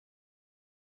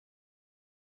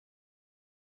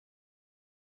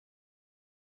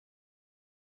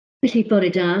Felly bore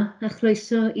da, a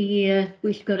chroeso i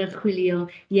Pwyllgor Archwilio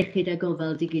Iechyd a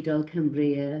Gofal Digidol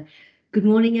Cymru. Good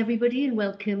morning, everybody, and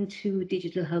welcome to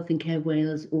Digital Health and Care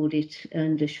Wales Audit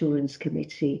and Assurance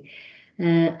Committee.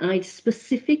 I'd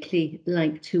specifically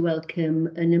like to welcome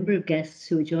a number of guests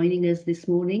who are joining us this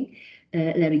morning.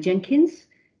 Larry Jenkins,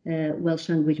 Welsh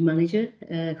Language Manager,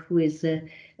 who is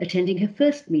attending her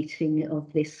first meeting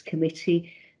of this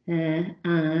committee,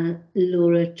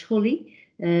 Laura Tolley,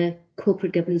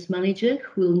 Corporate Governance Manager,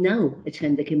 who will now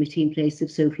attend the committee in place of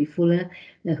Sophie Fuller,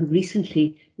 who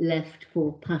recently left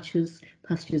for Pastures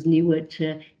New at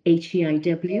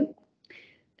HEIW.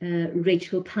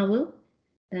 Rachel Powell,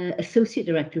 Associate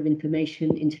Director of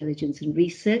Information, Intelligence and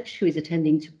Research, who is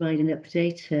attending to provide an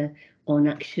update on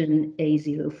Action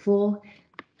A04.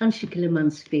 And Shikila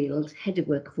Mansfield, Head of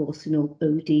Workforce and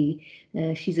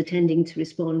OD. She's attending to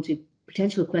respond to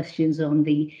potential questions on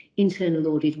the Internal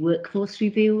Audit Workforce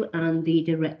Review and the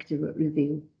Directorate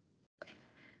Review.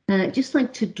 Just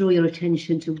like to draw your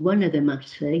attention to one other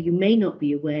matter. You may not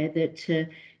be aware that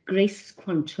Grace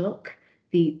Quantock,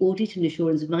 the Audit and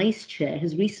Assurance Vice Chair,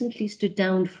 has recently stood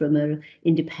down from her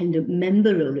independent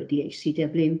member role at the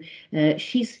HCW.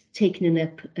 She's taken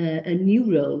up a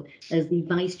new role as the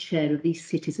Vice Chair of the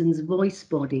Citizens' Voice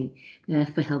Body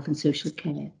for Health and Social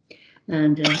Care.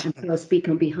 And I'll speak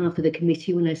on behalf of the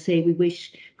committee when I say we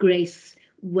wish Grace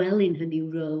well in her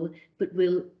new role, but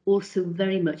will also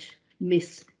very much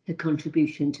miss her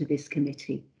contribution to this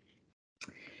committee.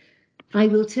 I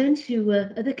will turn to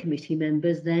other committee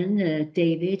members then,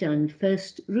 David and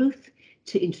first Ruth,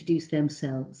 to introduce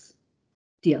themselves.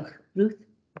 Diolch. Ruth?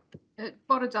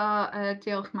 Bore da,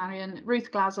 diolch Marion.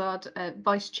 Ruth Glazard,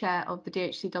 Vice Chair of the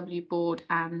DHCW Board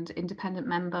and Independent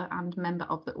Member and Member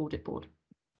of the Audit Board.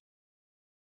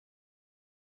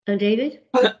 And David?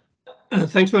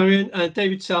 Thanks, Marion.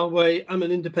 David Salway. I'm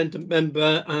an independent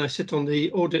member. I sit on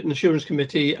the Audit and Assurance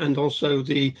Committee and also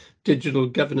the Digital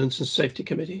Governance and Safety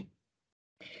Committee.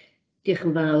 Diolch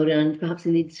yn fawr, and perhaps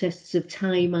in the interests of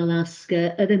time, I'll ask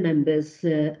other members,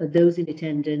 those in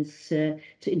attendance, to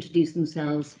introduce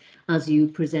themselves as you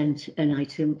present an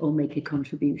item or make a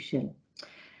contribution.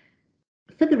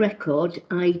 For the record,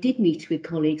 I did meet with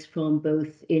colleagues from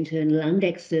both internal and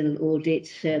external audit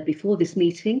before this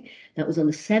meeting. That was on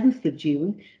the 7th of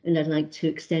June, and I'd like to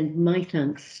extend my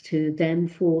thanks to them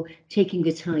for taking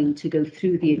the time to go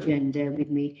through the agenda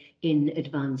with me in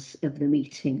advance of the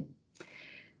meeting.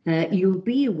 You'll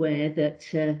be aware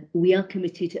that we are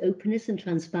committed to openness and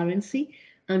transparency,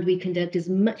 and we conduct as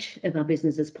much of our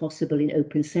business as possible in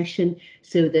open session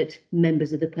so that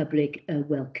members of the public are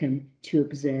welcome to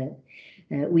observe.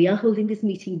 We are holding this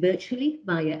meeting virtually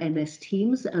via MS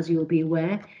Teams, as you'll be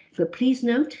aware, but please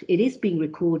note it is being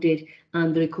recorded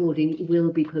and the recording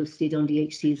will be posted on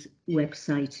DHC's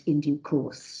website in due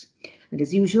course. And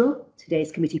as usual,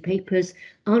 today's committee papers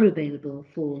are available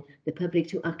for the public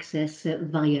to access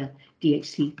via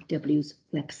DHCW's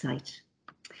website.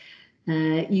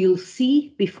 You'll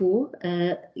see before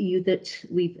you that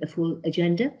we've a full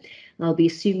agenda. I'll be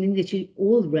assuming that you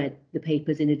all read the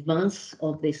papers in advance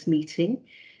of this meeting.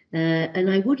 And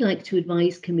I would like to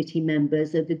advise committee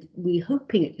members that we're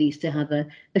hoping at least to have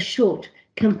a short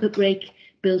comfort break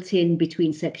built in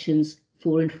between sections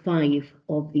 4 and 5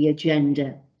 of the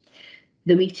agenda.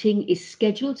 The meeting is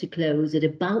scheduled to close at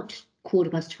about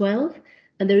 12:15,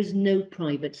 and there is no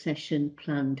private session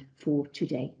planned for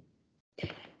today.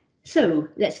 So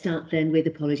let's start then with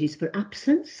apologies for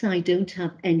absence. I don't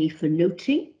have any for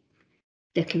noting.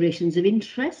 Declarations of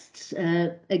interests.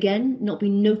 Again, not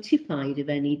been notified of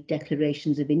any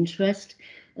declarations of interest,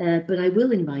 but I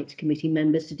will invite committee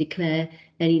members to declare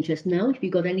any interest now. If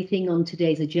you've got anything on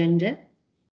today's agenda.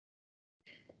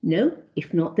 No,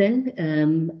 if not then,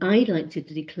 I'd like to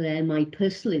declare my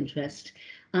personal interest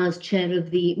as chair of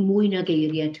the Mwy Nag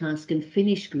Eiriau Task and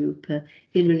Finish group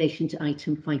in relation to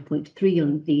item 5.3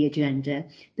 on the agenda,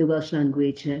 the Welsh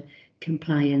Language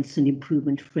Compliance and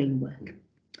Improvement Framework.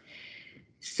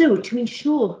 So to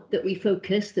ensure that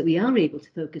we are able to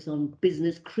focus on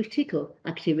business critical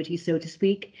activities, so to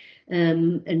speak,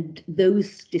 and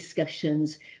those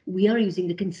discussions, we are using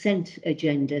the consent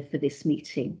agenda for this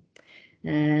meeting.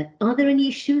 Are there any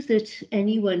issues that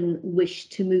anyone wish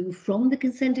to move from the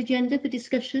consent agenda for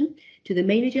discussion to the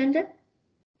main agenda?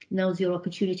 Now's your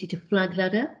opportunity to flag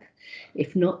that up.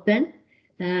 If not, then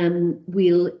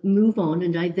we'll move on,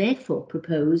 and I therefore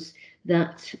propose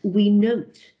that we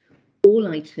note all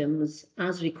items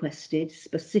as requested.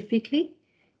 Specifically,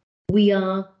 we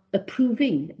are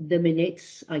approving the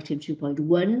minutes, item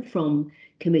 2.1, from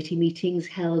committee meetings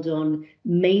held on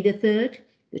May the 3rd,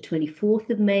 the 24th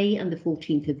of May and the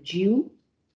 14th of June.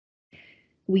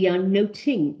 We are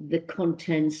noting the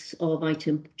contents of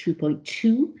item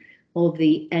 2.2 of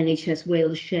the NHS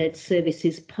Wales Shared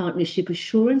Services Partnership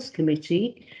Assurance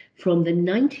Committee from the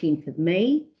 19th of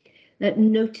May,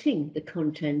 noting the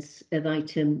contents of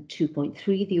item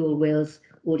 2.3, the All Wales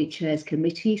Audit Chairs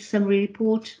Committee Summary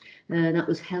Report, that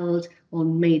was held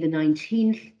on May the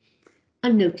 19th,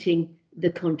 and noting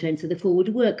the contents of the Forward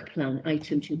Work Plan,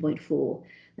 item 2.4,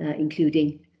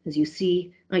 including, as you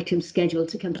see, items scheduled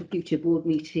to come to future board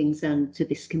meetings and to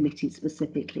this committee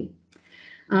specifically.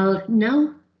 I'll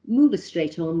now move us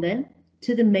straight on then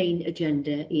to the main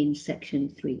agenda in section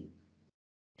 3.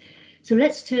 So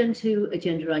let's turn to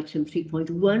agenda item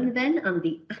 3.1 then, and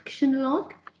the action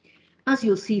log. As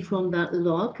you'll see from that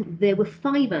log, there were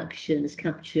 5 actions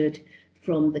captured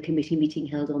from the committee meeting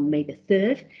held on May the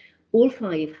 3rd. All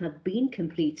 5 have been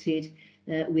completed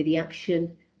with the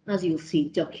action, as you'll see,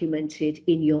 documented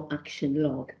in your action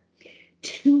log.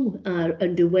 2 are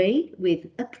underway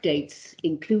with updates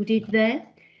included there.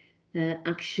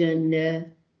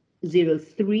 Action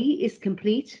 03 is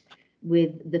complete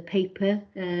with the paper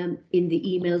in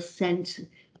the email sent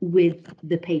with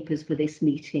the papers for this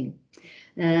meeting.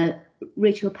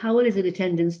 Rachel Powell is in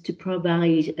attendance to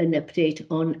provide an update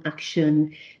on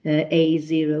action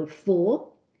A04.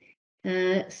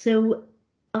 So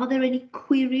are there any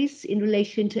queries in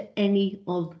relation to any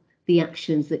of the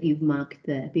actions that you've marked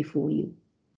there before you?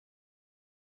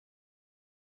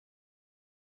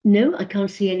 No, I can't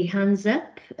see any hands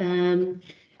up.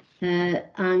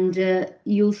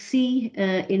 You'll see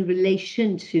in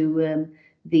relation to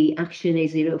the action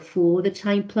A04, the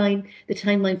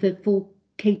timeline for 4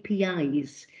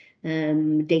 KPIs,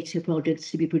 data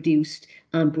products to be produced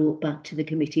and brought back to the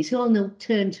committee. So I'll now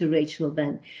turn to Rachel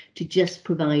then to just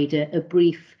provide a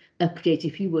brief update,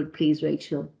 if you would please,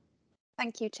 Rachel.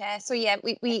 Thank you, Chair. So yeah,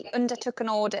 we undertook an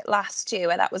audit last year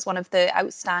where that was one of the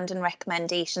outstanding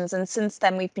recommendations, and since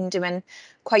then we've been doing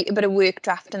quite a bit of work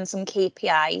drafting some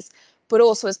KPIs, but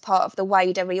also as part of the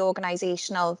wider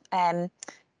reorganisational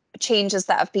changes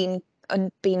that have been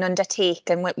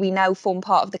undertaken. We now form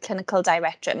part of the clinical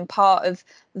directorate, and part of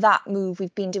that move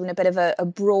we've been doing a bit of a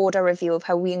broader review of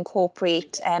how we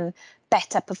incorporate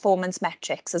better performance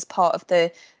metrics as part of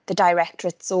the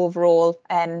directorate's overall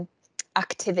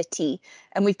activity.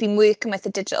 And we've been working with the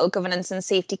Digital Governance and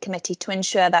Safety Committee to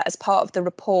ensure that as part of the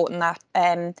report, and that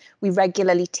we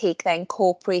regularly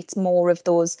incorporates more of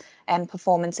those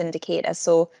performance indicators.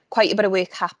 So quite a bit of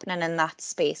work happening in that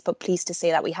space, but pleased to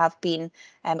say that we have been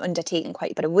undertaking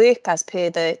quite a bit of work as per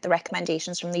the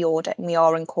recommendations from the audit, and we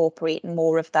are incorporating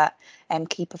more of that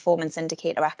key performance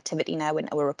indicator activity now in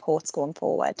our reports going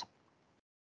forward.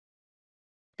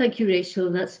 Thank you,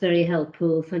 Rachel. That's very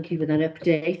helpful. Thank you for that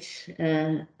update.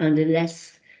 And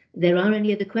unless there are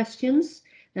any other questions,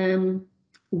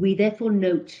 we therefore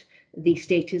note the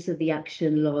status of the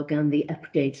action log and the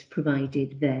updates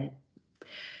provided there.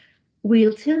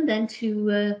 We'll turn then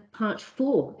to part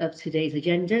 4 of today's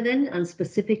agenda then, and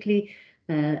specifically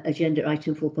agenda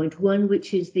item 4.1,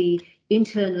 which is the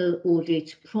internal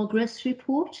audit progress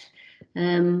report.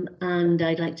 And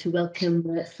I'd like to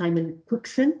welcome Simon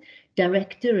Cookson,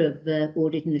 Director of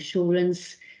Audit and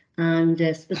Assurance, and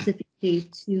specifically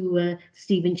to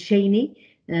Stephen Cheney,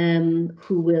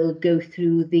 who will go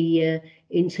through the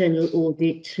internal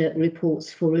audit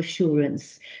reports for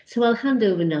assurance. So I'll hand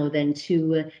over now then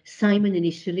to Simon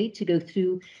initially to go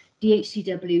through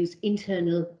DHCW's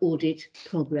internal audit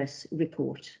progress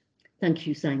report. Thank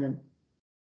you, Simon.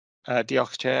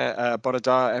 Diolch, Chair. Bore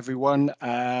da, everyone,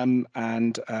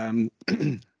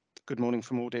 good morning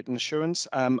from Audit and Assurance.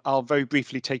 I'll very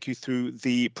briefly take you through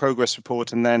the progress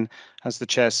report, and then, as the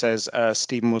Chair says,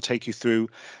 Stephen will take you through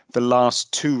the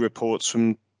last 2 reports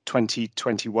from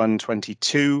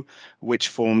 2021-22, which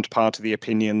formed part of the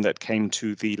opinion that came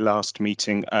to the last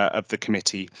meeting of the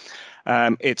committee.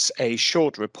 It's a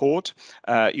short report.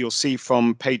 You'll see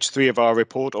from page 3 of our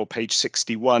report, or page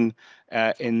 61,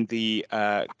 in the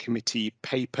committee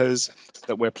papers,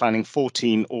 that we're planning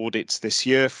 14 audits this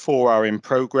year. 4 are in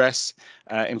progress.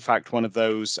 In fact, one of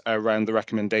those around the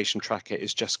recommendation tracker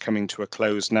is just coming to a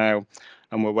close now,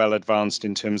 and we're well advanced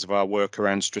in terms of our work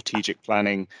around strategic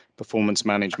planning, performance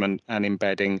management, and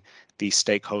embedding the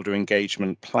stakeholder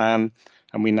engagement plan.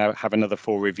 And we now have another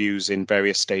 4 reviews in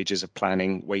various stages of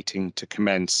planning waiting to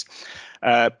commence.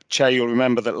 Chair, you'll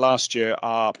remember that last year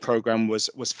our programme was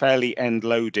fairly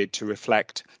end-loaded to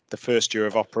reflect the first year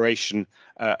of operation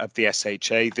of the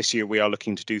SHA. This year we are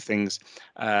looking to do things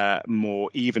more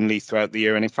evenly throughout the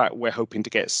year, and in fact we're hoping to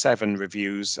get 7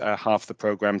 reviews, half the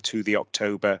programme, to the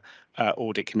October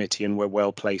Audit Committee, and we're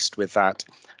well placed with that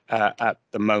at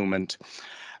the moment.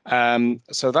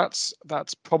 So that's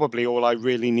probably all I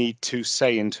really need to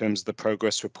say in terms of the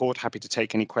progress report. Happy to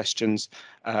take any questions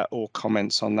or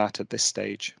comments on that at this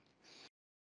stage.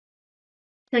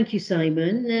 Thank you,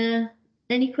 Simon.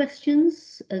 Any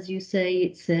questions? As you say,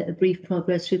 it's a brief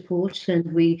progress report, and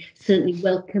we certainly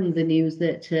welcome the news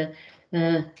that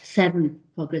 7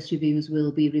 progress reviews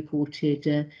will be reported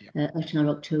at our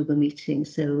October meeting.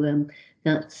 So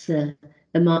that's a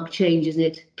marked change, isn't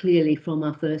it? Clearly from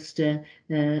our first year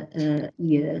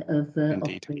of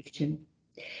operation.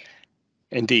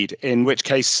 Indeed, in which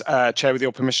case, Chair, with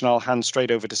your permission, I'll hand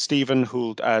straight over to Stephen,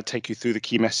 who'll take you through the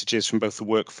key messages from both the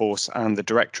workforce and the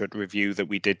directorate review that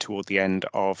we did toward the end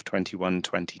of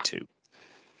 21-22.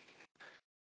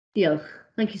 Yeah,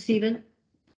 thank you, Stephen.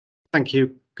 Thank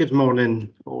you. Good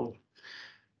morning, all.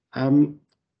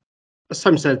 As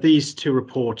Simon said, these 2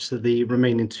 reports are the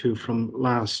remaining 2 from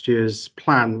last year's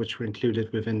plan, which were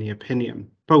included within the opinion.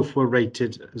 Both were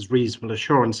rated as reasonable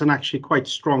assurance, and actually quite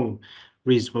strong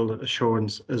reasonable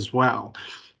assurance as well.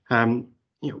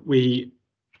 We,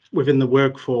 within the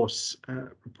workforce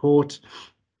report,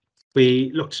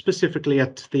 we looked specifically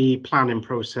at the planning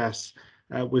process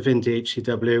within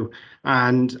DHCW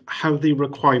and how the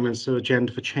requirements of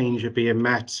Agenda for Change are being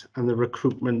met and the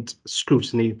recruitment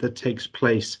scrutiny that takes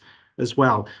place as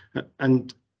well,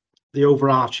 and the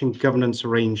overarching governance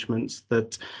arrangements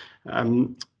that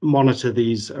monitor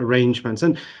these arrangements.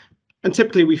 And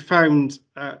typically we found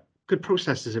good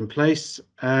processes in place.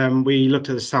 We looked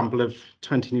at a sample of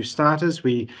 20 new starters.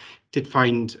 We did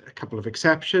find a couple of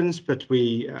exceptions, but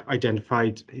we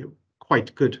identified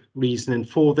quite good reasoning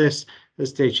for this.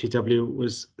 As DHCW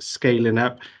was scaling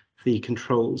up, the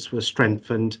controls were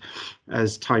strengthened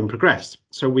as time progressed.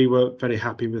 So we were very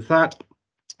happy with that.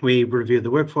 We reviewed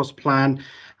the workforce plan,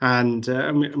 and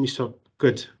we saw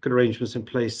good arrangements in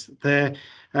place there.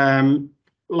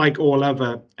 Like all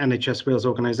other NHS Wales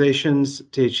organisations,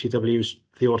 DHCW used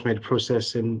the automated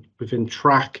process within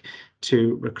track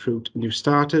to recruit new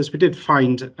starters. We did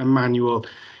find a manual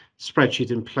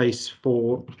spreadsheet in place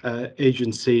for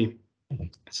agency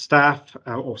staff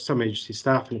or some agency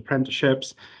staff and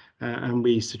apprenticeships, and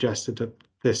we suggested that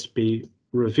this be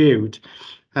reviewed.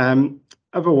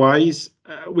 Otherwise,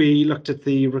 we looked at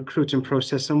the recruiting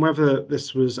process and whether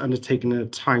this was undertaken in a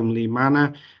timely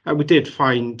manner. We did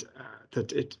find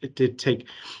that it did take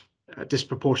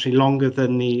disproportionately longer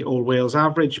than the All Wales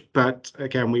average, but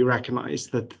again, we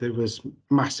recognised that there was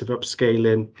massive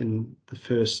upscaling in the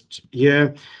first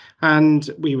year, and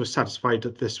we were satisfied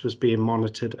that this was being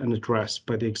monitored and addressed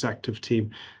by the executive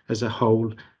team as a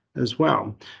whole as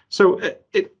well. So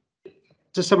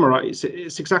to summarise,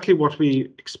 it's exactly what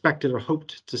we expected or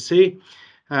hoped to see.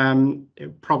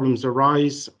 Problems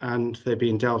arise and they're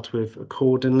being dealt with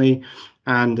accordingly,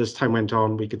 and as time went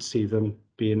on we could see them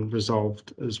being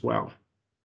resolved as well.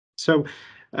 So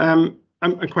I'm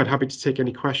quite happy to take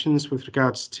any questions with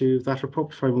regards to that report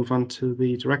before I move on to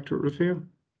the directorate review.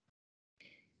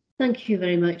 Thank you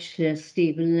very much,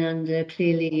 Stephen, and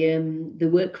clearly the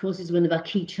workforce is one of our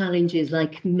key challenges,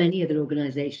 like many other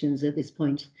organisations at this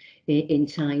point in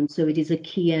time, so it is a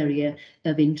key area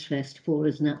of interest for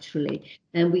us naturally.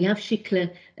 And we have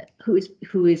Shikla,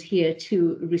 who is here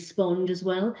to respond as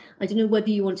well. I don't know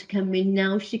whether you want to come in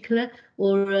now, Shikla,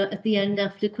 or at the end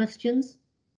after questions.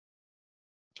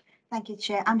 Thank you,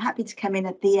 Chair. I'm happy to come in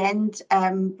at the end,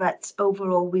 but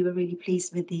overall we were really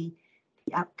pleased with the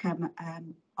outcome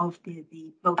of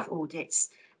the both audits,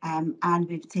 and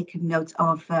we've taken note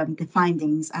of the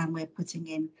findings, and we're putting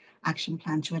in action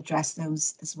plan to address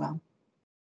those as well.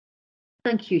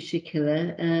 Thank you,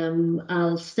 Shikila.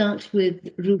 I'll start with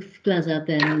Ruth Glazard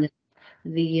then,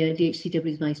 the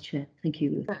DHCW's Vice Chair. Thank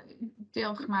you, Ruth.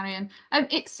 Diolch, Marion.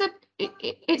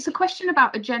 It's a question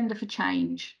about agenda for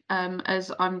change,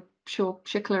 as I'm sure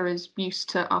Shikla is used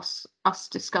to us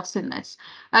discussing this.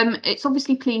 It's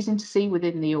obviously pleasing to see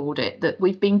within the audit that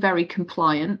we've been very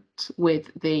compliant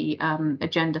with the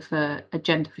agenda for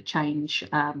change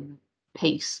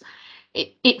piece.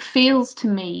 It feels to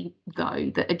me,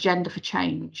 though, that agenda for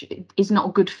change is not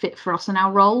a good fit for us and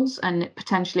our roles, and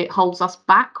potentially it holds us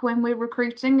back when we're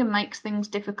recruiting and makes things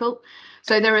difficult.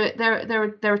 So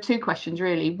there are 2 questions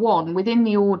really. One, within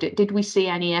the audit, did we see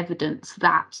any evidence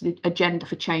that the agenda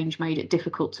for change made it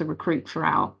difficult to recruit for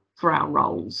our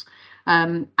roles?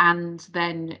 And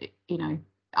then, you know,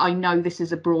 I know this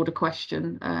is a broader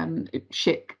question.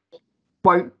 Shik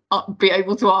won't be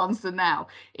able to answer now,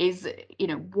 is, you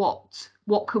know,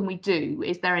 what can we do?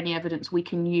 Is there any evidence we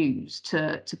can use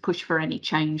to push for any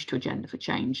change to agenda for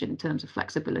change in terms of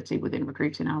flexibility within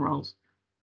recruiting our roles?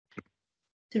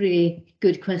 It's a really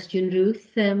good question,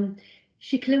 Ruth.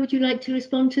 Shikla, would you like to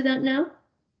respond to that now?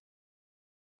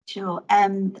 Sure.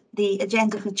 The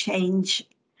agenda for change,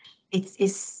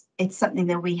 it's something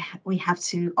that we have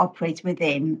to operate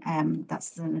within.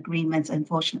 That's an agreement,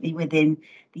 unfortunately, within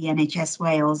the NHS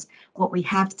Wales. What we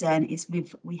have done is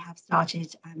we have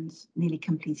started and nearly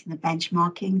completing the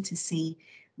benchmarking to see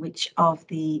which of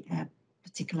the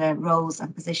particular roles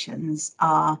and positions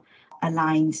are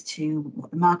aligned to what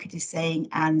the market is saying,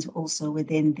 and also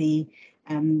within the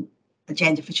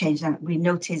agenda for change. And we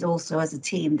noted also as a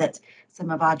team that some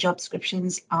of our job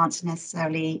descriptions aren't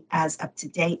necessarily as up to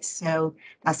date. So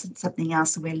that's something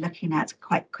else that we're looking at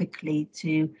quite quickly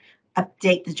to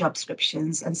update the job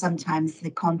descriptions. And sometimes the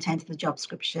content of the job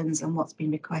descriptions and what's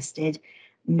been requested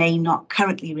may not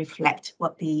currently reflect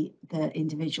what the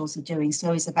individuals are doing.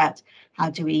 So it's about how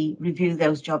do we review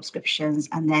those job descriptions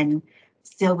and then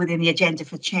still within the agenda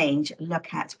for change,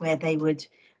 look at where they would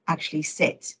actually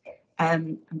sit.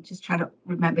 I'm just trying to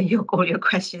remember all your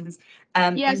questions.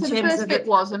 Yeah, so the first bit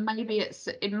was, and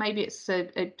maybe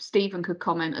Stephen could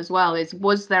comment as well, is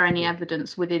was there any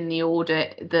evidence within the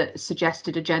audit that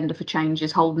suggested agenda for change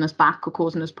is holding us back or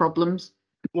causing us problems?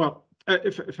 Well,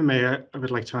 if I may, I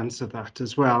would like to answer that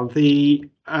as well.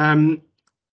 In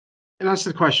answer to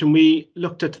the question, we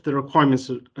looked at the requirements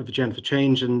of agenda for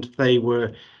change, and they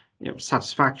were,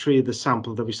 satisfactory. The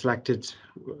sample that we selected,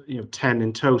 10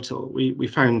 in total. We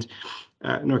found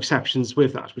no exceptions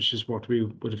with that, which is what we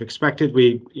would have expected.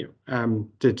 We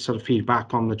did sort of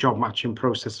feedback on the job matching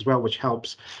process as well, which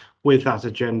helps with that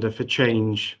agenda for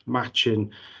change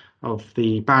matching of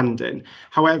the banding.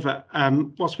 However,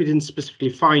 whilst we didn't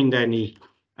specifically find any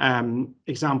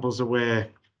examples of where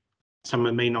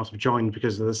someone may not have joined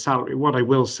because of the salary, what I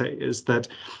will say is that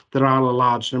there are a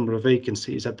large number of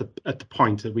vacancies at the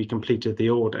point that we completed the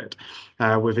audit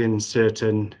within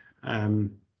certain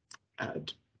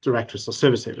directorates or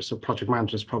service areas. So project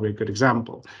manager is probably a good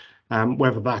example.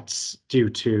 Whether that's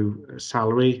due to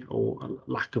salary or a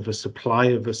lack of a supply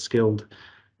of a skilled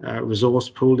resource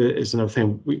pool is another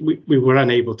thing. We were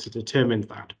unable to determine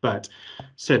that, but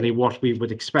certainly what we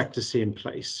would expect to see in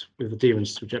place with the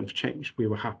adherence to agenda for change, we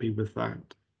were happy with that.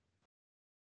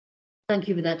 Thank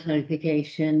you for that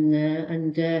clarification,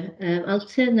 and I'll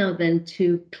turn now then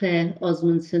to Claire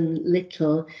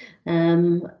Osmondson-Little,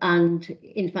 and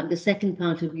in fact the second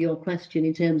part of your question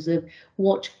in terms of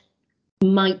what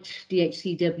might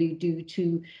DHCW do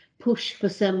to push for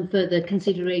some further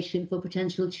consideration for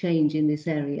potential change in this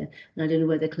area. And I don't know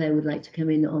whether Claire would like to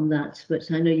come in on that, but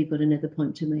I know you've got another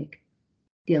point to make.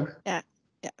 Diolch. Yeah,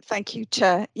 thank you,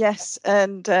 Chair. Yes,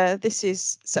 and this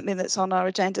is something that's on our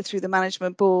agenda through the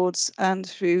management boards and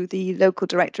through the local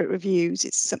directorate reviews.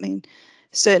 It's something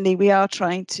certainly we are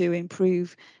trying to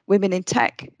improve women in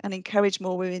tech and encourage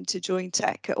more women to join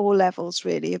tech at all levels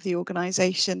really of the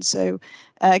organisation. So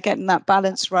getting that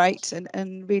balance right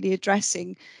and really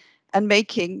addressing and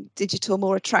making digital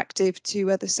more attractive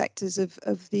to other sectors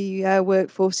of the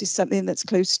workforce is something that's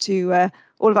close to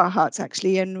all of our hearts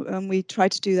actually, and we try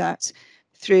to do that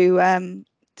through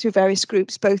various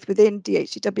groups both within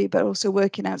DHCW but also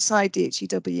working outside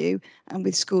DHCW and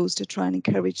with schools to try and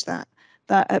encourage that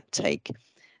uptake.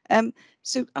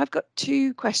 So I've got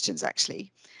two questions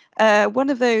actually. One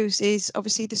of those is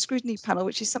obviously the scrutiny panel,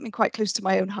 which is something quite close to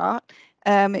my own heart.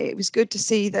 It was good to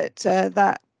see that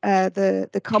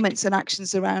the comments and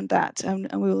actions around that, and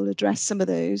we will address some of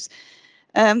those.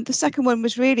 The second one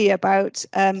was really about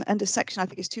under section, I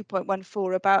think it's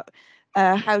 2.14, about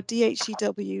how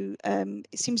DHCW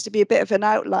it seems to be a bit of an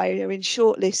outlier in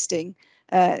shortlisting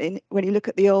when you look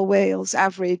at the All Wales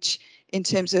average in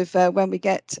terms of when we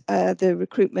get the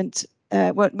recruitment,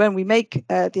 when we make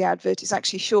the advert, it's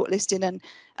actually shortlisting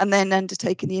and then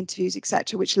undertaking the interviews,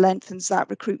 etc., which lengthens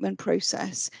that recruitment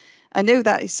process. I know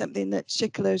that is something that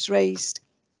Shikla has raised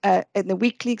in the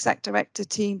weekly exec director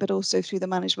team, but also through the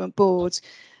management boards.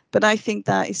 But I think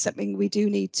that is something we do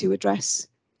need to address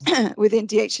within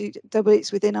DHCW.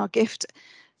 It's within our gift.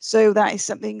 So that is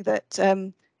something that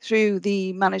through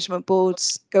the management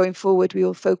boards going forward, we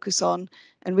will focus on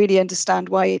and really understand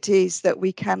why it is that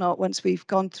we cannot, once we've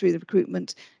gone through the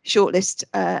recruitment, shortlist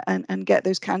and get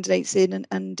those candidates in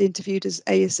and interviewed as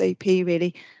ASAP,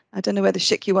 really. I don't know whether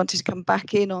Shik, you wanted to come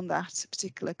back in on that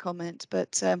particular comment,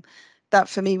 but that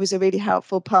for me was a really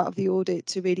helpful part of the audit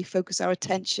to really focus our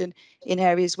attention in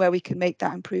areas where we can make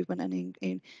that improvement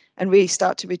and really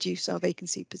start to reduce our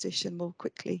vacancy position more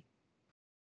quickly.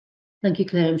 Thank you,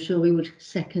 Claire. I'm sure we would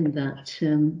second that.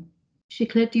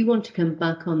 Shikla, do you want to come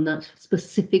back on that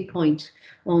specific point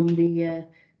on the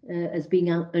as being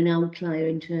an outlier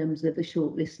in terms of the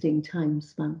shortlisting time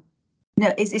span?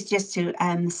 No, it's just to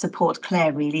support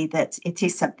Claire really, that it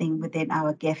is something within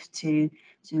our gift to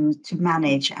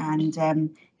manage,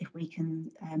 and if we can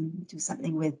do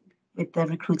something with the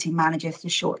recruiting managers to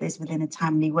shortlist within a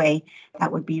timely way,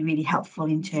 that would be really helpful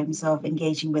in terms of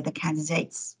engaging with the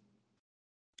candidates.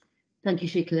 Thank you,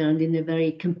 Shikla. And in a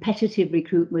very competitive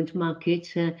recruitment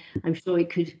market, I'm sure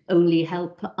it could only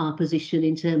help our position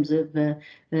in terms of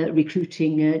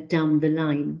recruiting down the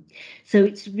line. So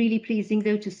it's really pleasing,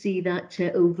 though, to see that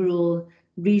overall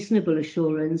reasonable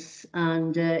assurance,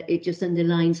 and it just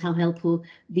underlines how helpful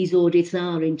these audits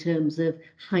are in terms of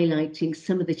highlighting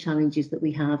some of the challenges that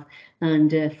we have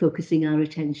and focusing our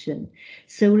attention.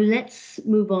 So let's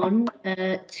move on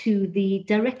to the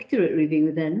directorate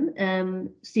review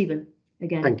then. Stephen,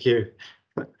 again. Thank you.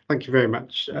 Thank you very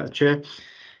much, Chair.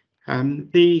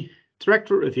 The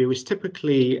directorate review is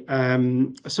typically a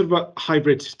sort of a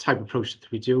hybrid type approach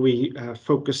that we do. We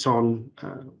focus on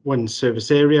one service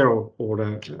area or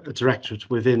a directorate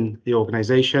within the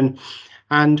organisation,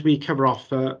 and we cover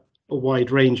off a wide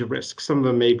range of risks. Some of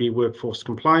them may be workforce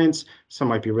compliance, some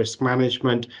might be risk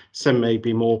management, some may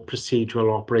be more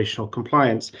procedural operational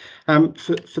compliance.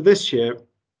 For this year,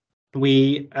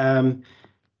 we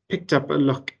picked up a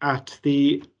look at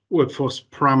the workforce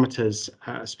parameters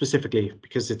specifically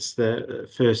because it's the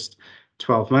first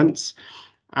 12 months,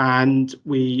 and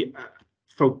we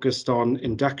focused on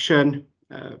induction,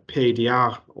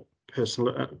 PADR,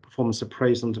 personal performance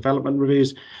appraisal and development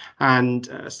reviews, and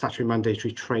statutory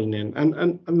mandatory training.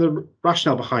 And the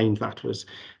rationale behind that was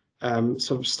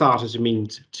sort of start as a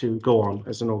means to go on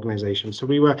as an organisation. So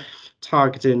we were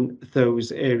targeting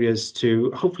those areas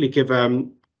to hopefully give a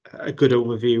good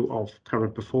overview of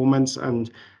current performance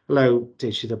and allow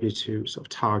DHCW to sort of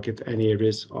target any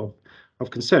areas of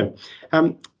concern.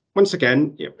 Once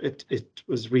again, it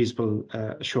was reasonable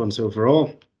assurance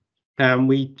overall.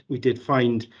 We did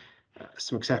find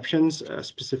some exceptions,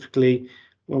 specifically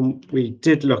when we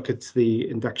did look at the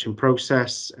induction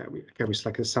process. We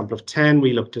selected a sample of 10.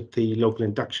 We looked at the local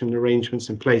induction arrangements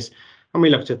in place, and we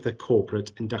looked at the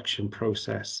corporate induction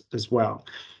process as well.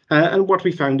 And what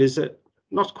we found is that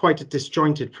not quite a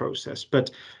disjointed process,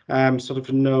 but sort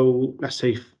of no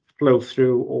necessary flow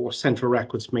through or central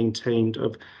records maintained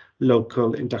of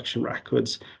local induction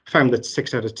records. Found that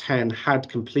 6 out of 10 had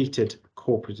completed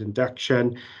corporate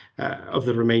induction. Of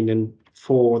the remaining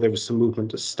 4, there was some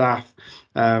movement of staff,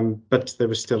 but there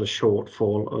was still a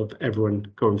shortfall of everyone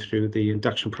going through the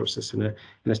induction process in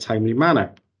a timely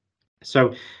manner.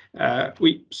 So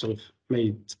we sort of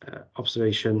made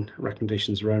observation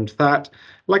recommendations around that.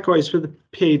 Likewise with the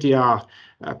PADR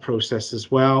process as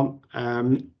well.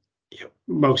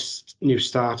 Most new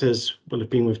starters will have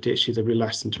been with DHCW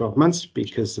less than 12 months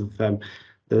because of the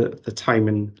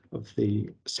timing of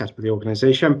the setup of the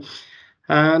organisation.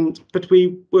 But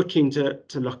we were keen to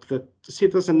look to see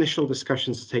if there's initial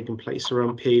discussions taking place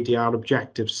around PADR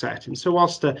objective setting. So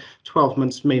whilst 12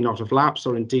 months may not have lapsed,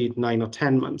 or indeed 9 or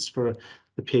 10 months for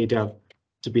the PADR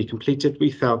to be completed, we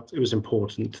felt it was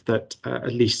important that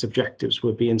at least objectives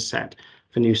were being set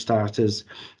for new starters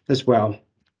as well.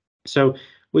 So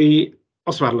we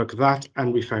also had a look at that,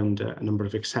 and we found a number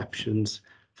of exceptions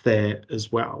there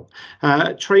as well.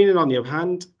 Training, on the other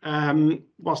hand,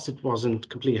 whilst it wasn't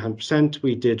completely 100%,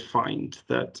 we did find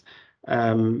that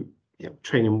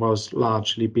training was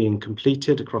largely being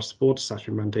completed across the board,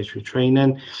 statutory mandatory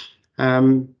training.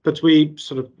 But we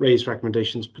sort of raised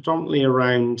recommendations predominantly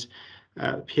around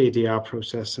PADR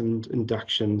process and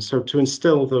induction. So to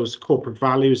instill those corporate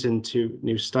values into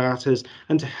new starters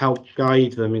and to help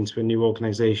guide them into a new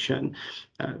organisation,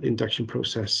 the induction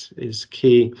process is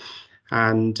key.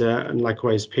 And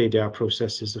likewise, PADR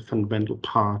process is a fundamental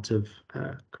part of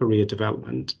career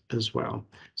development as well.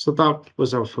 So that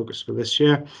was our focus for this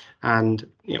year. And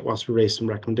whilst we raised some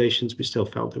recommendations, we still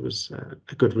felt it was a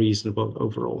good, reasonable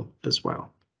overall as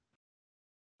well.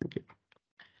 Thank you.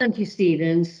 Thank you,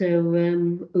 Stephen. So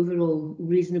overall,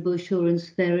 reasonable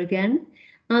assurance there again.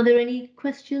 Are there any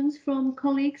questions from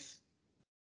colleagues?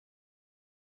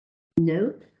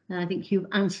 No, I think you've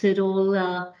answered all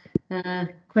our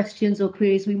questions or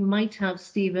queries we might have,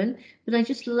 Stephen, but I'd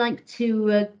just like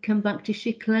to come back to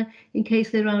Shikla in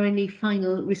case there are any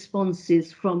final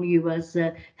responses from you as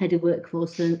Head of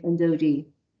Workforce and OD.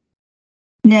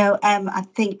 No, I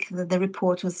think that the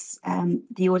report was,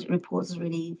 the audit report was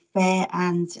really fair,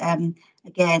 and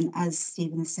again, as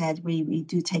Stephen said, we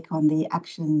do take on the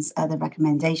actions, the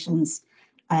recommendations,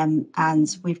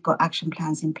 and we've got action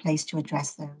plans in place to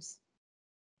address those.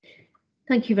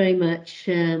 Thank you very much.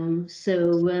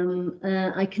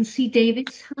 I can see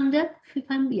David's hand up.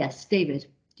 Yes, David,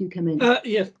 do come in.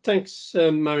 Yeah, thanks,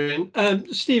 Marion.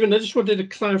 Stephen, I just wanted a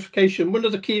clarification. One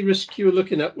of the key risks you were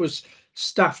looking at was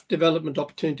staff development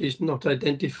opportunities not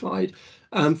identified.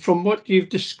 From what you've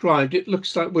described, it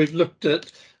looks like we've looked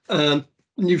at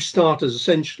new starters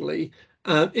essentially.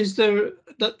 Is there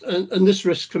that, and this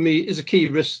risk for me is a key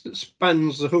risk that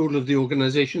spans the whole of the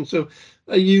organisation. So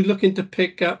are you looking to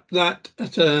pick up that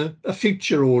at a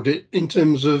future audit in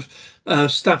terms of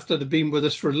staff that have been with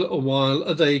us for a little while?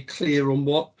 Are they clear on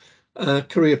what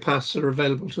career paths are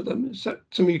available to them? Is that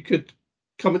something you could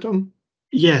comment on?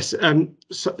 Yes,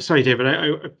 sorry, David,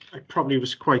 I probably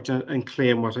was quite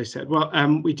unclear in what I said. Well,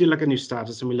 we did look at new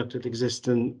status and we looked at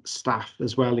existing staff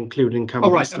as well, including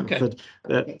incumbent staff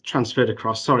that transferred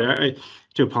across. Sorry, I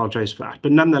do apologise for that.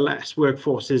 But nonetheless,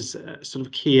 workforce is sort of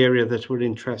a key area that we're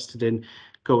interested in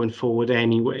going forward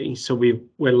anyway. So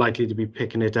we're likely to be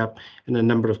picking it up in a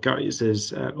number of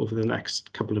guises over the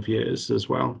next couple of years as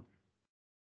well.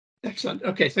 Excellent.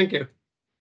 Okay, thank you.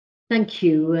 Thank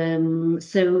you.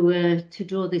 To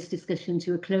draw this discussion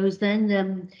to a close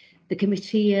then, the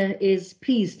committee is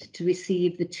pleased to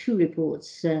receive the 2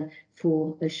 reports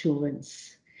for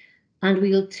assurance. And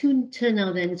we'll turn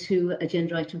now then to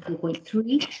agenda item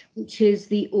 4.3, which is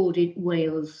the Audit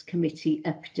Wales Committee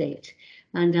update.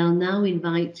 And I'll now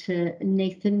invite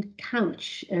Nathan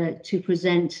Couch to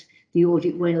present the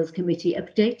Audit Wales Committee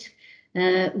update.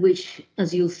 Which,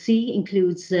 as you'll see,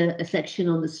 includes a section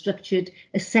on the structured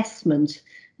assessment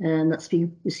that's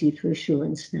been received for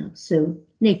assurance now. So,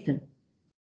 Nathan.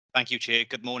 Thank you, Chair.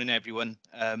 Good morning, everyone.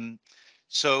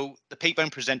 So the paper I'm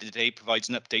presenting today provides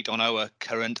an update on our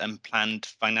current and planned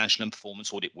financial and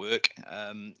performance audit work.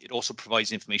 It also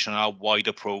provides information on our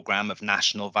wider programme of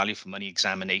national value for money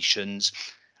examinations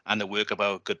and the work of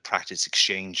our good practice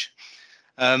exchange.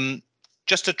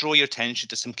 Just to draw your attention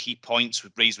to some key points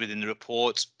raised within the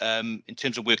report, in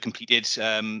terms of work completed,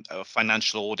 our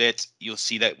financial audit, you'll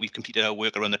see that we've completed our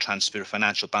work around the transfer of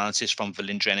financial balances from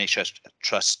Velindre NHS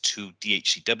Trust to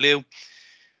DHCW.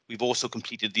 We've also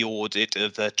completed the audit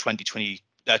of the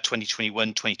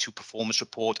 2021-22 performance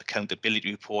report,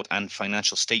 accountability report and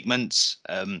financial statements.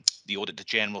 The Auditor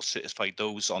General certified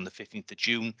those on the 15th of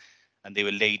June and they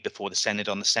were laid before the Senate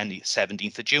on the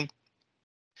 17th of June.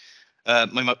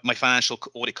 My financial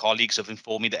audit colleagues have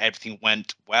informed me that everything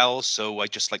went well, so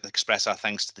I'd just like to express our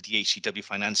thanks to the DHCW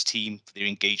finance team for their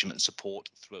engagement and support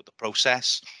throughout the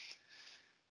process.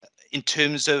 In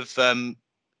terms of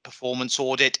performance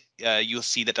audit, you'll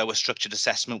see that our structured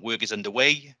assessment work is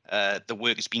underway. The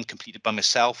work is being completed by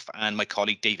myself and my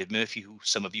colleague David Murphy, who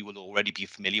some of you will already be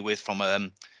familiar with from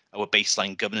our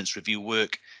baseline governance review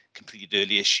work completed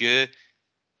earlier this year.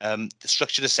 The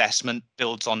structured assessment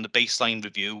builds on the baseline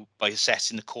review by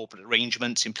assessing the corporate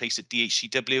arrangements in place at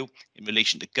DHCW in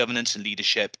relation to governance and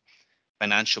leadership,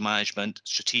 financial management,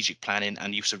 strategic planning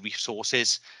and use of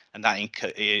resources, and that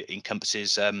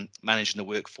encompasses managing the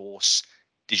workforce,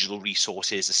 digital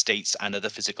resources, estates and other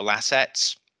physical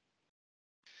assets.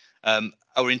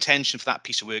 Our intention for that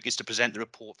piece of work is to present the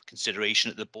report for consideration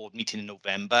at the board meeting in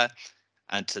November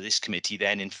and to this committee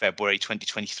then in February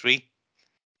 2023.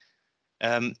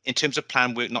 In terms of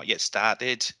planned work not yet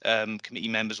started, committee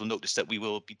members will notice that we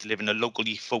will be delivering a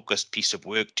locally focused piece of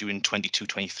work during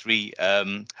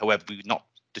 22-23. However, we've not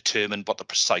determined what the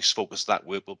precise focus of that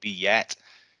work will be yet.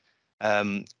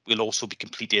 We'll also be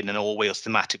completing an All Wales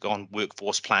thematic on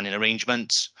workforce planning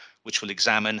arrangements, which will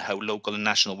examine how local and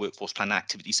national workforce plan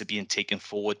activities are being taken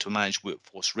forward to manage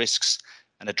workforce risks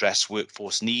and address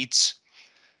workforce needs.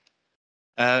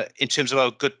 In terms of our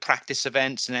good practice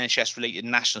events and NHS related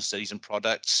national studies and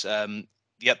products, the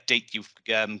update you've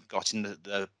got in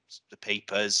the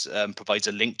papers provides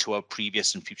a link to our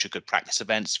previous and future good practice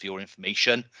events for your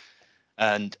information.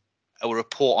 And our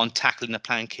report on tackling the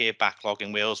planned care backlog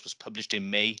in Wales was published in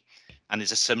May and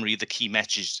is a summary of the key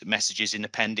messages in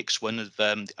Appendix 1 of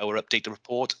our updated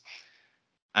report.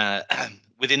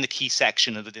 Within the key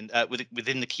section of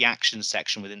within the key actions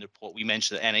section within the report, we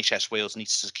mentioned that NHS Wales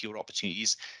needs to secure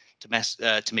opportunities to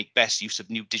make best use of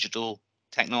new digital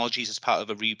technologies as part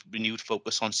of a renewed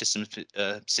focus on system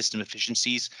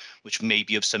efficiencies, which may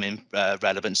be of some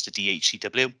relevance to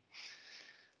DHCW.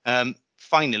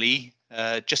 Finally,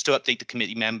 just to update the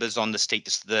committee members on the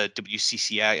status of the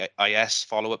WCCIS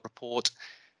follow-up report.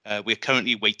 We're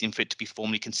currently waiting for it to be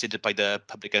formally considered by the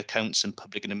Public Accounts and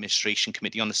Public Administration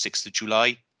Committee on the 6th of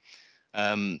July.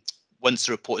 Once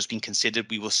the report has been considered,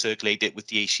 we will circulate it with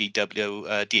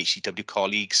DHCW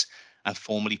colleagues and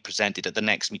formally present it at the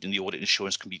next meeting of the Audit and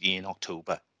Assurance Committee in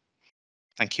October.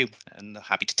 Thank you, and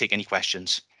happy to take any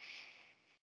questions.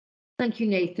 Thank you,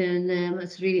 Nathan.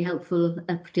 That's a really helpful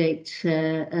update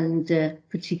and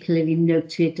particularly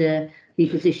noted the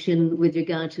position with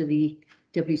regard to the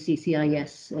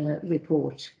WCCIS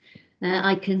report.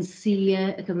 I can see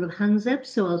a couple of hands up,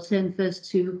 so I'll turn first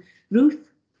to Ruth.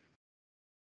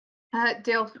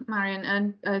 Diolch,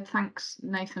 Marion, and thanks,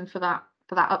 Nathan, for that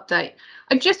update.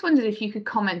 I just wondered if you could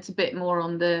comment a bit more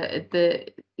on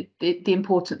the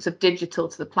importance of digital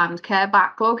to the planned care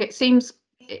backlog. It seems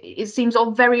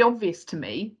all very obvious to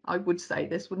me, I would say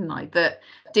this, wouldn't I, that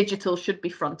digital should be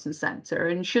front and centre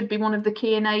and should be one of the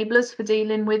key enablers for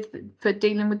dealing with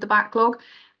the backlog.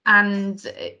 And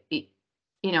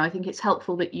I think it's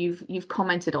helpful that you've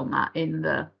commented on that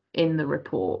in the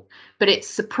report, but it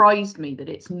surprised me that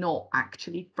it's not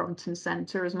actually front and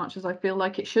centre as much as I feel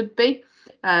like it should be.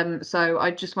 So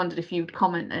I just wondered if you'd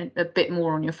comment a bit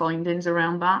more on your findings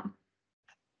around that.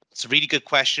 It's a really good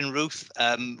question, Ruth.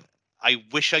 I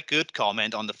wish I could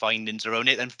comment on the findings around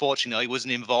it. Unfortunately, I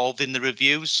wasn't involved in the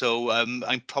review, so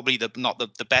I'm probably not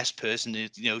the best person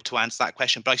to answer that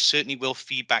question. But I certainly will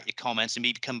feedback your comments and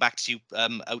maybe come back to you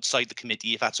outside the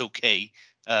committee if that's okay.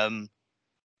 Around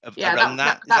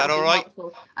that. Is that all right?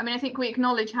 Helpful. I mean, I think we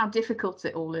acknowledge how difficult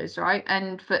it all is, right?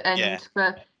 And for it,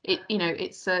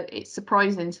 it's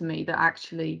surprising to me that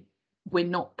actually we're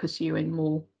not pursuing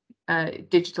more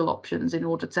digital options in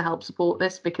order to help support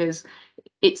this, because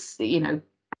it's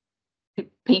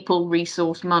people,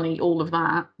 resource, money, all of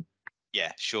that.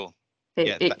 Yeah, sure.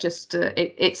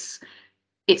 It's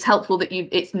helpful that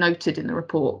it's noted in the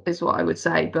report, is what I would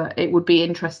say, but it would be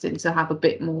interesting to have a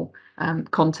bit more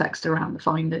context around the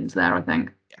findings there, I think.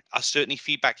 Yeah, I'll certainly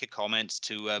feedback your comments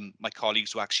to my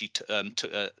colleagues who actually took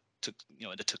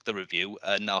the review,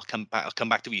 and I'll come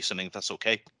back to you something if that's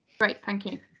okay. Great, thank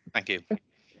you. Thank you.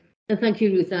 And thank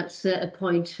you, Ruth. That's a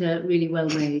point really well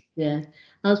made.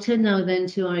 I'll turn now then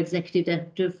to our Executive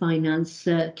Director of Finance,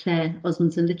 Claire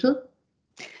Osmondson-Little.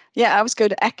 Yeah, I was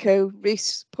going to echo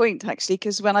Ruth's point, actually,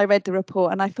 because when I read the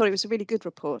report, and I thought it was a really good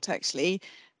report, actually,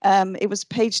 it was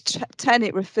page 10,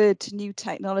 it referred to new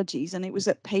technologies, and it was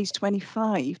at page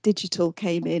 25, digital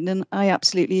came in, and I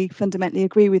absolutely fundamentally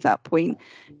agree with that point.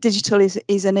 Digital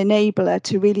is an enabler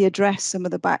to really address some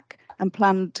of the back and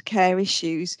planned care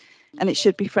issues, and it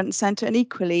should be front and centre. And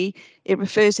equally, it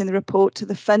refers in the report to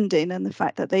the funding and the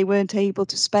fact that they weren't able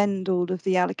to spend all of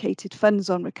the allocated funds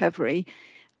on recovery.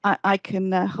 I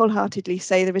can wholeheartedly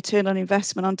say the return on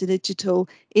investment on digital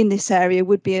in this area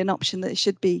would be an option that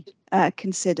should be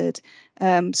considered.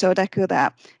 So I'd echo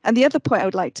that. And the other point I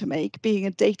would like to make, being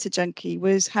a data junkie,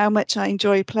 was how much I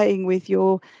enjoy playing with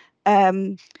your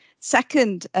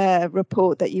second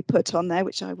report that you put on there,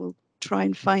 which I will try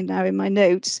and find now in my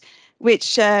notes,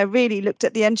 which really looked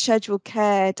at the unscheduled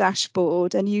care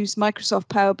dashboard and used Microsoft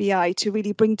Power BI to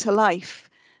really bring to life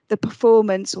the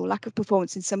performance or lack of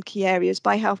performance in some key areas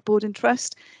by Health Board and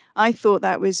Trust. I thought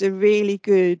that was a really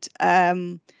good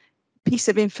piece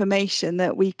of information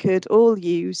that we could all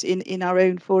use in our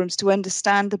own forums to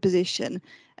understand the position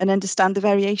and understand the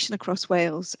variation across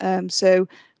Wales. So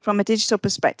from a digital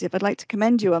perspective, I'd like to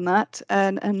commend you on that,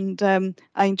 and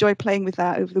I enjoy playing with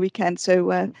that over the weekend.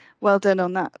 So well done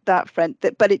on that front.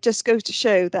 But it just goes to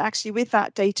show that actually with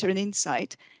that data and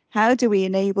insight, how do we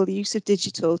enable the use of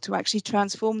digital to actually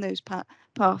transform those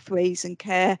pathways and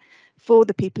care for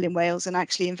the people in Wales, and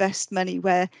actually invest money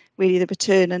where really the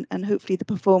return and hopefully the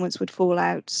performance would fall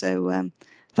out. So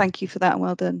thank you for that and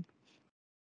well done.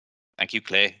 Thank you,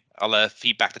 Claire. I'll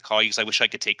feedback to colleagues. I wish I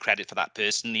could take credit for that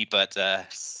personally, but I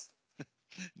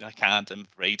can't, I'm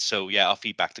afraid. So yeah, I'll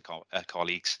feedback to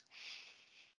colleagues.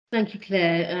 Thank you,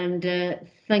 Claire, and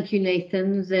thank you,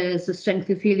 Nathan. There's a strength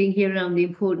of feeling here around the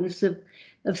importance of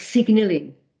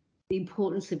signalling the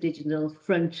importance of digital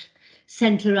front,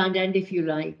 centre and end, if you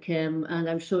like, and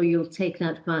I'm sure you'll take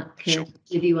that back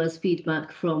with you as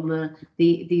feedback from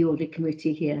the Audit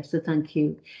Committee here, so thank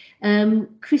you.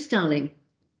 Chris Darling.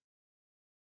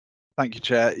 Thank you,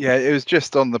 Chair. Yeah, it was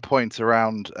just on the point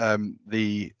around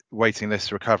the waiting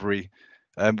list recovery.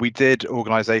 We did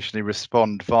organisationally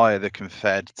respond via the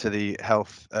Confed to the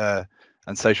Health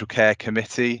and Social Care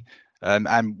Committee,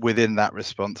 and within that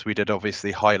response, we did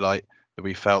obviously highlight that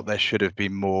we felt there should have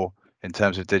been more in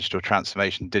terms of digital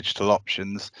transformation, digital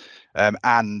options,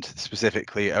 and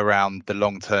specifically around the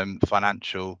long-term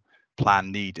financial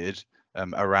plan needed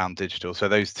around digital. So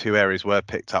those two areas were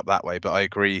picked up that way, but I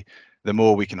agree, the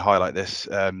more we can highlight this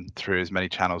through as many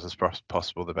channels as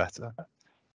possible, the better.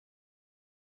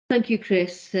 Thank you,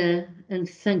 Chris, and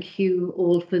thank you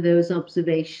all for those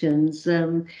observations.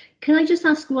 Can I just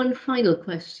ask one final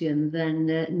question then,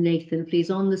 Nathan, please,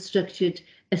 on the structured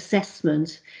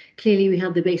assessment? Clearly, we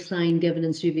had the baseline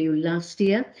governance review last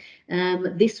year.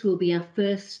 This will be our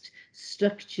first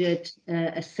structured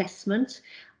assessment.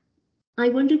 I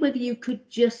wondered whether you could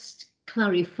just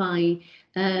clarify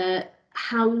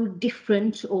how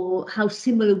different or how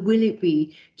similar will it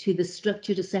be to the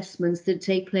structured assessments that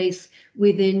take place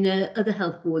within other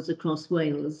health boards across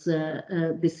Wales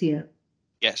this year?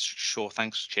 Yes, sure.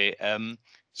 Thanks, Chair.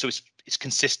 So it's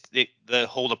consistent. The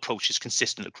whole approach is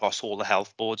consistent across all the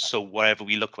health boards. So wherever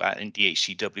we look at in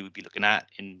DHCW, we'd be looking at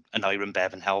in an Iron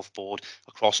Bevan Health Board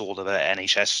across all of the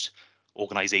NHS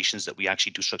organisations that we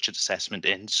actually do structured assessment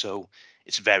in. So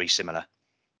it's very similar.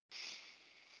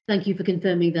 Thank you for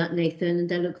confirming that, Nathan,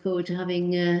 and I look forward to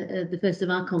having the first of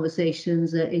our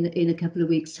conversations in a couple of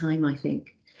weeks' time, I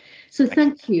think. So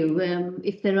thank you.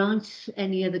 If there aren't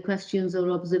any other questions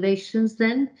or observations,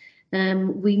 then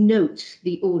we note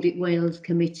the Audit Wales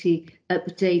Committee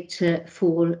update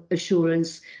for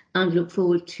assurance and look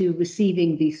forward to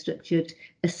receiving the structured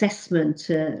assessment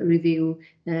review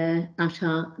at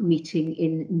our meeting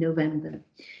in November.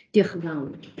 Diolch yn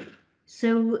fawr.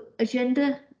 So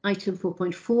agenda item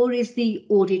 4.4 is the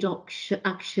audit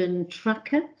action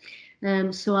tracker.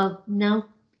 So I'll now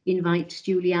invite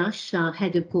Julie Ash, our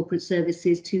Head of Corporate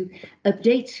Services, to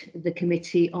update the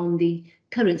committee on the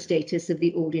current status of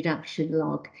the audit action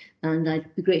log. And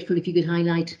I'd be grateful if you could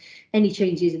highlight any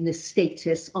changes in the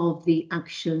status of the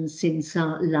action since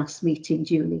our last meeting,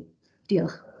 Julie.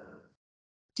 Diolch.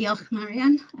 Diolch,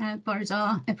 Marianne. Bore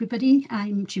da, everybody.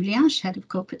 I'm Julie Ash, Head of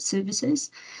Corporate Services.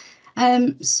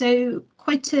 So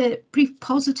quite a brief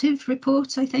positive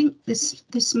report, I think,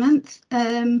 this month.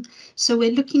 So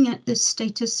we're looking at the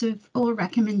status of all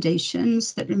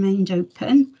recommendations that remained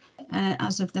open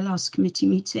as of the last committee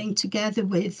meeting, together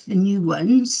with the new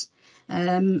ones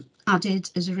added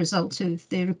as a result of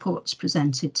the reports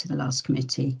presented to the last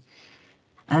committee.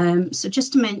 So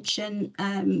just to mention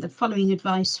the following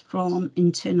advice from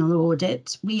internal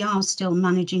audit, we are still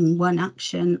managing one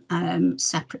action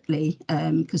separately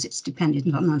because it's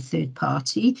dependent on our third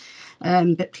party,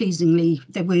 but pleasingly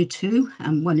there were two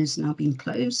and one has now been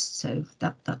closed, so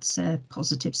that's a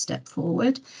positive step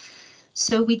forward.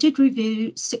 So we did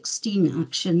review 16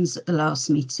 actions at the last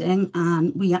meeting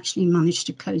and we actually managed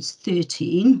to close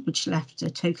 13, which left a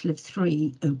total of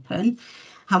 3 open.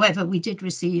 However, we did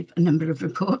receive a number of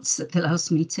reports at the last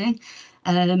meeting,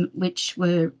 which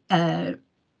were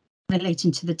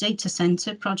relating to the data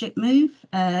centre project move,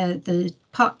 the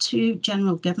Part 2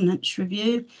 General Governance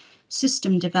Review,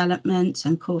 System Development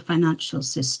and Core Financial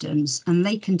Systems, and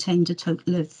they contained a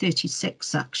total of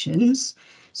 36 actions.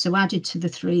 So added to the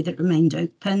 3 that remained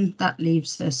open, that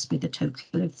leaves us with a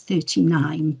total of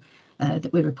 39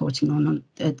 that we're reporting on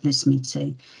at this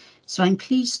meeting. So I'm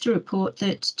pleased to report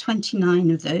that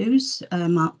 29 of those are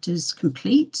marked as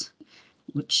complete,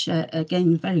 which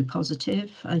again, very positive,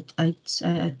 I'd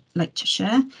like to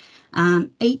share.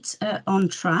 8 are on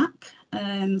track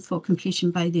for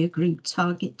completion by the agreed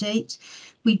target date.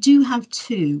 We do have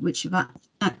 2 which have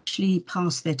actually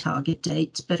passed their target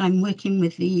date, but I'm working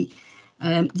with the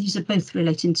these are both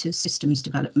relating to systems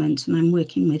development, and I'm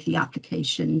working with the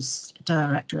applications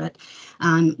directorate,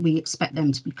 and we expect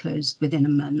them to be closed within a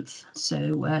month.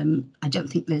 So I don't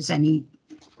think there's any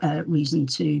reason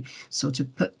to sort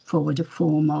of put forward a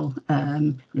formal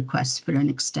request for an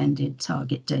extended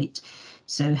target date.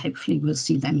 So hopefully we'll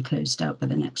see them closed out by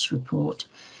the next report.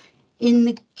 In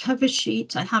the cover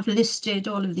sheet, I have listed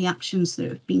all of the actions that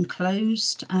have been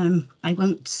closed. I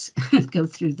won't go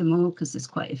through them all because there's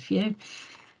quite a few.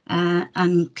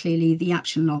 And clearly the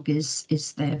action log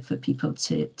is there for people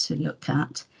to look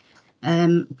at.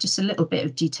 Just a little bit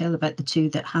of detail about the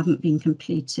 2 that haven't been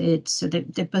completed. So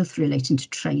they're both relating to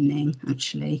training,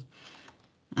 actually.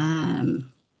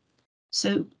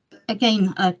 So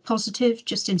again, positive,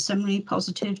 just in summary,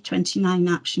 positive, 29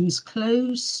 actions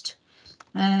closed.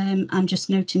 I'm just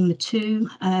noting the 2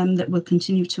 that we'll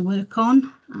continue to work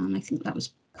on, and I think that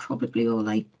was probably all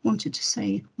I wanted to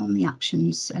say on the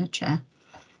actions, Chair.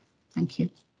 Thank you.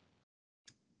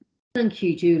 Thank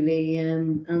you, Julie.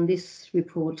 And this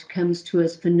report comes to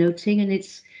us for noting, and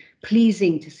it's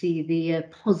pleasing to see the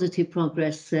positive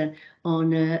progress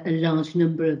on a large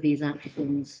number of these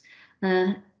actions.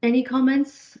 Any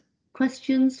comments,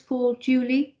 questions for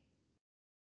Julie?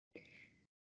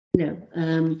 No,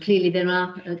 clearly there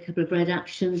are a couple of red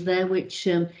actions there, which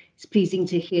it's pleasing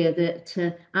to hear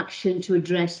that action to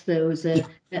address those are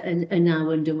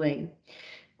now underway.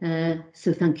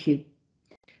 So thank you.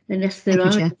 Unless there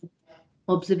are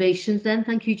observations, then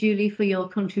thank you, Julie, for your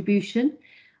contribution.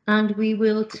 And we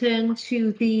will turn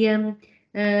to the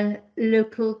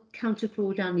local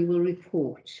counter-fraud annual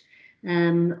report.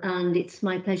 And it's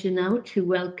my pleasure now to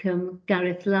welcome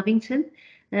Gareth Lavington,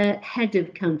 Head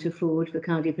of Counter-Fraud for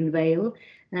Cardiff and Vale,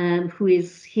 who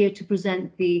is here to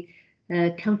present the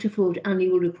Counter-Fraud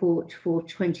Annual Report for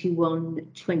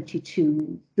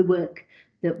 21-22, the work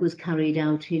that was carried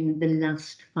out in the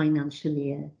last financial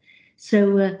year.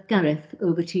 So, Gareth,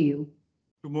 over to you.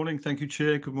 Good morning. Thank you,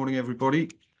 Chair. Good morning, everybody.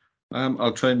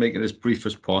 I'll try and make it as brief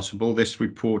as possible. This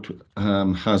report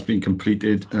has been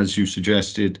completed, as you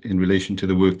suggested, in relation to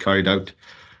the work carried out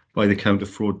by the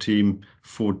counter-fraud team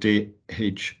for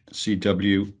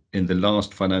DHCW in the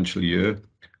last financial year.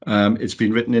 It's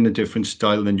been written in a different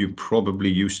style than you're probably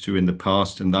used to in the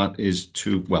past, and that is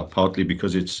partly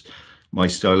because it's my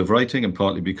style of writing and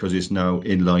partly because it's now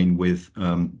in line with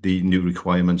the new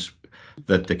requirements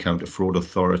that the Counter-Fraud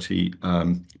Authority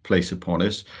place upon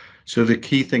us. So the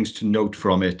key things to note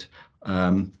from it,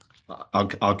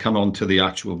 I'll come on to the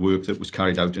actual work that was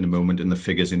carried out in a moment and the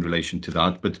figures in relation to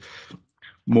that, but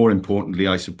more importantly,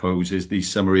 I suppose, is the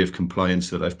summary of compliance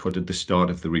that I've put at the start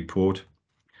of the report.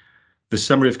 The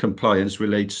summary of compliance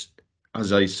relates,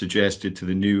 as I suggested, to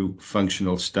the new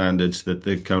functional standards that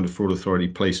the Counter-Fraud Authority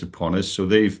place upon us. So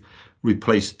they've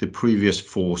replaced the previous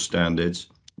 4 standards,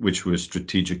 which were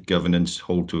strategic governance,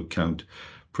 hold to account,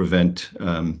 prevent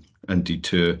and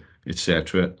deter,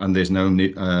 etc. And there's now,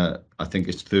 I think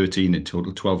it's 13 in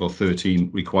total, 12 or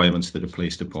 13 requirements that are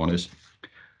placed upon us.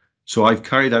 So I've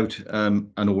carried out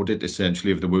an audit,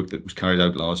 essentially, of the work that was carried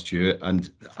out last year,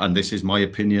 and this is my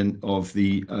opinion of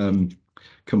the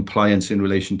compliance in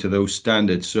relation to those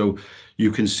standards. So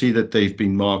you can see that they've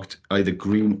been marked either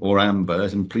green or amber.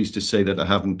 I'm pleased to say that I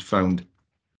haven't found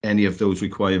any of those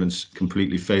requirements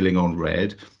completely failing on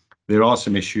red. There are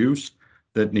some issues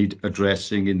that need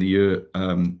addressing in the year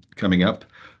coming up.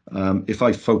 If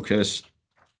I focus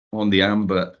on the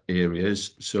amber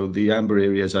areas, so the amber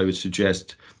areas I would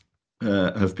suggest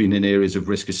have been in areas of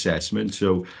risk assessment.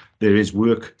 So there is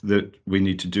work that we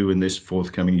need to do in this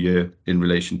forthcoming year in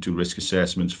relation to risk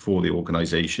assessments for the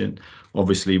organisation,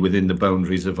 obviously within the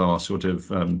boundaries of our sort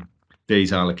of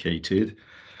days allocated.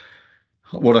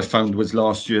 What I found was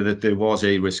last year that there was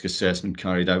a risk assessment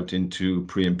carried out into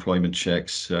pre-employment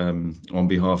checks on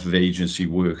behalf of agency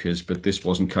workers, but this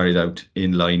wasn't carried out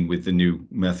in line with the new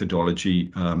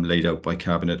methodology laid out by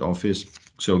Cabinet Office.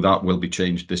 So that will be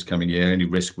changed this coming year. Any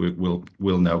risk work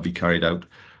will now be carried out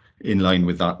in line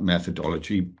with that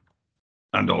methodology.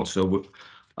 And also,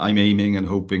 I'm aiming and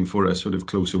hoping for a sort of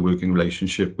closer working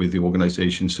relationship with the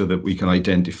organisation so that we can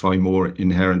identify more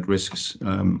inherent risks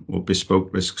or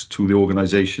bespoke risks to the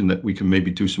organisation that we can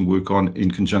maybe do some work on in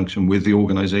conjunction with the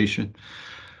organisation.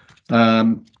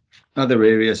 Other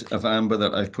areas of amber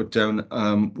that I've put down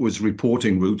was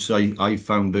reporting routes. I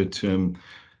found that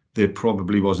there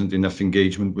probably wasn't enough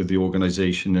engagement with the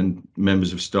organisation, and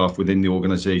members of staff within the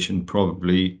organisation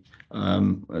probably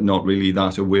not really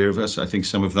that aware of us. I think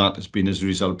some of that has been as a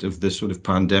result of this sort of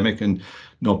pandemic and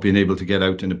not being able to get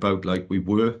out and about like we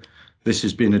were. This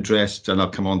has been addressed, and I'll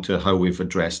come on to how we've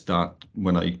addressed that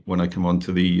when I come on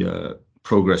to the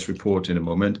progress report in a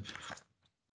moment.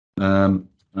 And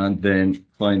then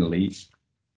finally,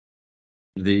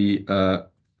 the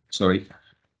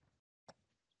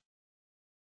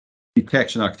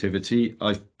detection activity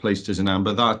I've placed as an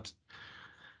amber. That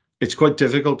it's quite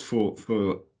difficult for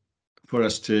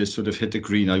us to sort of hit a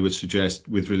green, I would suggest,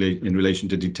 in relation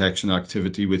to detection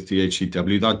activity with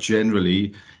DHCW. That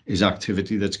generally is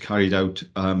activity that's carried out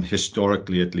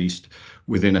historically, at least,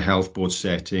 within a health board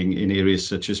setting in areas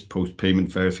such as post-payment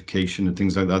verification and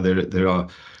things like that. There are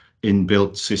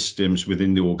inbuilt systems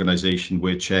within the organisation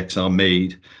where checks are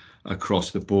made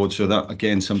across the board. So that,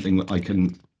 again, something that I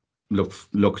can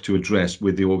look to address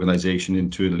with the organisation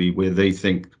internally, where they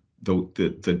think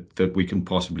that we can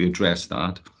possibly address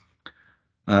that.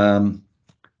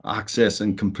 Access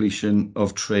and completion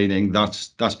of training,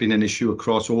 that's been an issue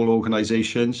across all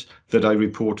organisations that I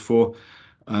report for,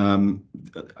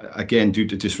 again due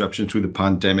to disruption through the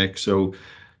pandemic. So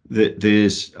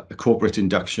there's corporate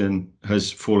induction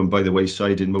has fallen by the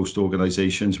wayside in most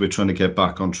organisations. We're trying to get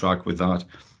back on track with that,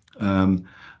 and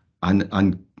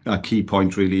a key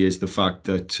point really is the fact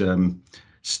that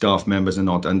staff members are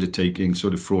not undertaking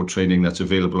sort of fraud training that's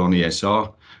available on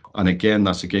ESR. And again,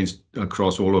 that's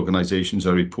across all organisations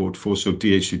I report for. So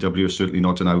DHCW is certainly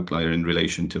not an outlier in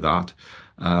relation to that.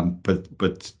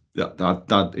 But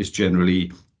that is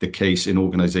generally the case in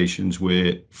organisations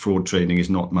where fraud training is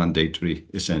not mandatory,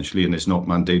 essentially, and it's not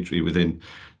mandatory within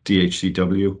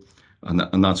DHCW.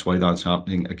 And that's why that's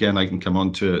happening. Again, I can come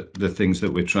on to the things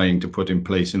that we're trying to put in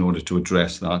place in order to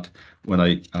address that when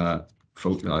I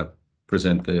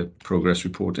present the progress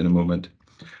report in a moment.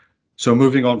 So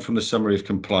moving on from the summary of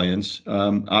compliance,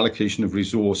 allocation of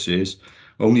resources,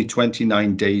 only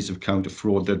 29 days of counter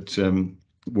fraud that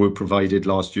were provided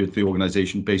last year to the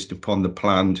organisation based upon the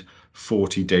planned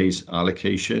 40 days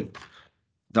allocation.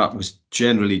 That was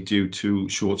generally due to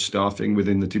short staffing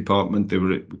within the department. They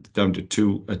were down to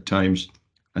 2 at times,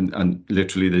 and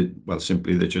literally,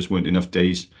 simply there just weren't enough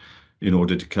days in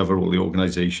order to cover all the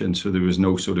organisation. So there was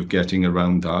no sort of getting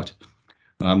around that.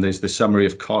 There's the summary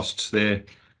of costs there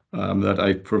that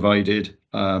I provided.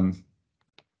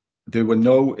 There were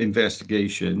no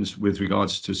investigations with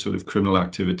regards to sort of criminal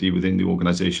activity within the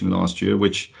organisation last year,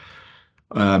 which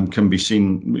can be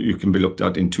seen, you can be looked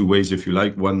at in 2 ways if you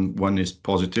like. One is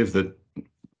positive, that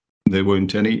there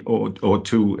weren't any, or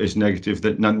 2 is negative,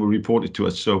 that none were reported to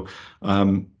us. So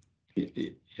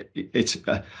it's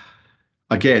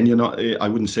again, I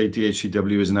wouldn't say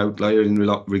DHCW is an outlier in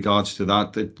regards to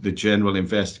that. The general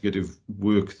investigative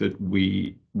work that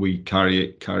we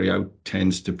carry out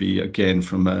tends to be, again,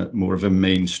 from more of a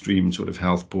mainstream sort of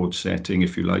health board setting,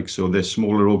 if you like. So there's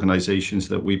smaller organisations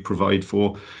that we provide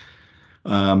for.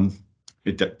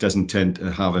 It doesn't tend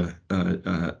to have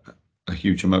a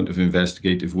huge amount of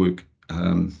investigative work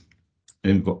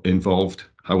involved.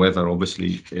 However,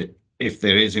 obviously, if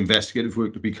there is investigative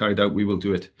work to be carried out, we will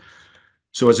do it.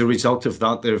 So as a result of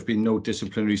that, there have been no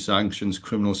disciplinary sanctions,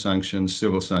 criminal sanctions,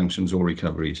 civil sanctions, or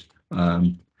recoveries.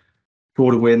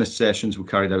 Fraud awareness sessions were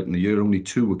carried out in the year. Only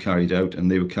 2 were carried out,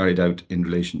 and they were carried out in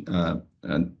relation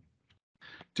and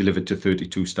delivered to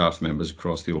 32 staff members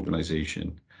across the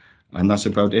organisation. And that's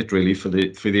about it, really, for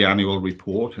the annual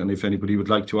report. And if anybody would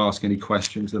like to ask any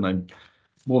questions, then I'm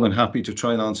more than happy to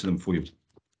try and answer them for you.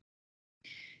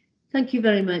 Thank you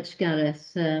very much,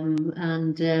 Gareth,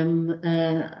 and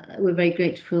we're very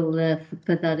grateful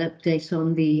for that update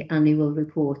on the annual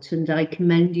report, and I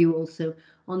commend you also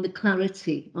on the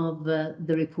clarity of the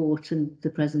report and the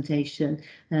presentation.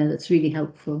 That's really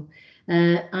helpful.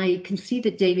 I can see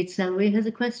that David Samway has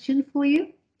a question for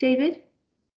you. David?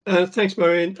 Thanks,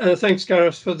 Marion. Thanks,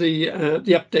 Gareth, for the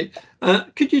update.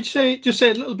 Could you just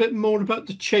say a little bit more about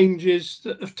the changes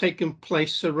that have taken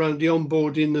place around the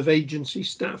onboarding of agency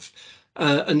staff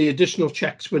and the additional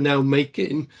checks we're now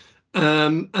making,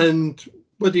 and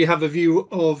whether you have a view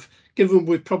of, given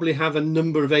we probably have a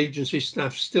number of agency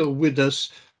staff still with us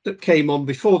that came on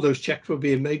before those checks were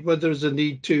being made, whether there's a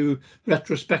need to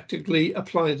retrospectively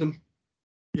apply them?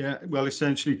 Yeah, well,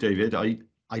 essentially, David,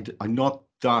 I'm not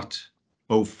that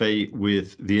au fait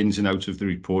with the ins and outs of the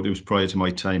report. It was prior to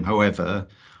my time. However,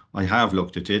 I have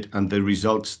looked at it, and the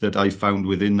results that I found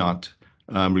within that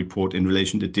report in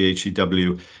relation to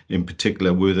DHCW in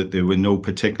particular were that there were no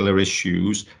particular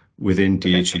issues within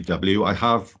DHCW. I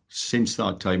have since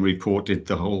that time reported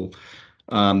the whole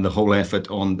effort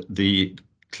on the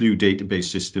Clue database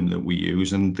system that we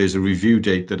use, and there's a review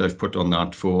date that I've put on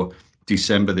that for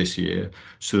December this year,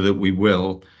 so that we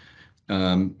will,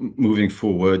 moving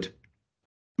forward,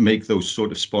 make those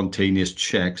sort of spontaneous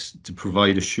checks to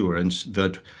provide assurance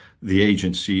that the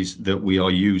agencies that we are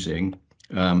using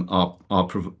are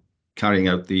carrying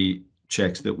out the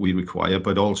checks that we require,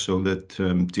 but also that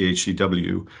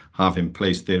DHCW have in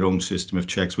place their own system of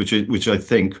checks, which I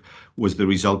think was the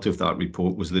result of that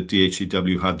report, was that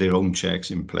DHCW had their own checks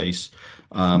in place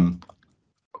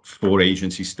for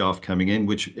agency staff coming in,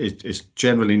 which is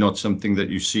generally not something that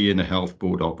you see in a health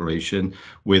board operation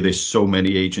where there's so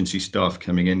many agency staff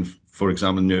coming in. For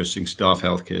example, nursing staff,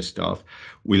 healthcare staff,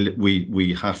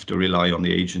 we have to rely on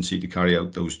the agency to carry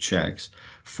out those checks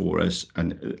for us,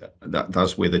 and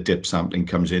that's where the dip sampling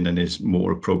comes in and is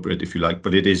more appropriate, if you like.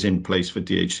 But it is in place for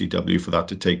DHCW for that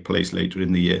to take place later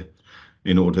in the year,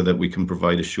 in order that we can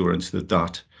provide assurance that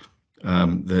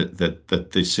that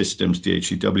the systems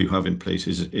DHCW have in place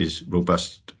is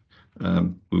robust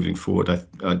moving forward.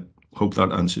 I hope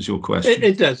that answers your question.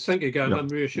 It does. Thank you, Gareth. Yeah. I'm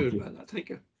reassured by that. Thank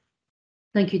you.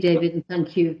 Thank you, David, and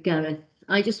thank you, Gareth.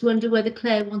 I just wonder whether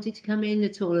Claire wanted to come in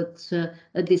at all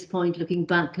at this point, looking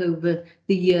back over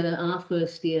the year, our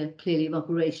first year, clearly, of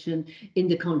operation in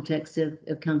the context of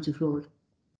counter fraud.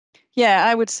 Yeah,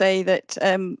 I would say that,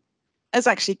 as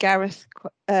actually Gareth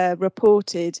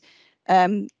reported,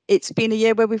 it's been a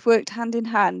year where we've worked hand in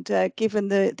hand, given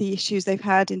the issues they've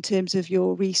had in terms of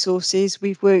your resources.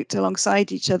 We've worked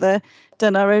alongside each other,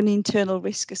 done our own internal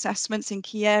risk assessments in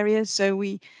key areas. So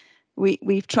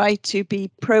we've tried to be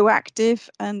proactive,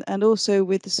 and also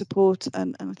with the support,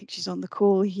 and I think she's on the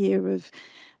call here, of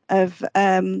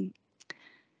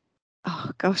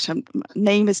oh gosh,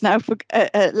 name has now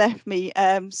left me.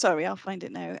 Sorry, I'll find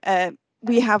it now.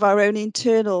 We have our own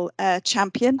internal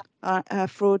champion,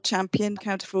 fraud champion,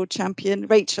 counter fraud champion,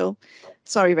 Rachel.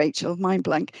 sorry, Rachel, mind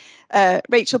blank.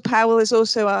 Rachel Powell is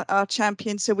also our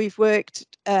champion. So we've worked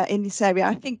in this area.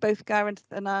 I think both Gareth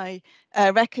and I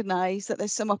recognise that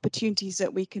there's some opportunities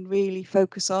that we can really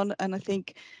focus on. And I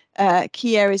think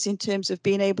key areas in terms of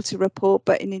being able to report,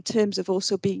 but in terms of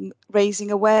also raising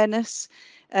awareness.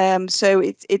 So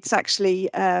it's actually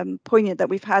poignant that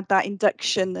we've had that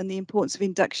induction, and the importance of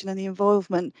induction and the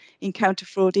involvement in counter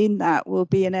fraud in that will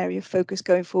be an area of focus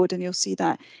going forward, and you'll see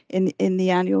that in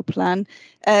the annual plan.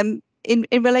 In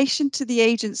relation to the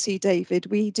agency, David,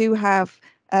 we do have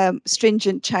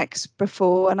stringent checks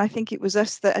before, and I think it was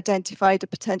us that identified a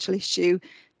potential issue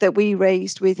that we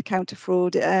raised with counter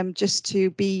fraud, just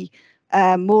to be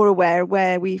more aware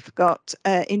where we've got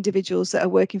individuals that are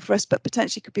working for us but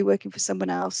potentially could be working for someone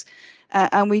else.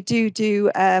 And we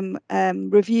do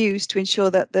reviews to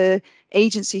ensure that the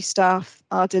agency staff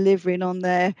are delivering on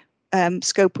their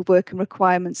scope of work and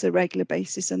requirements on a regular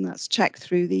basis, and that's checked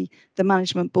through the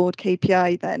management board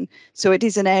KPI then. So it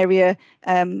is an area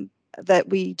that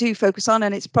we do focus on,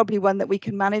 and it's probably one that we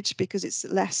can manage because it's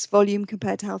less volume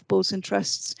compared to health boards and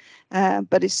trusts,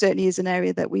 but it certainly is an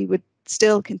area that we would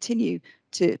still continue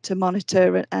to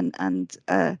monitor and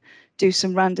do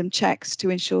some random checks to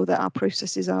ensure that our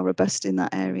processes are robust in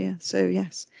that area. So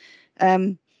yes,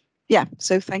 yeah,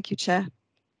 so thank you, Chair.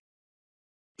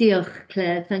 Diolch,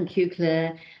 Claire. Thank you,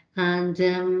 Claire. And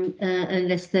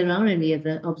unless there are any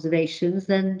other observations,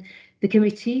 then the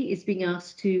committee is being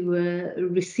asked to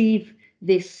receive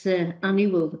this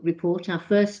annual report, our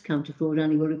first counter fraud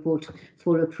annual report,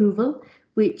 for approval,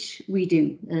 which we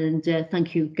do. And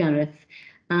thank you, Gareth.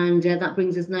 And that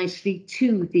brings us nicely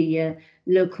to the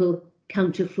local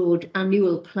counter fraud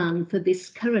annual plan for this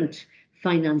current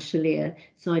financial year.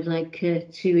 So I'd like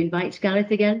to invite Gareth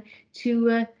again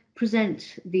to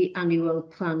present the annual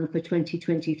plan for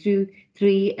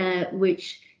 2023,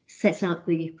 which sets out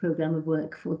the programme of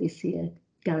work for this year.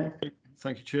 Gareth.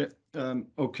 Thank you, Chair.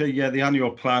 Okay, yeah, the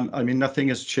annual plan, I mean, nothing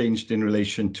has changed in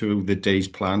relation to the days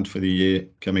planned for the year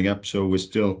coming up. So we're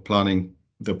still planning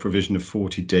the provision of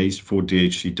 40 days for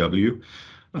DHCW.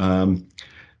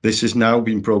 This has now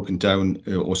been broken down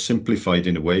or simplified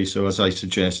in a way. So as I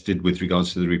suggested with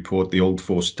regards to the report, the old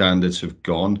 4 standards have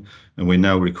gone, and we're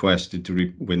now requested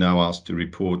to, we're now asked to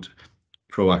report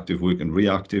proactive work and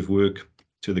reactive work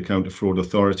to the Counter Fraud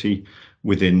Authority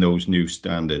within those new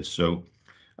standards. So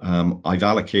I've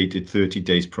allocated 30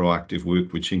 days proactive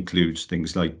work, which includes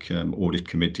things like audit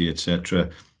committee,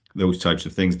 etc. Those types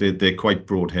of things. They're quite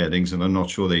broad headings, and I'm not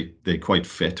sure they quite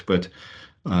fit, but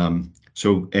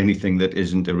so anything that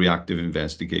isn't a reactive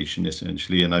investigation,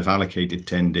 essentially. And I've allocated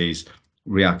 10 days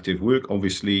reactive work.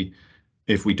 Obviously,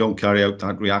 if we don't carry out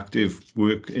that reactive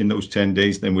work in those 10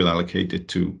 days, then we'll allocate it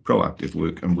to proactive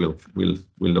work, and we'll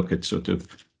look at sort of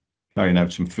carrying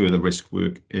out some further risk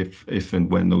work if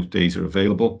and when those days are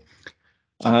available.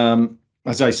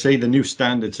 As I say, the new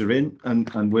standards are in,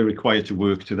 and we're required to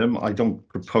work to them. I don't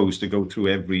propose to go through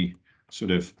every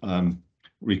sort of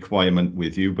requirement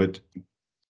with you, but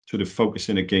sort of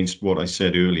focusing against what I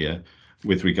said earlier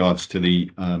with regards to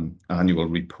the annual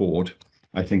report.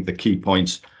 I think the key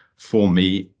points for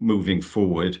me moving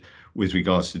forward with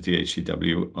regards to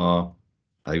DHCW are,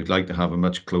 I would like to have a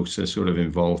much closer sort of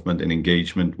involvement and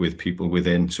engagement with people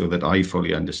within, so that I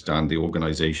fully understand the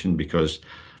organisation, because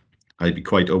I'd be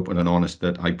quite open and honest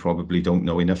that I probably don't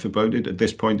know enough about it at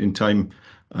this point in time.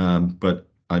 But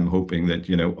I'm hoping that,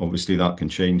 you know, obviously that can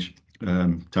change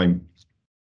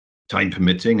time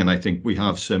permitting, and I think we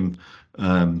have some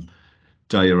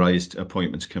diarised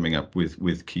appointments coming up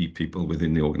with key people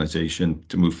within the organisation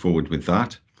to move forward with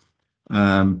that.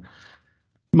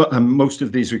 Most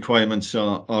of these requirements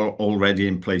are already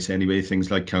in place anyway.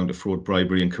 Things like counter fraud,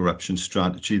 bribery, and corruption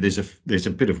strategy. There's a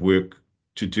bit of work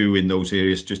to do in those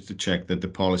areas just to check that the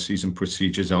policies and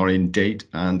procedures are in date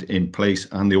and in place,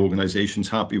 and the organisation's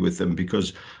happy with them,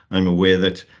 because I'm aware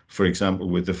that, for example,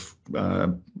 with the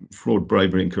fraud,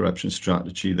 bribery, and corruption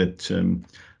strategy, that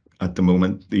at the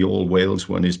moment the All Wales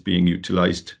one is being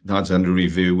utilised. That's under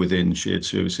review within shared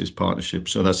services partnership.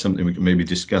 So that's something we can maybe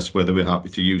discuss, whether we're happy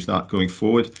to use that going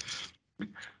forward.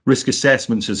 Risk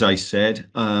assessments, as I said,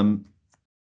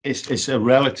 it's a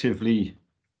relatively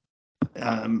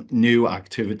new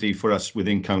activity for us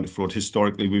within counter fraud.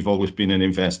 Historically, we've always been an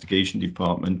investigation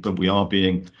department, but we are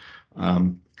being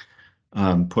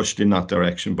pushed in that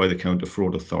direction by the Counter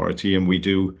Fraud Authority, and we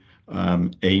do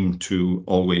aim to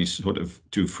always sort of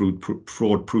do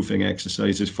fraud proofing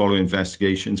exercises, follow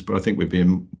investigations, but I think we're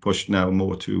being pushed now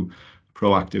more to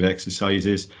proactive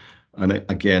exercises. And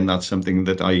again, that's something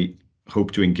that I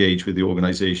hope to engage with the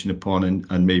organisation upon,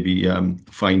 and maybe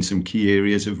find some key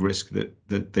areas of risk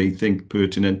that they think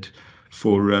pertinent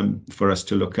for us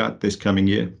to look at this coming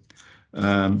year.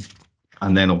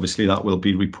 And then obviously that will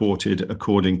be reported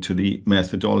according to the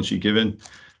methodology given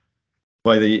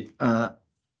by the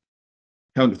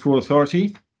County Fraud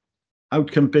Authority.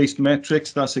 Outcome-based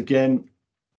metrics, that's again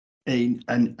a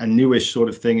newish sort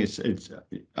of thing.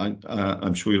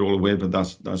 I'm sure you're all aware, but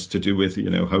that's to do with, you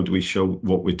know, how do we show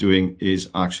what we're doing is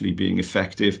actually being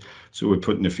effective. So we're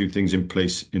putting a few things in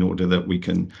place in order that we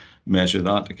can measure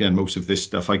that. Again, most of this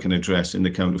stuff I can address in the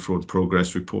counter fraud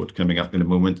progress report coming up in a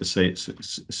moment to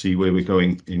see where we're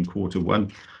going in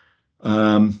Q1.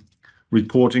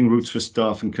 Reporting routes for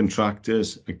staff and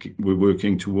contractors, we're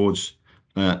working towards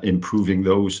improving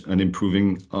those and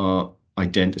improving our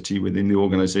identity within the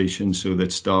organisation so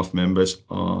that staff members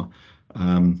are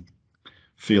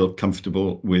feel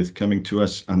comfortable with coming to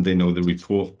us and they know the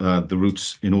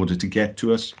routes in order to get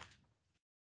to us.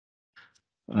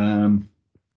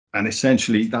 And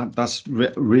essentially that's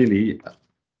really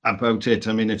about it.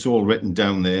 I mean, it's all written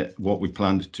down there, what we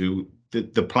plan to do.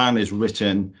 The plan is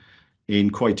written in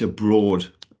quite a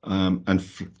broad and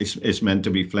it's meant to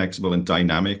be flexible and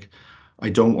dynamic. I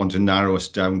don't want to narrow us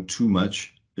down too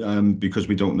much because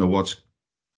we don't know what's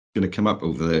going to come up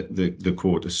over the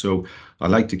quarter. So I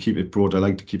like to keep it broad. I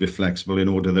like to keep it flexible in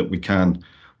order that we can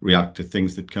react to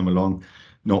things that come along,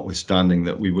 notwithstanding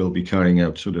that we will be carrying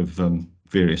out sort of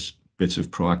various bits of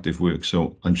proactive work.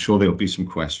 So I'm sure there'll be some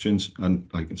questions, and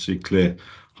I can see Claire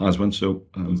has one. So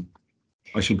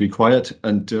I should be quiet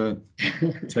and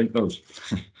take those.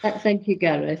 Thank you,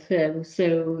 Gareth.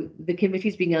 So the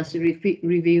committee's being asked to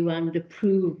review and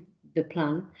approve the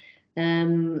plan.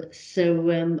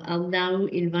 I'll now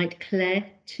invite Claire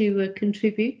to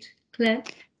contribute. Claire?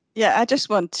 Yeah, I just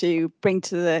want to bring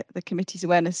to the committee's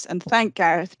awareness and thank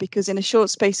Gareth, because in a short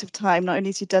space of time, not only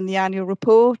has he done the annual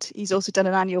report, he's also done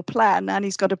an annual plan and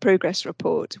he's got a progress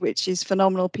report, which is a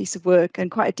phenomenal piece of work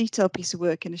and quite a detailed piece of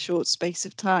work in a short space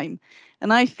of time.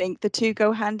 And I think the two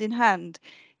go hand in hand.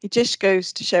 It just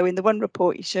goes to show in the one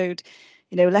report he showed,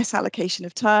 you know, less allocation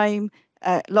of time,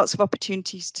 lots of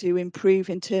opportunities to improve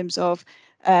in terms of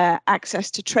access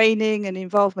to training and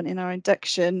involvement in our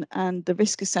induction and the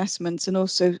risk assessments, and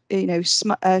also, you know,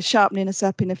 sharpening us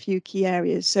up in a few key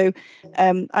areas. So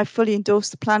I fully endorse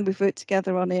the plan. We've worked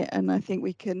together on it, and I think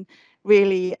we can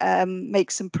really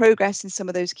make some progress in some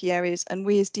of those key areas. And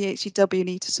we as DHCW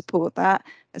need to support that.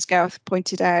 As Gareth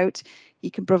pointed out, he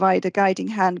can provide a guiding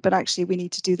hand, but actually we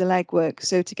need to do the legwork.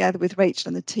 So together with Rachel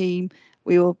and the team,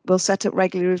 we'll set up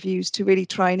regular reviews to really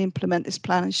try and implement this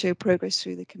plan and show progress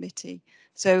through the committee.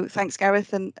 So thanks,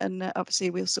 Gareth, and obviously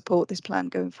we'll support this plan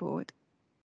going forward.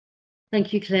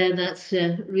 Thank you, Claire. That's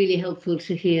really helpful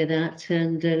to hear that,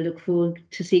 and look forward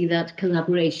to seeing that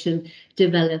collaboration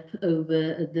develop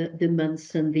over the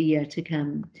months and the year to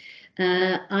come.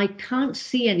 I can't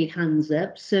see any hands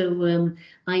up, so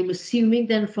I'm assuming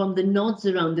then from the nods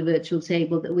around the virtual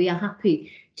table that we are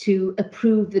happy to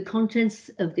approve the contents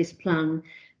of this plan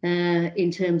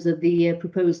in terms of the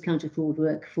proposed counter-fraud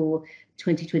work for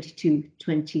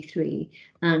 2022-23.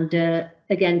 And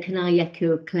again, can I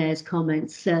echo Claire's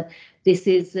comments? This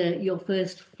is your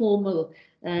first formal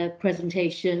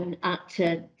presentation at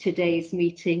today's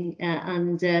meeting,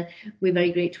 and we're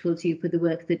very grateful to you for the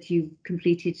work that you've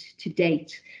completed to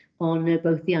date on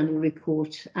both the annual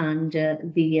report and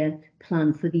the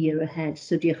plan for the year ahead.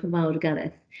 So diolch yn fawr,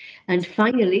 Gareth. And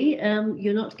finally,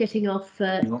 you're not getting off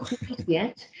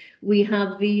yet. We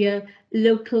have the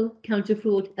local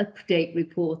counter-fraud update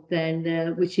report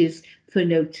then, which is for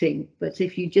noting. But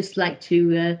if you'd just like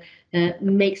to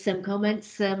make some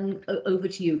comments, over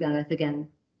to you, Gareth, again.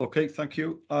 Okay, thank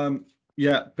you.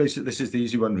 Yeah, basically this is the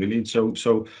easy one really.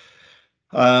 So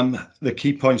the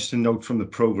key points to note from the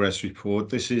progress report,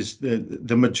 this is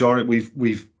the majority.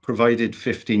 We've provided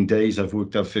 15 days. I've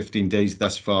worked out 15 days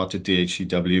thus far to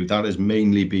DHCW. That has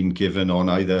mainly been given on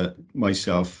either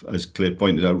myself, as Claire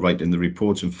pointed out, writing the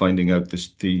reports and finding out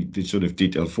the sort of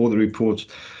detail for the reports.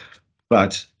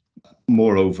 But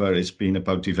moreover, it's been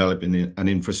about developing an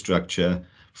infrastructure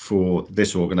for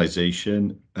this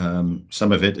organisation.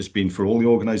 Some of it has been for all the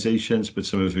organisations, but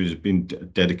some of it has been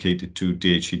dedicated to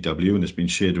DHCW and has been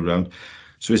shared around.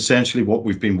 So essentially what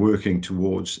we've been working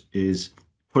towards is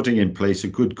putting in place a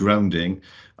good grounding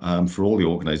for all the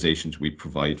organisations we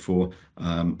provide for.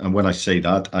 And when I say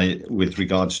that, with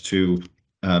regards to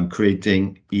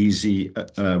creating easy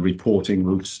reporting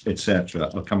routes, etc.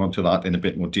 I'll come on to that in a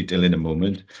bit more detail in a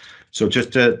moment. So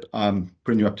just to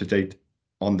bring you up to date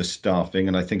on the staffing,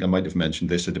 and I think I might have mentioned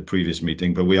this at a previous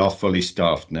meeting, but we are fully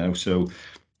staffed now. So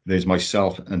there's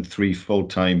myself and 3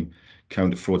 full-time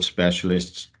counter-fraud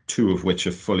specialists, 2 of which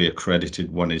are fully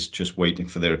accredited. One is just waiting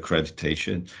for their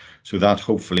accreditation. So that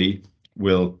hopefully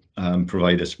will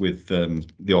provide us with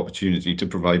the opportunity to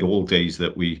provide all days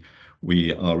that we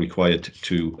are required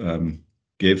to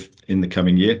give in the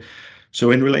coming year.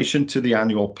 So in relation to the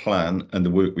annual plan and the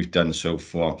work we've done so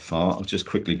far, I'll just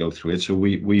quickly go through it. So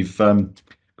we've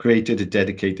created a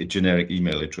dedicated generic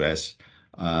email address,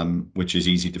 which is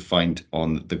easy to find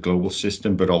on the global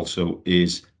system, but also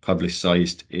is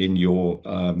publicised in your,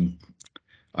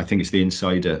 I think it's the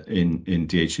Insider in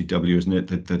DHCW, isn't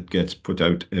it, that gets put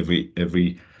out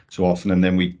every so often. And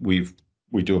then we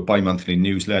do a bi-monthly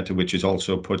newsletter, which is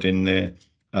also put in there.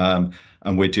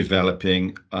 And we're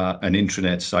developing an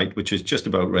intranet site, which is just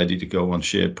about ready to go on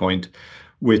SharePoint,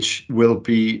 which will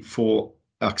be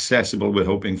accessible, we're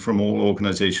hoping, from all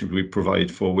organisations we provide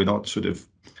for. We're not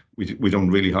we don't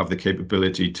really have the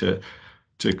capability to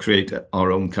create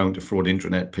our own counter-fraud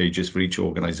intranet pages for each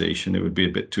organisation. It would be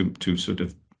a bit too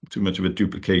much of a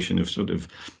duplication of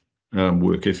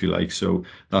work, if you like. So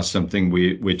that's something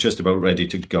we're just about ready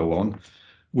to go on.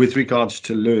 With regards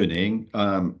to learning,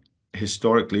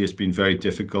 historically, it's been very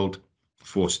difficult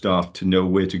for staff to know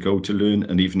where to go to learn,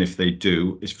 and even if they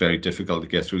do, it's very difficult to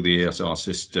get through the ASR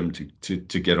system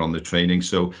to get on the training.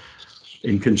 So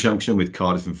in conjunction with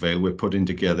Cardiff and Vale, we're putting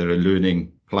together a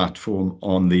learning platform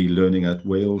on the Learning at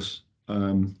Wales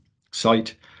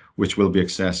site, which will be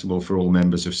accessible for all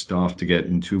members of staff to get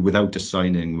into without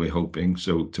assigning, we're hoping,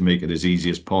 so to make it as easy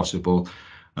as possible.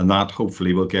 And that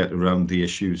hopefully will get around the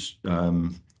issues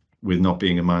with not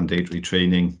being a mandatory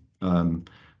training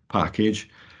package.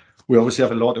 We obviously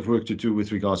have a lot of work to do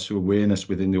with regards to awareness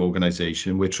within the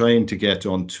organisation. We're trying to get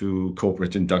onto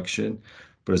corporate induction,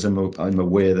 but as I'm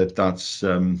aware that's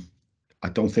I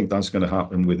don't think that's going to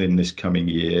happen within this coming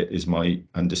year, is my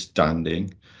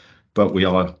understanding. But we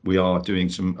are doing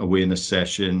some awareness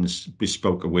sessions,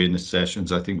 bespoke awareness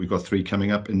sessions. I think we've got 3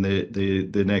 coming up in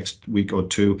the next week or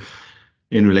 2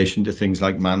 in relation to things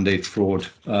like mandate fraud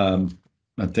and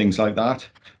things like that.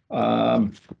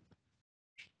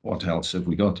 What else have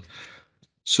we got?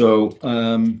 So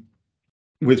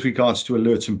with regards to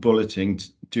alerts and bulleting,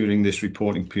 during this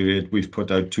reporting period, we've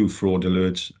put out 2 fraud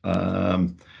alerts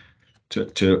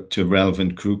to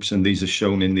relevant groups, and these are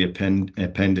shown in the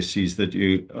appendices that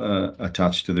you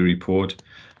attach to the report.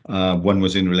 One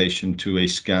was in relation to a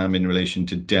scam in relation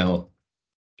to Dell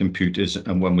computers,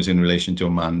 and one was in relation to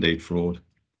a mandate fraud.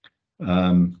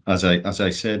 As I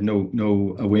said,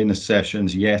 no awareness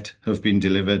sessions yet have been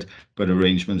delivered, but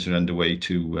arrangements are underway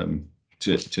to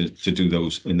do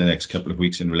those in the next couple of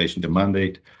weeks in relation to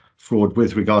mandate fraud.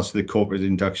 With regards to the corporate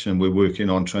induction, we're working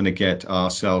on trying to get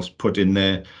ourselves put in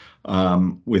there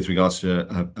with regards to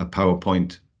a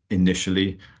PowerPoint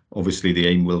initially. Obviously, the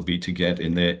aim will be to get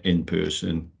in there in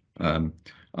person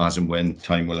as and when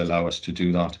time will allow us to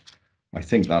do that. I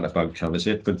think that about covers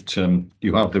it, but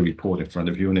you have the report in front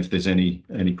of you, and if there's any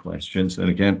questions, then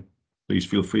again, please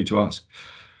feel free to ask.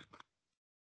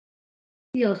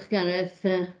 Diolch,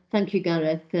 Gareth. Thank you,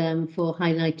 Gareth, for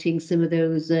highlighting some of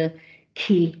those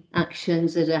key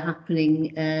actions that are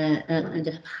happening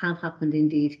and have happened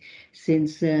indeed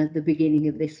since the beginning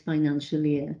of this financial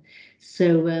year.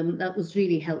 So that was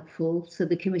really helpful. So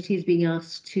the committee is being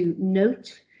asked to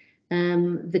note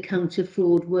the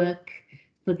counter-fraud work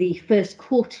for the first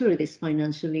quarter of this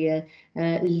financial year,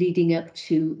 leading up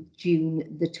to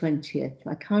June the 20th.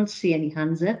 I can't see any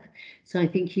hands up, so I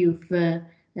think you've very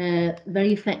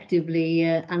effectively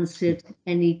answered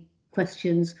any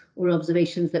questions or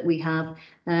observations that we have.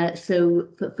 So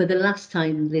for the last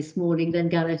time this morning, then,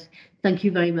 Gareth, thank you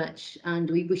very much, and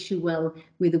we wish you well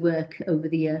with the work over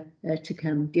the year to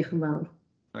come. Diolch yn fawr.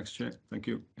 Thanks, Chair. Thank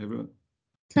you, everyone.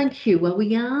 Thank you. Well,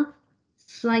 we are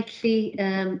slightly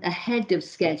ahead of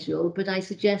schedule, but I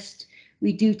suggest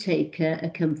we do take a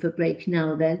comfort break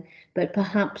now then, but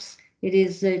perhaps it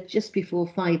is just before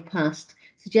 5 past.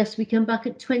 Suggest we come back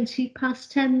at 20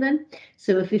 past 10 then,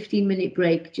 so a 15-minute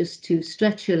break just to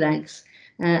stretch your legs,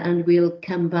 and we'll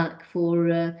come back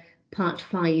for part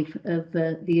 5 of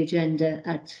the agenda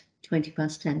at 20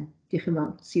 past 10. Diolch yn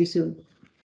fawr. See you soon.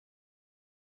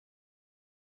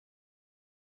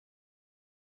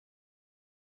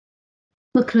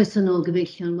 Well, croeso nôl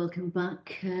gyfeillion, welcome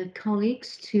back,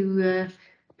 colleagues, to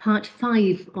part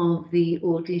 5 of the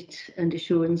Audit and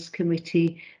Assurance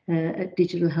Committee at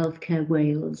Digital Healthcare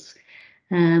Wales.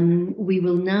 We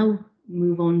will now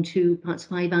move on to parts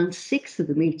 5 and 6 of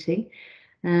the meeting,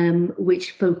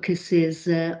 which focuses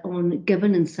on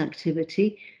governance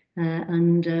activity,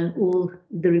 and all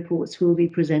the reports will be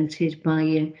presented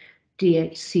by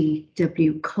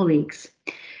DHCW colleagues.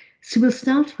 So we'll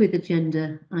start with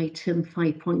agenda item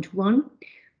 5.1,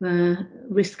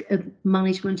 risk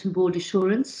management and board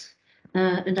assurance.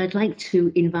 And I'd like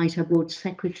to invite our board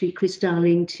secretary, Chris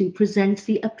Darling, to present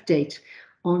the update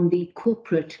on the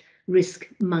corporate risk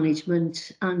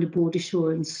management and board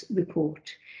assurance report.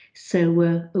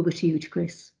 So over to you,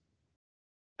 Chris.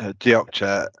 Diolch,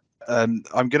 Chair. I'm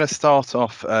going to start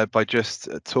off by just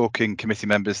talking committee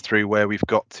members through where we've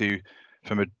got to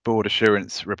from a board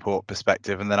assurance report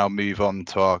perspective, and then I'll move on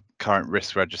to our current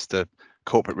risk register,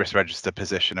 corporate risk register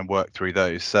position and work through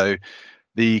those. So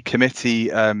the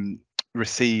committee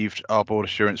received our board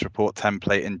assurance report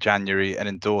template in January and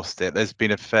endorsed it. There's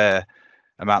been a fair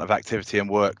amount of activity and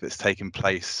work that's taken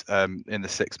place in the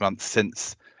 6 months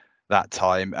since that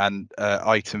time, and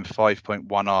item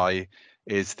 5.1i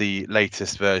is the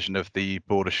latest version of the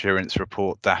board assurance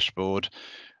report dashboard.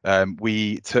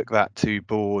 We took that to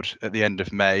board at the end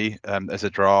of May as a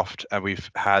draft, and we've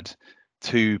had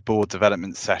 2 board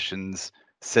development sessions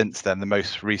since then, the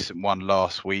most recent one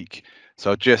last week.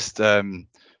 So I'll just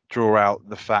draw out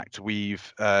the fact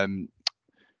we've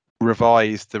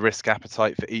revised the risk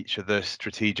appetite for each of the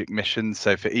strategic missions.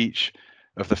 So for each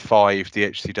of the 5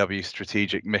 DHCW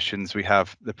strategic missions, we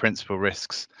have the principal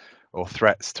risks or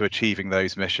threats to achieving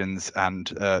those missions and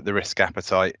the risk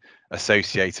appetite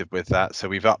associated with that. So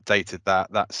we've updated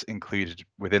that. That's included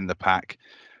within the pack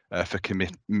for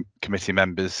committee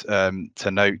members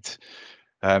to note.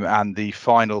 And the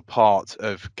final part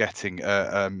of getting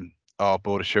our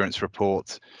board assurance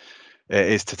report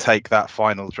is to take that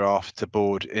final draft to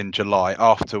board in July,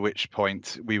 after which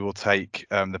point we will take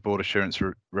the board assurance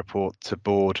report to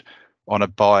board on a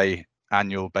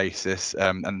biannual basis,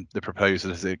 and the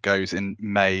proposal as it goes in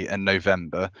May and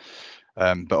November.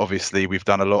 But obviously we've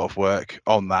done a lot of work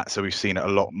on that, so we've seen it a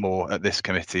lot more at this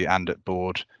committee and at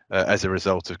board as a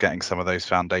result of getting some of those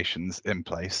foundations in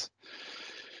place.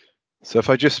 So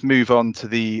if I just move on to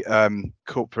the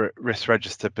corporate risk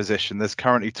register position, there's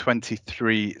currently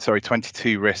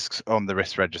 22 risks on the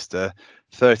risk register,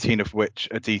 13 of which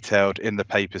are detailed in the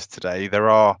papers today. There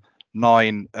are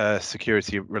 9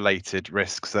 security related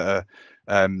risks that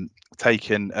are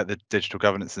taken at the Digital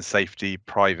Governance and Safety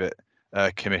Private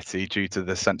Committee due to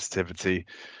the sensitivity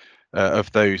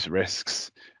of those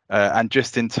risks. And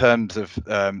just in terms of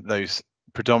those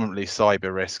predominantly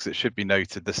cyber risks, it should be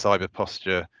noted the cyber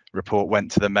posture report went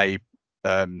to the May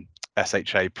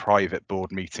SHA private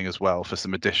board meeting as well for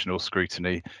some additional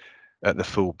scrutiny at the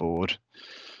full board.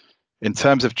 In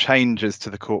terms of changes to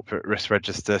the corporate risk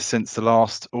register since the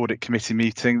last audit committee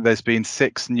meeting, there's been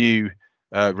 6 new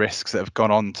risks that have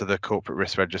gone on to the corporate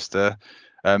risk register.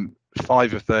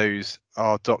 5 of those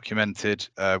are documented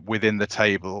within the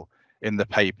table in the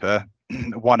paper,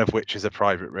 one of which is a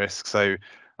private risk. So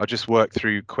I'll just work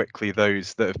through quickly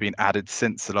those that have been added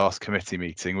since the last committee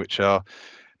meeting, which are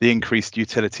the increased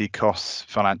utility costs,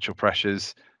 financial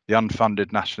pressures, the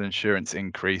unfunded national insurance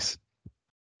increase,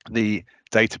 the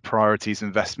data priorities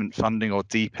investment funding or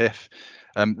DPIF.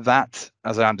 That,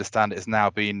 as I understand it, has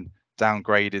now been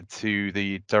downgraded to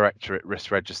the Directorate Risk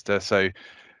Register. So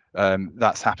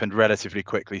that's happened relatively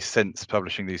quickly since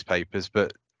publishing these papers,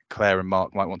 but Claire and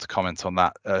Mark might want to comment on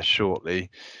that shortly.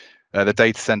 The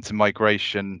data centre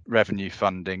migration revenue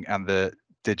funding and the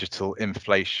digital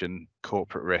inflation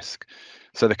corporate risk.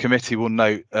 So the committee will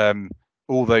note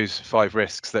all those 5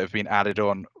 risks that have been added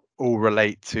on all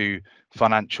relate to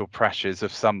financial pressures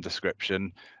of some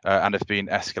description and have been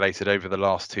escalated over the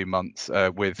last 2 months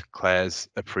with Claire's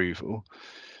approval.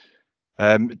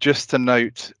 Just to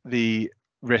note the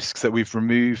risks that we've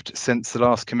removed since the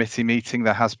last committee meeting,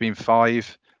 there has been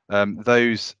 5.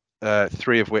 Those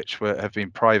 3 of which have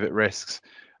been private risks.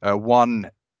 1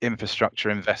 infrastructure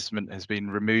investment has been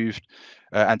removed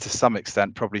and to some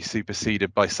extent probably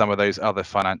superseded by some of those other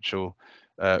financial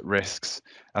risks.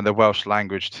 And the Welsh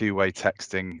language 2-way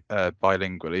texting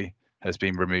bilingually has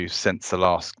been removed since the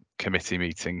last committee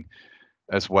meeting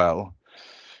as well.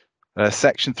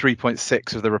 Section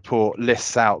 3.6 of the report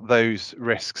lists out those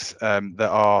risks that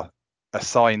are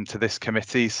assigned to this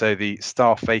committee. So the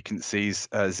staff vacancies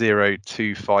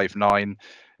 0259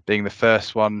 being the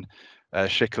first one.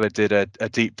 Shikala did a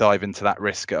deep dive into that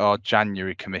risk at our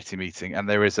January committee meeting, and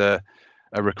there is a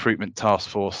recruitment task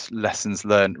force lessons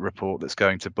learned report that's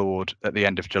going to board at the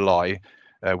end of July,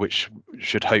 which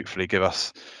should hopefully give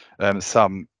us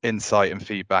some insight and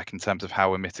feedback in terms of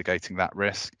how we're mitigating that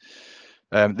risk.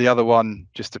 The other one,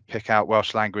 just to pick out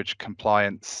Welsh language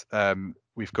compliance,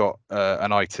 we've got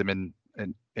an item in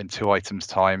 2 items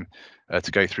time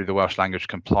to go through the Welsh language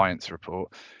compliance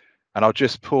report. And I'll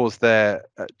just pause there,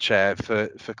 Chair,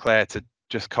 for Claire to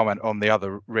just comment on the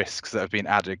other risks that have been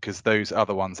added, because those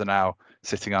other ones are now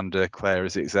sitting under Claire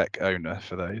as exec owner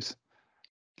for those.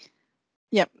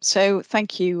 Yeah, so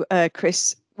thank you,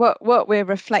 Chris. What we're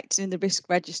reflecting in the risk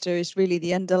register is really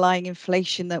the underlying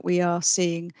inflation that we are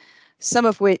seeing, some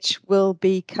of which will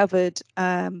be covered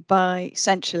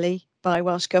centrally by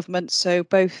Welsh Government. So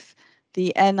both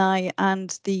the NI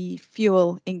and the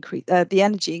fuel increase, the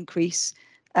energy increase,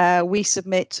 we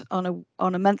submit on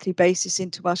a monthly basis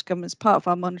into Welsh Government as part of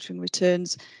our monitoring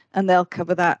returns, and they'll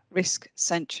cover that risk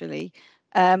centrally.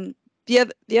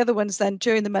 The other ones then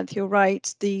during the month, you're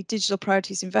right, the Digital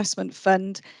Priorities Investment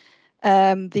Fund,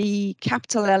 the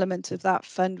capital element of that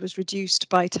fund was reduced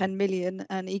by 10 million,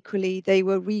 and equally they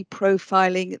were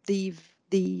reprofiling the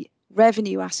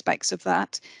revenue aspects of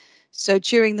that. So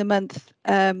during the month,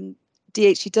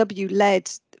 DHEW led,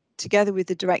 together with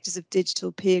the directors of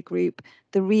Digital Peer Group,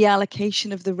 the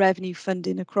reallocation of the revenue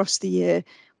funding across the year,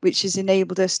 which has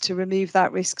enabled us to remove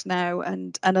that risk now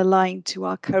and align to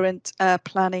our current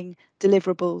planning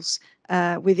deliverables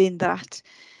within that.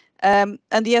 And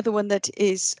the other one that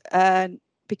is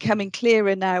becoming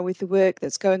clearer now with the work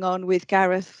that's going on with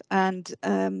Gareth and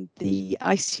the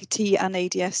ICT and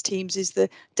ADS teams is the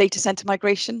data center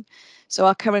migration. So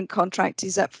our current contract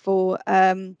is up for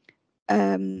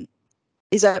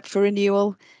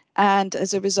renewal, and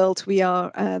as a result we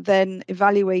are then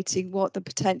evaluating what the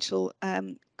potential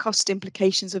cost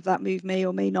implications of that move may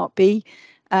or may not be.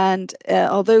 And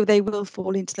although they will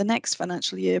fall into the next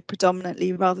financial year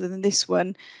predominantly rather than this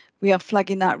one, we are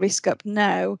flagging that risk up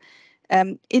now.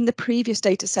 In the previous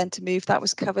data centre move, that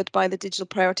was covered by the Digital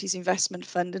Priorities Investment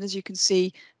Fund, and as you can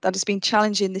see, that has been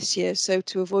challenging this year. So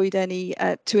to avoid any,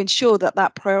 to ensure that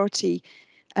that priority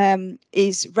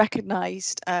is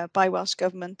recognised by Welsh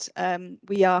Government,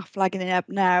 we are flagging it up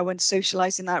now and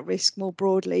socialising that risk more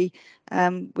broadly,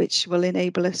 which will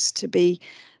enable us to be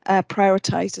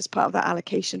prioritised as part of that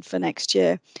allocation for next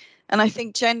year. And I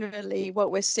think generally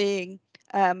what we're seeing,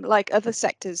 like other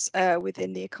sectors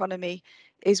within the economy,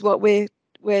 is what we're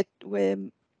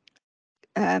creating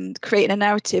a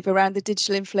narrative around the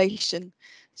digital inflation.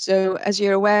 So as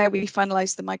you're aware, we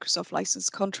finalised the Microsoft license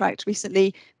contract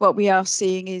recently. What we are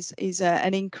seeing is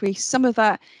an increase. Some of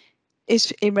that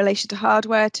is in relation to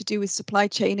hardware, to do with supply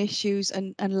chain issues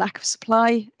and lack of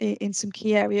supply in some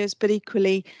key areas. But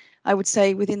equally, I would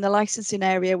say within the licensing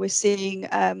area, we're seeing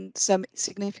some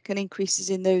significant increases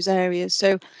in those areas.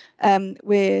 So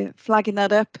we're flagging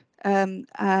that up and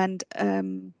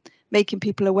making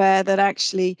people aware that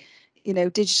actually, you know,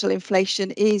 digital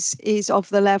inflation is of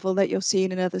the level that you're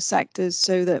seeing in other sectors,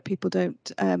 so that people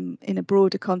don't, in a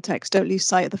broader context, don't lose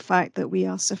sight of the fact that we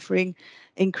are suffering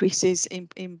increases in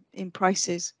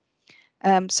prices.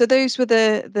 So those were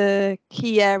the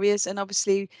key areas, and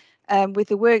obviously with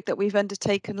the work that we've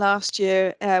undertaken last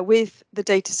year with the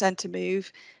data centre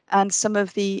move and some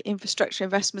of the infrastructure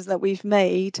investments that we've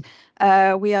made,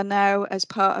 we are now, as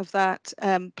part of that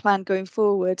plan going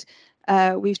forward,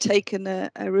 we've taken a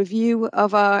review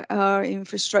of our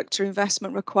infrastructure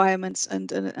investment requirements,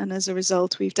 and as a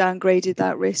result, we've downgraded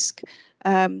that risk,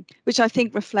 which I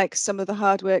think reflects some of the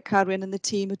hard work Carwyn and the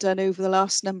team have done over the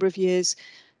last number of years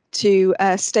to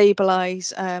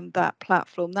stabilise that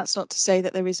platform. That's not to say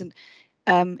that there isn't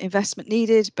investment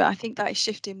needed, but I think that is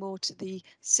shifting more to the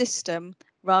system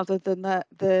rather than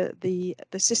the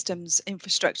systems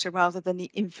infrastructure, rather than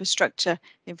the infrastructure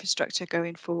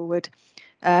going forward.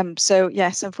 So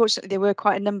yes, unfortunately there were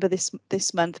quite a number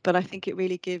this month, but I think it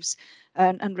really gives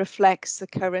and reflects the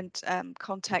current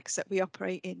context that we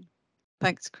operate in.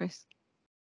 Thanks, Chris.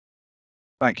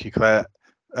 Thank you, Claire.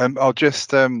 I'll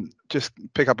just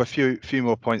pick up a few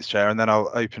more points, Chair, and then I'll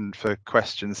open for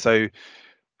questions. So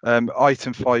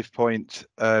item 5 point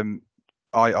III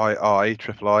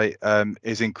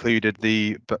is included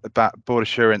the board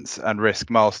assurance and risk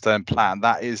milestone plan.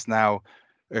 That is now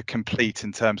complete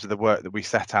in terms of the work that we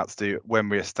set out to do when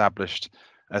we established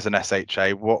as an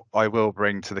SHA. What I will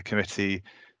bring to the committee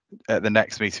at the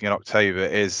next meeting in October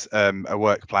is a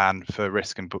work plan for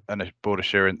risk and board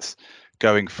assurance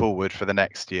going forward for the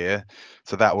next year.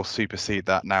 So that will supersede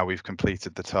that now we've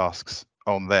completed the tasks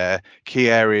on there. Key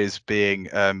areas being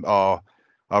our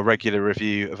regular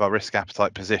review of our risk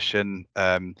appetite position,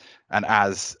 and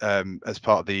as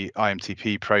part of the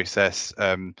IMTP process,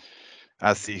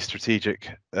 as the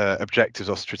strategic objectives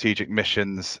or strategic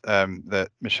missions that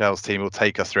Michelle's team will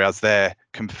take us through, as they're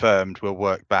confirmed, we'll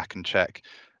work back and check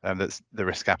that the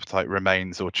risk appetite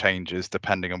remains or changes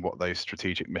depending on what those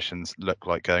strategic missions look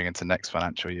like going into next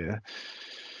financial year.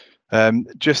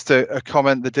 Just a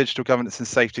comment, the Digital Governance and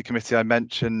Safety Committee I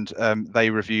mentioned, they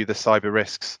review the cyber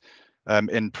risks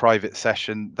in private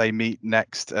session. They meet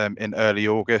next in early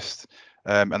August,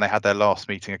 and they had their last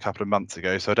meeting a couple of months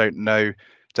ago. So I don't know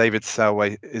David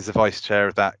Selway is the vice chair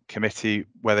of that committee,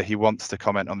 whether he wants to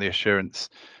comment on the assurance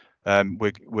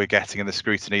we're getting and the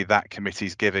scrutiny that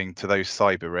committee's giving to those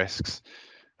cyber risks.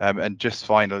 And just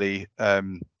finally,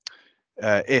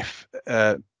 if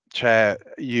Chair,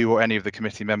 you or any of the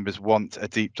committee members want a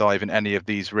deep dive in any of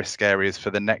these risk areas for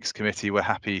the next committee, we're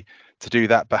happy to do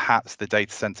that. Perhaps the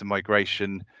data center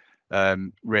migration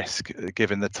risk,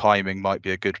 given the timing, might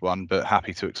be a good one, but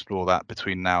happy to explore that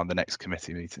between now and the next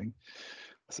committee meeting.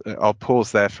 So I'll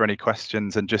pause there for any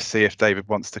questions and just see if David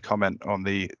wants to comment on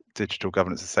the digital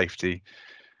governance and safety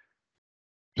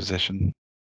position.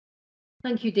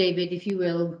 Thank you, David. If you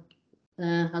will,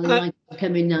 I'll invite you to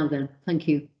come in now then. Thank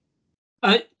you.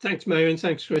 Thanks, Mary, and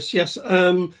thanks, Chris. Yes,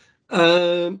 all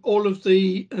of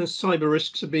the cyber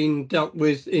risks have been dealt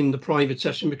with in the private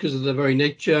session because of their very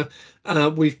nature.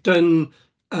 We've done,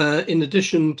 in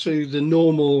addition to the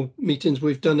normal meetings,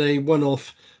 we've done a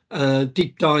one-off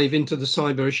deep dive into the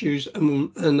cyber issues,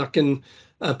 and I can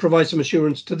provide some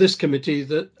assurance to this committee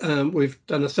that we've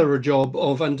done a thorough job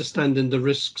of understanding the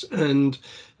risks, and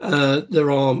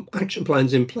there are action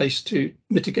plans in place to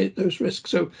mitigate those risks.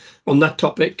 So on that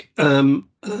topic, I'm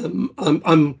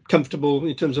comfortable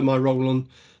in terms of my role on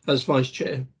as vice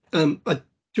chair. I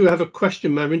do have a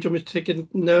question, Marion. Do you want me to take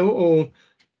it now, or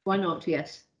why not?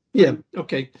 Yes. Yeah,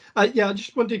 okay. Yeah, I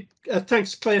just wanted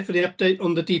thanks, Claire, for the update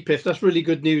on the DPIF. That's really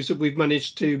good news that we've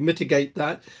managed to mitigate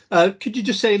that. Could you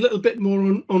just say a little bit more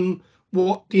on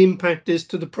what the impact is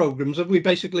to the programmes? Have we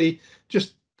basically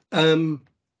just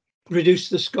reduced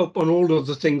the scope on all of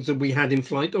the things that we had in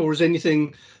flight, or has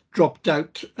anything dropped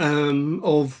out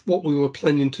of what we were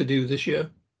planning to do this year?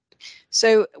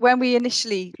 So when we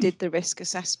initially did the risk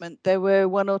assessment, there were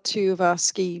one or two of our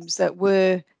schemes that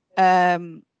were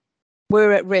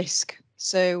at risk.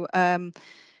 So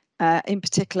in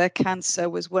particular, cancer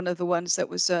was one of the ones that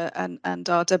was and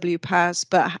RWPAS.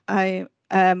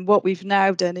 But what we've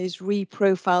now done is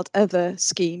reprofiled other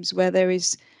schemes where there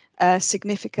is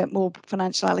significant more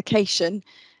financial allocation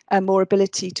and more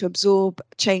ability to absorb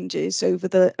changes over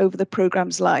the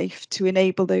programme's life to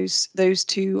enable those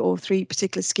 2 or 3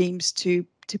 particular schemes to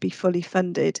be fully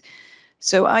funded.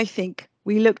 So I think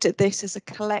we looked at this as a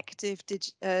collective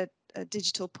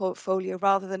digital portfolio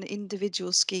rather than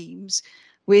individual schemes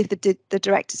with the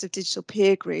directors of Digital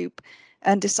Peer Group,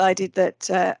 and decided that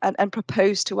and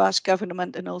proposed to Welsh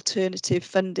Government an alternative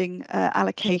funding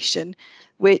allocation,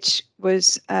 which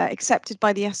was accepted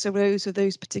by the SROs of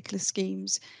those particular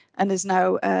schemes and has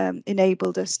now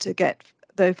enabled us to get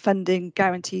the funding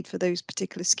guaranteed for those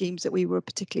particular schemes that we were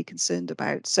particularly concerned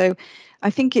about. So I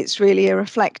think it's really a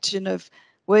reflection of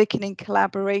working in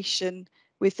collaboration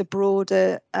with the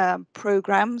broader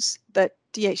programmes that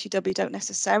DHEW don't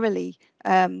necessarily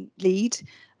lead,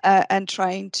 and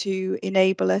trying to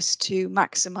enable us to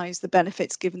maximise the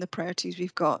benefits given the priorities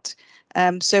we've got.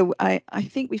 So I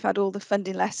think we've had all the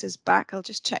funding letters back. I'll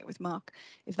just check with Mark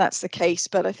if that's the case,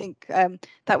 but I think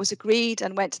that was agreed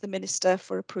and went to the Minister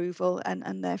for approval,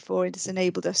 and therefore it has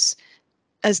enabled us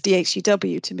as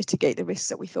DHEW to mitigate the risks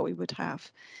that we thought we would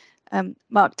have.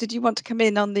 Mark, did you want to come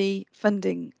in on the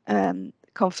funding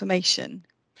confirmation?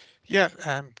 Yeah,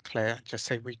 Claire, just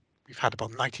say we've had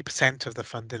about 90% of the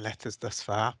funding letters thus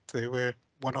far. There were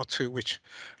 1 or 2 which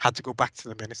had to go back to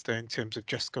the Minister in terms of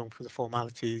just going through the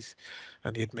formalities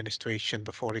and the administration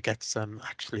before it gets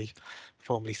actually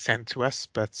formally sent to us.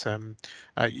 But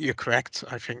you're correct.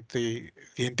 I think the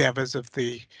endeavours of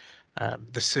the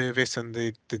service and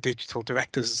the digital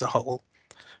directors as a whole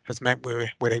has meant we're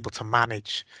able to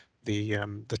manage the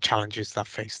challenges that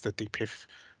face the DPIF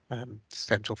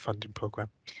central funding programme.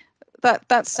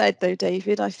 That said, though,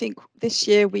 David, I think this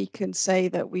year we can say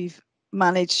that we've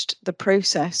managed the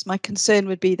process. My concern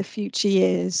would be the future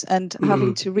years and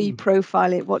having to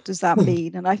reprofile it. What does that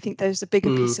mean? And I think there's a bigger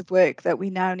piece of work that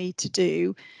we now need to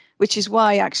do, which is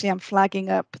why actually I'm flagging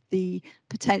up the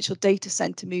potential data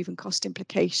centre move and cost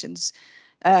implications,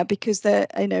 because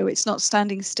it's not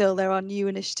standing still. There are new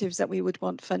initiatives that we would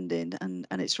want funding, and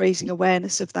it's raising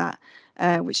awareness of that,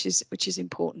 which is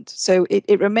important. So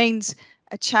it remains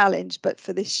a challenge, but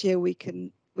for this year we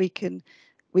can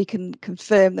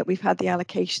confirm that we've had the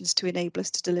allocations to enable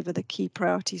us to deliver the key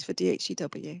priorities for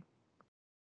DHEW.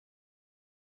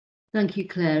 Thank you,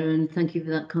 Claire, and thank you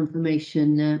for that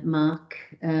confirmation, Mark,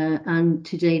 and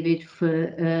to David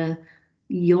for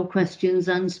your questions,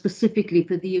 and specifically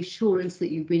for the assurance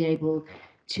that you've been able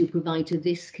to provide to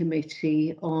this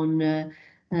committee on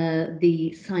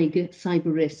the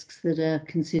cyber risks that are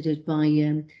considered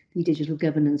by the Digital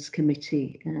Governance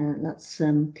Committee. That's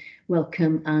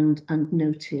welcome and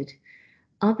noted.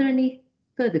 Are there any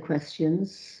further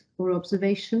questions or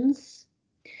observations?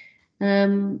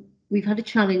 We've had a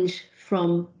challenge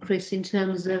from Chris in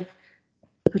terms of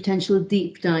the potential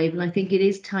deep dive, and I think it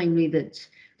is timely that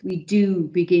we do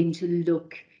begin to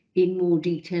look in more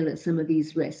detail at some of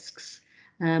these risks.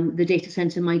 The data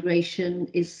centre migration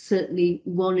is certainly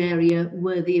one area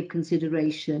worthy of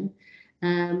consideration.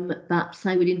 Perhaps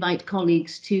I would invite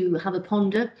colleagues to have a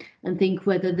ponder and think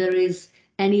whether there is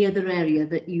any other area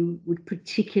that you would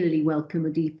particularly welcome a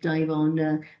deep dive on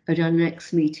at our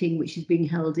next meeting, which is being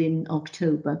held in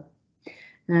October.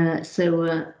 As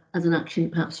an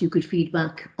action, perhaps you could feed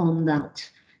back on that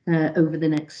over the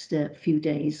next few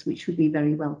days, which would be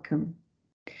very welcome.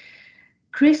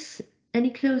 Chris,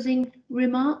 any closing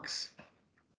remarks?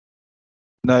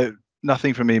 No,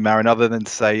 nothing from me, Marion, other than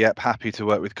to say, yep, happy to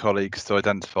work with colleagues to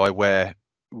identify where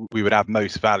we would have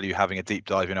most value having a deep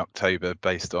dive in October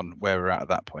based on where we're at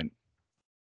that point.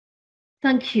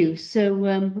 Thank you. So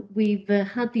we've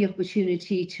had the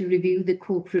opportunity to review the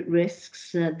corporate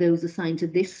risks, those assigned to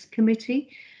this committee.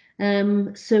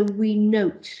 So we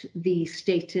note the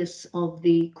status of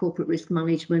the corporate risk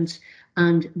management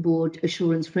and board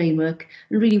assurance framework,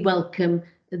 and really welcome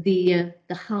the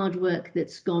hard work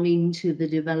that's gone into the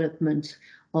development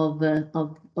of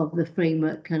the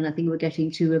framework. And I think we're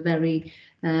getting to a very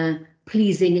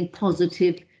pleasing and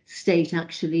positive state,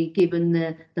 actually, given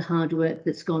the hard work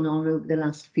that's gone on over the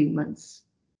last few months.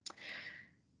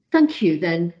 Thank you.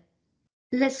 Then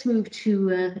let's move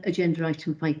to agenda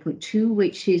item 5.2,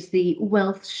 which is the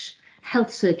Welsh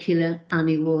Health Circular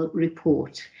Annual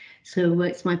Report. So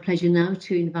it's my pleasure now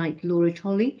to invite Laura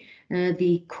Tolley,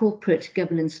 the Corporate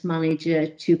Governance Manager,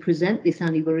 to present this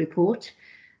annual report.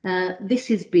 This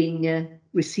is being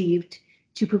received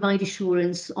to provide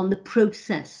assurance on the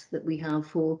process that we have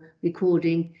for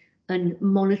recording and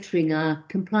monitoring our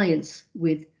compliance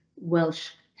with Welsh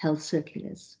health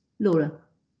circulars. Laura,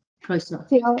 croeso.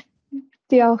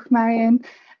 Diolch, Marion.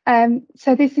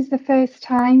 So this is the first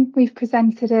time we've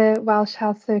presented a Welsh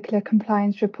Health Circular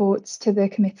compliance report to the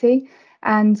committee,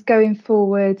 and going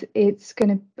forward it's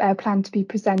going to plan to be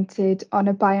presented on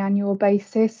a biannual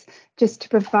basis, just to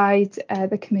provide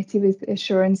the committee with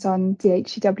assurance on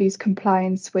DHCW's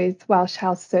compliance with Welsh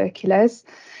health circulars.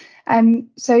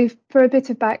 So for a bit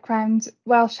of background,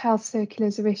 Welsh health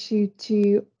circulars are issued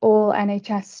to all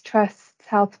NHS trusts,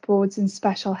 health boards and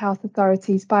special health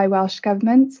authorities by Welsh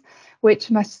Government,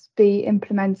 which must be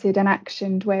implemented and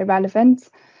actioned where relevant.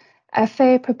 A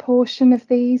fair proportion of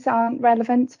these aren't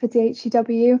relevant for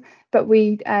DHCW, but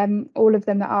we all of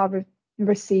them that are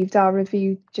received are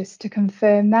reviewed just to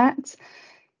confirm that.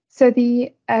 So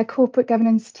the corporate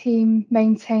governance team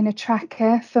maintain a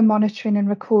tracker for monitoring and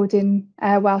recording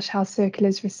Welsh health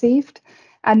circulars received,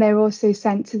 and they're also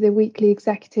sent to the weekly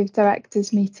executive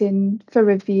directors meeting for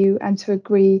review and to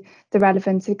agree the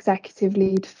relevant executive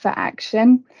lead for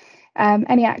action.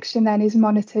 Any action then is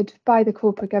monitored by the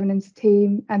corporate governance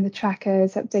team and the tracker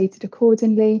is updated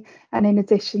accordingly. And in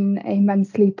addition, a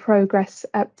monthly progress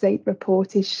update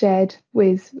report is shared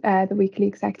with the weekly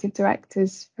executive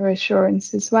directors for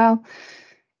assurance as well.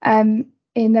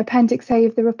 In Appendix A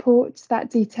of the report, that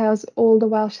details all the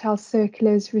Welsh Health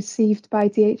Circulars received by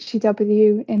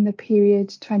DHCW in the period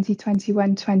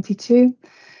 2021-22.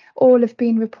 All have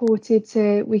been reported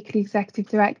to weekly executive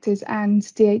directors and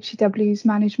DHCW's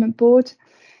management board.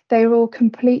 They are all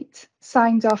complete,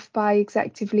 signed off by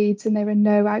executive leads, and there are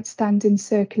no outstanding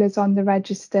circulars on the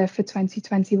register for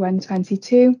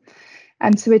 2021-22.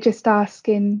 And so we're just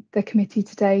asking the committee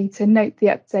today to note the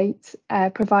update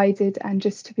provided and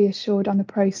just to be assured on the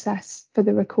process for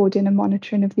the recording and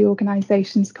monitoring of the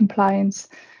organisation's compliance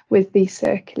with these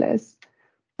circulars.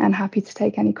 And happy to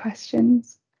take any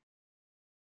questions.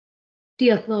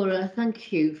 Diolch, Laura,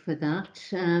 thank you for that.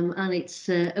 And it's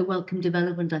a welcome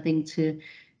development, I think, to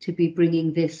be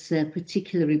bringing this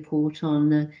particular report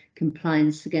on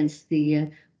compliance against the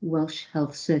Welsh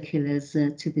Health Circulars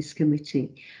to this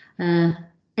committee.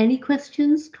 Any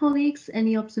questions, colleagues?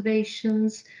 Any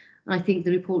observations? I think the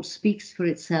report speaks for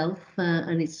itself,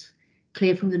 and it's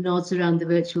clear from the nods around the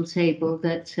virtual table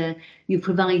that you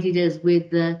provided us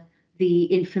with the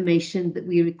information that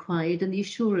we required and the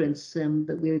assurance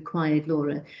that we required,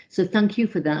 Laura. So thank you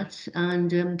for that,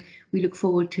 and we look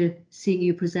forward to seeing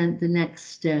you present the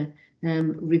next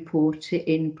report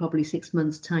in probably 6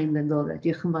 months' time then, Laura.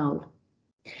 Diolch yn fawr.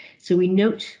 So we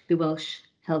note the Welsh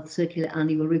Health Circular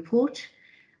Annual Report,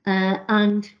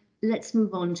 and let's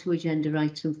move on to agenda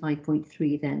item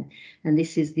 5.3 then, and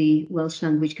this is the Welsh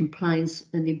Language Compliance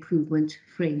and Improvement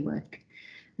Framework.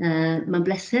 Mae'n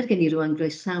bleser gen i rwan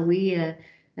groesawu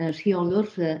rheolwr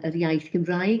yr iaith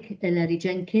Gymraeg, Eleri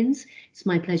Jenkins. It's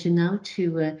my pleasure now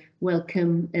to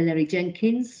welcome Eleri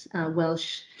Jenkins, our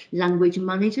Welsh language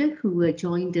manager, who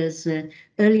joined us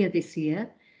earlier this year.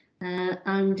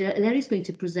 And Eleri is going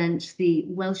to present the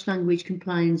Welsh Language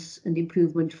Compliance and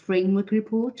Improvement Framework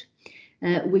Report,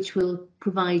 which will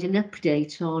provide an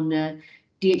update on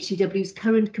DHCW's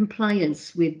current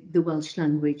compliance with the Welsh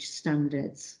language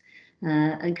standards.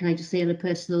 And can I just say on a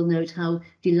personal note how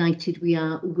delighted we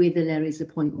are with Eleri's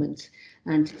appointment,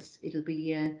 and it'll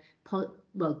be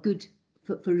well good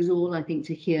for us all, I think,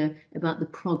 to hear about the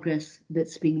progress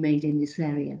that's being made in this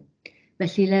area.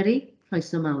 Felly Eleri,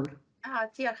 croeso mawr.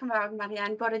 Diolch yn fawr,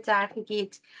 Marianne. Bore da chi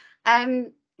gyd.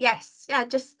 Yes, yeah,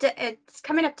 just it's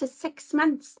coming up to 6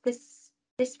 months this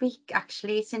week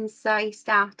actually since I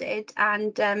started,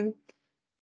 and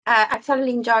I've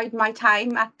thoroughly enjoyed my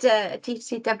time at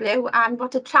DHCW, and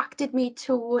what attracted me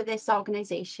to this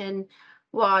organisation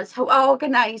was how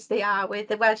organised they are with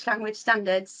the Welsh language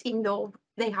standards, even though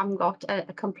they haven't got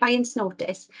a compliance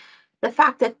notice. The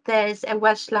fact that there's a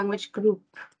Welsh language group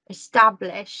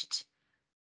established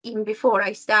even before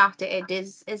I started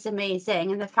is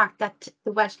amazing, and the fact that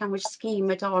the Welsh language scheme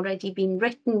had already been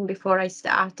written before I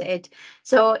started.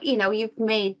 So, you know, you've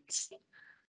made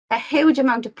a huge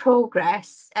amount of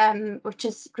progress, which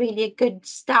is really a good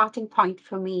starting point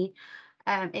for me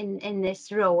in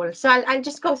this role. So I'll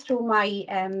just go through my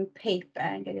paper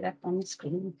and get it up on the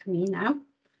screen for me now.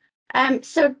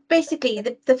 So basically,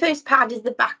 the first part is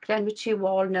the background, which you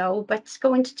all know, but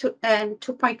going to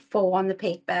 2.4 on the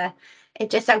paper, it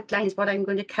just outlines what I'm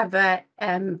going to cover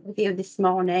with you this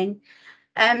morning.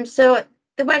 So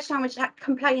the Welsh Language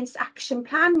Compliance Action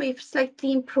Plan, we've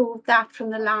slightly improved that from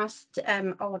the last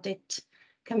audit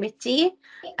committee.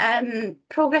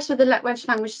 Progress with the Welsh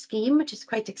Language Scheme, which is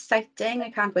quite exciting. I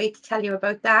can't wait to tell you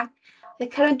about that. The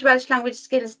current Welsh Language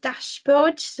Skills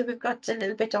Dashboard, so we've got a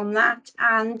little bit on that,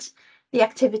 and the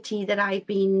activity that I've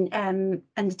been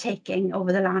undertaking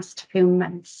over the last few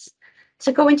months.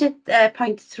 So going to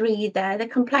point 3 there, the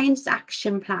Compliance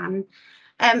Action Plan.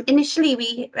 Initially,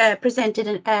 we presented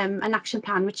an action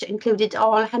plan which included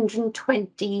all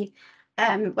 120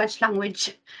 Welsh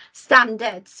language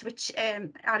standards, which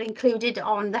are included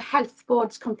on the Health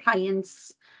Board's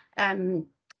compliance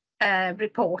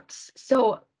reports.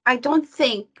 So I don't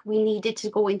think we needed to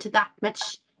go into that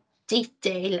much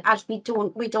detail, as we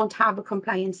don't have a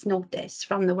compliance notice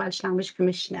from the Welsh Language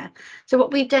Commissioner. So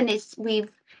what we've done is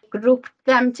we've grouped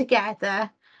them together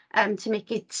to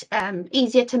make it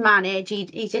easier to manage,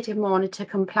 easier to monitor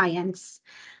compliance.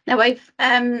 Now, I've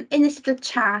in this little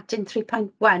chart in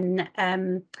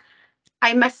 3.1,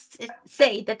 I must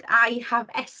say that I have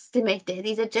estimated,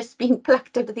 these are just being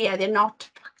plucked out of the air, they're not,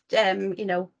 you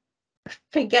know,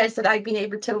 figures that I've been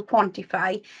able to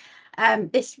quantify.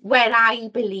 This where I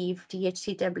believe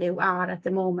DHCW are at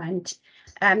the moment.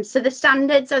 So the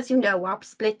standards, as you know, are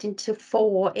split into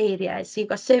 4 areas. So you've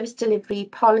got service delivery,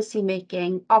 policy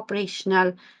making,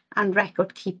 operational, and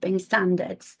record keeping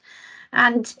standards.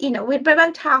 And, you know, we're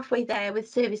about halfway there with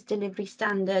service delivery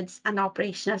standards and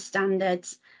operational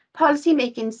standards. Policy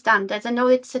making standards, I know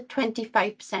it's at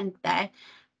 25% there,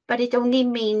 but it only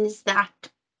means that,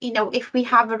 you know, if we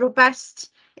have a robust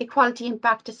equality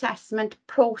impact assessment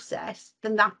process,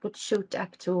 then that would shoot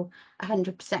up to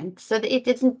 100%. So that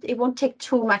it won't take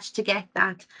too much to get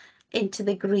that into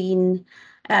the green.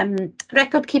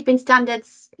 Record keeping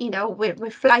standards, you know,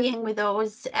 we're flying with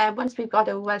those. Once we've got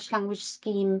a Welsh language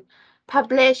scheme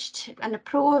published and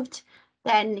approved,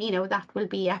 then, you know, that will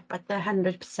be up at the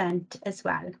 100% as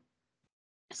well.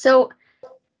 So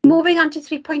moving on to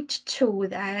 3.2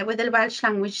 there, with the Welsh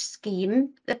Language Scheme,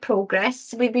 the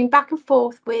progress. We've been back and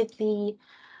forth with the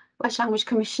Welsh Language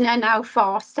Commissioner now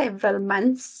for several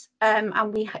months,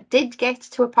 and we did get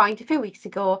to a point a few weeks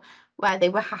ago where they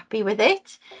were happy with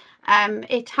it.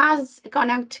 It has gone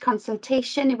out to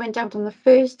consultation. It went out on the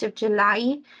 1st of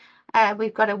July.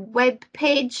 We've got a web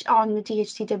page on the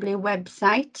DHCW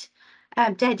website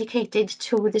dedicated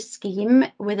to the scheme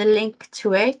with a link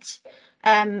to it.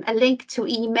 A link to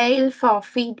email for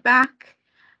feedback.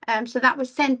 So that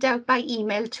was sent out by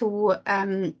email to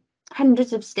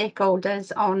hundreds of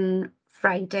stakeholders on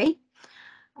Friday.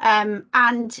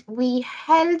 And we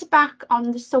held back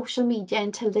on the social media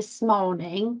until this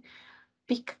morning,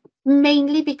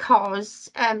 mainly because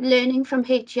learning from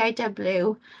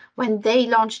HEIW, when they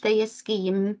launched their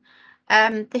scheme,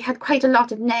 they had quite a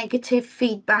lot of negative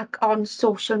feedback on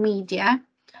social media.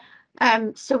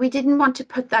 So we didn't want to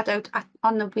put that out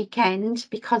on the weekend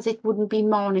because it wouldn't be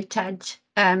monitored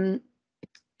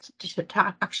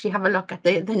actually have a look at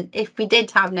if we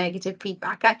did have negative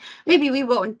feedback. Maybe we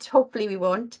won't. Hopefully we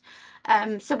won't.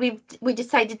 So we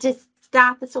decided to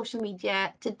start the social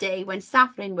media today when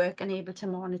staff are in work and able to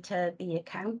monitor the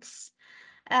accounts.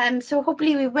 So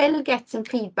hopefully we will get some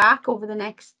feedback over the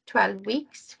next 12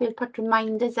 weeks. We'll put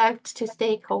reminders out to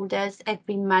stakeholders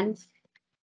every month.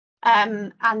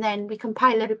 And then we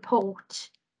compile a report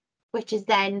which is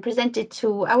then presented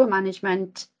to our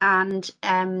management and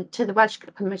to the Welsh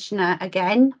Commissioner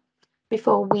again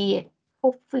before we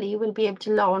hopefully will be able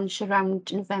to launch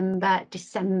around November,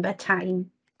 December time.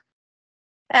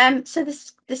 So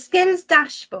the skills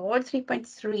dashboard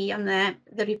 3.3 on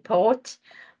the report.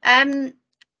 The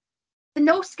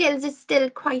no skills is still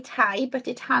quite high, but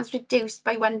it has reduced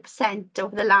by 1%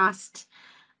 over the last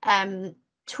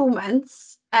 2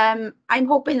 months. I'm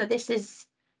hoping that this is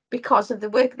because of the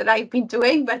work that I've been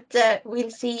doing, but we'll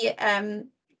see.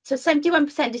 So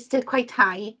 71% is still quite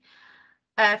high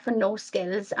for no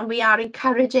skills, and we are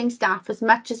encouraging staff as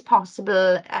much as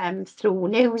possible through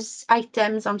news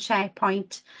items on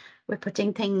SharePoint. We're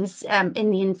putting things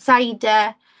in the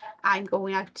Insider. I'm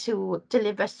going out to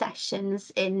deliver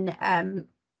sessions in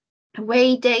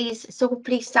away days, so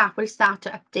hopefully staff will start to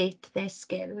update their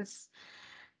skills.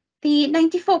 The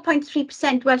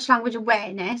 94.3% Welsh language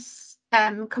awareness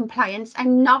compliance,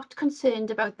 I'm not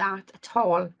concerned about that at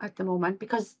all at the moment,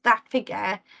 because that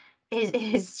figure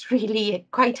is really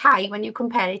quite high when you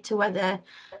compare it to other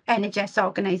NHS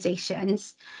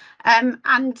organisations.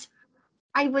 And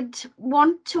I would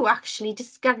want to actually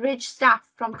discourage staff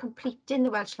from completing the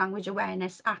Welsh language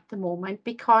awareness at the moment,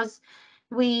 because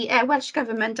we, Welsh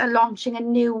Government, are launching a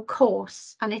new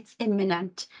course and it's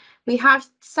imminent. We have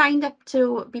signed up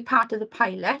to be part of the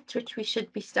pilot, which we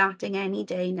should be starting any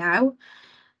day now.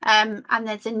 And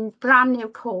there's a brand new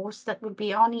course that will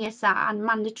be on ESR and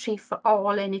mandatory for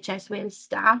all NHS Wales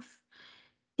staff.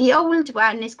 The old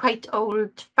one is quite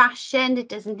old-fashioned. It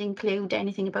doesn't include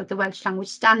anything about the Welsh language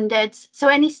standards. So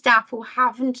any staff who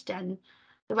haven't done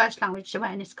the Welsh language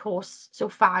awareness course so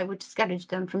far, I would discourage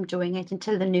them from doing it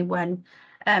until the new one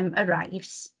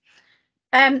arrives.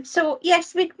 So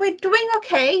yes, we're doing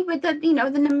okay with the,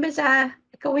 the numbers are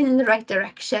going in the right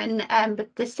direction, but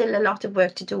there's still a lot of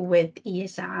work to do with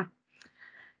ESR.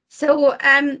 So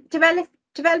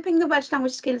developing the Welsh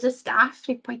language skills of staff,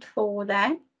 3.4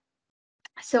 there.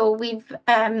 So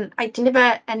I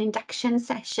deliver an induction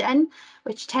session,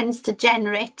 which tends to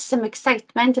generate some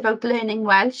excitement about learning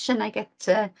Welsh, and I get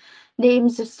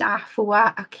names of staff who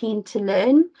are keen to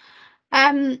learn.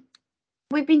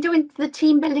 We've been doing the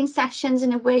team building sessions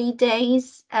in away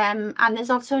days, and there's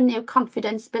also a new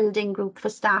confidence building group for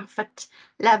staff at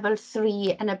level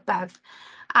 3 and above.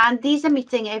 And these are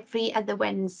meeting every other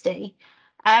Wednesday.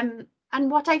 And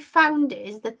what I found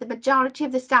is that the majority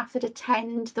of the staff that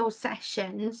attend those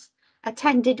sessions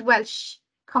attended Welsh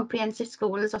comprehensive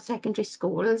schools or secondary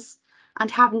schools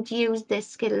and haven't used their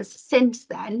skills since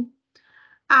then.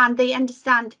 And they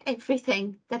understand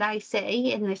everything that I say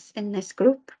in this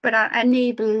group, but are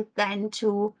unable then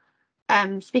to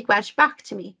speak Welsh back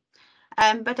to me.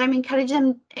 But I'm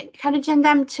encouraging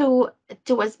them to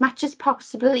do as much as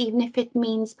possible, even if it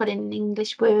means putting an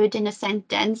English word in a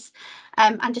sentence,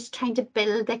 and just trying to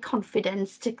build their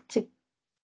confidence to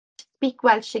speak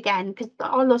Welsh again, because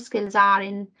all those skills are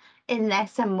in there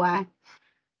somewhere.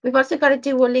 We've also got a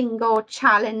Duolingo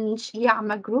challenge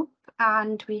Yama group,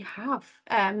 and we have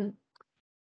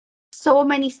so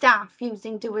many staff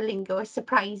using Duolingo. It's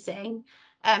surprising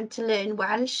to learn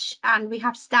Welsh, and we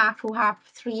have staff who have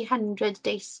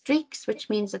 300-day streaks, which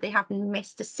means that they haven't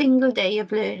missed a single day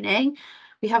of learning.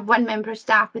 We have one member of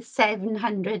staff with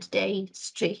 700-day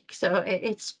streak, so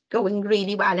it's going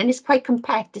really well, and it's quite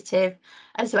competitive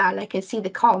as well. I can see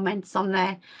the comments on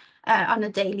there on a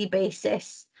daily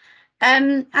basis.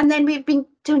 And then we've been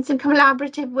doing some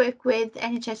collaborative work with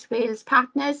NHS Wales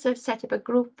partners. So I've set up a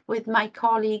group with my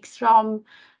colleagues from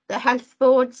the health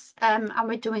boards, and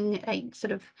we're doing a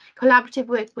sort of collaborative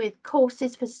work with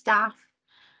courses for staff,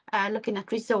 looking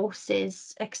at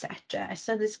resources, etc.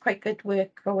 So there's quite good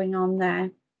work going on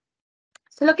there.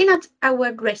 So looking at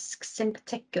our risks in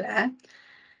particular,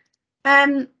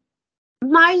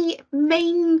 my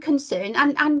main concern,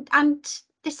 and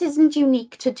this isn't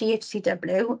unique to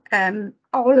DHCW,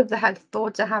 all of the health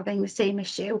boards are having the same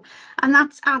issue, and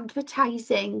that's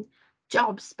advertising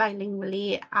jobs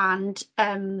bilingually and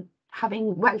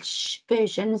having Welsh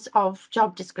versions of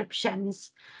job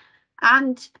descriptions.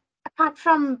 And apart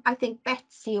from, I think,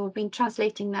 Betsy, who've been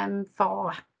translating them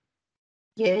for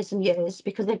years and years,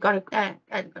 because they've got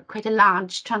quite a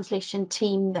large translation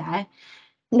team there,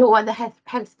 no other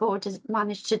health board has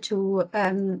managed to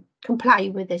comply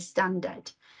with this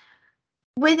standard.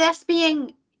 With us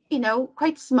being, you know,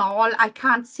 quite small, I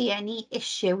can't see any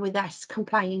issue with us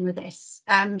complying with this.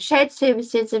 Shared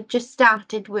services have just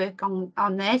started work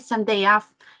on this, and they are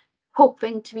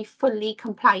hoping to be fully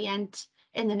compliant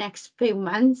in the next few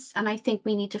months, and I think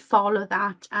we need to follow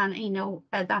that. And you know,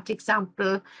 that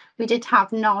example, we did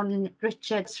have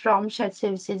non-Richards from shared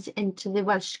services into the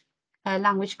Welsh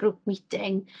language group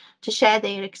meeting to share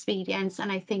their experience, and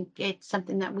I think it's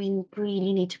something that we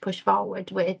really need to push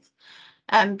forward with,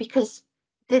 because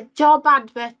the job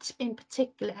advert in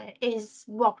particular is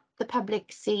what the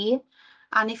public see.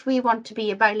 And if we want to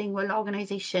be a bilingual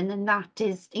organisation, then that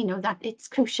is, you know, that it's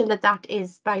crucial that that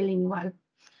is bilingual.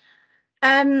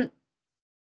 And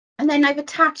then I've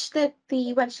attached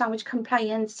the Welsh Language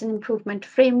Compliance and Improvement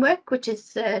Framework, which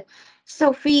is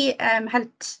Sophie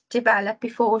helped develop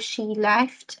before she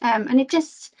left. And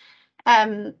it's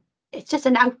just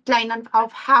an outline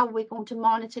of how we're going to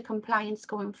monitor compliance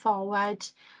going forward.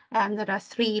 There are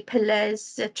 3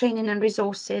 pillars: training and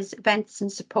resources, events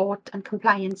and support, and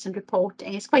compliance and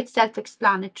reporting. It's quite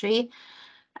self-explanatory.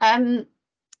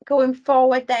 Going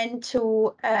forward then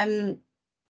to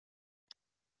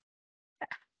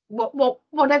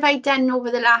what have I done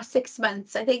over the last 6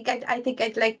 months? I think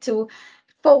I'd like to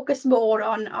focus more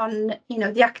on you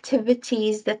know, the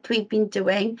activities that we've been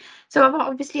doing. So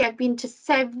I've been to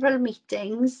several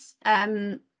meetings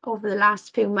over the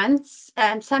last few months.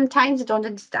 Sometimes I don't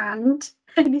understand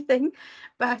anything,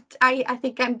 but I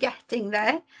think I'm getting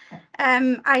there.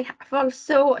 I have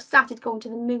also started going to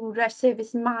the Mura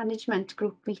Service Management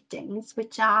Group meetings,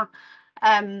 which are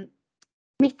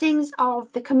meetings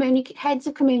of the heads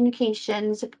of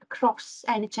communications across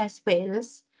NHS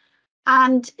Wales.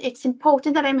 And it's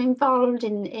important that I'm involved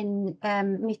in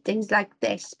meetings like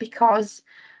this, because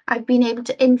I've been able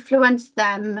to influence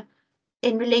them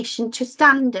in relation to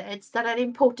standards that are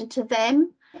important to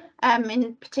them,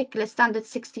 in particular standard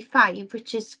 65,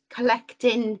 which is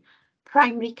collecting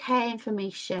primary care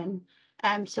information,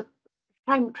 so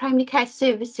primary care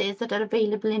services that are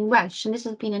available in Welsh. And this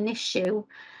has been an issue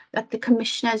that the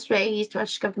Commissioner's raised,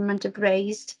 Welsh Government have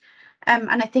raised, and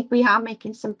I think we are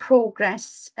making some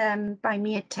progress by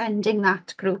me attending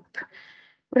that group.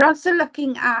 We're also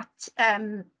looking at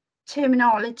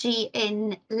terminology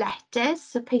in letters,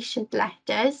 so patient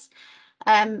letters.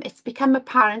 It's become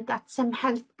apparent that some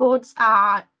health boards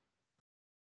are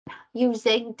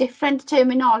using different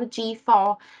terminology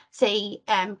for, say,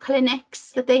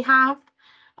 clinics that they have.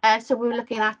 So we're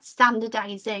looking at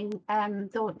standardising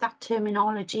that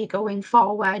terminology going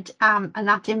forward, and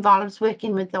that involves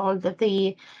working with all of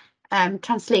the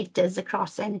translators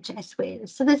across NHS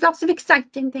Wales. So there's lots of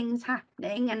exciting things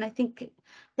happening, and I think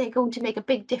they're going to make a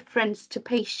big difference to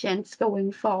patients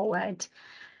going forward.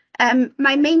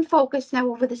 My main focus now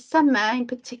over the summer in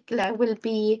particular will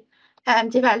be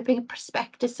developing a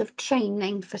prospectus of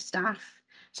training for staff,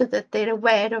 so that they're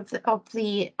aware of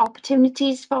the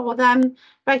opportunities for them,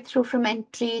 right through from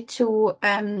entry to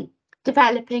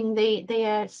developing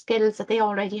their skills that they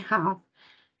already have.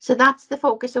 So that's the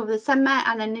focus over the summer,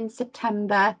 and then in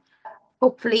September,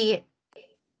 hopefully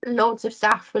loads of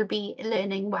staff will be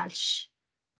learning Welsh.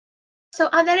 So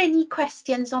are there any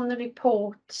questions on the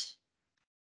report?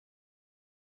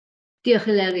 Diolch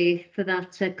Eleri for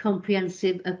that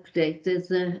comprehensive update.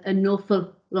 There's an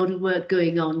awful lot of work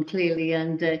going on clearly,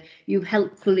 and you've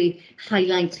helpfully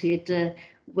highlighted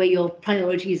where your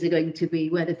priorities are going to be,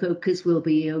 where the focus will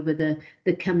be over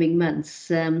the coming months.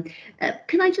 Can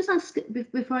I just ask,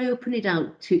 before I open it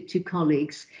out to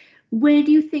colleagues, where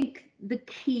do you think the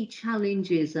key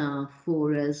challenges are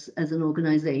for us as an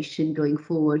organisation going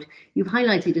forward? You've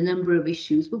highlighted a number of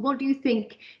issues, but what do you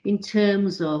think in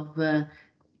terms of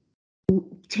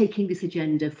taking this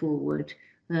agenda forward?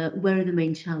 Where are the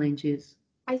main challenges?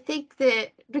 I think the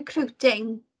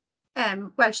recruiting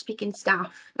Welsh speaking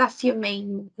staff, that's the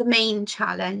main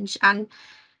challenge, and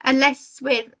unless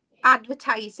we're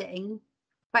advertising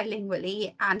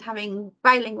bilingually and having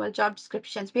bilingual job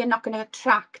descriptions, we are not going to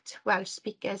attract Welsh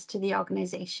speakers to the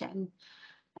organisation.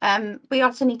 We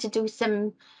also need to do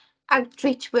some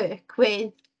outreach work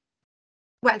with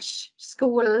Welsh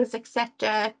schools,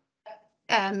 etc.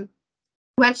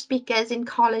 Welsh speakers in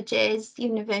colleges,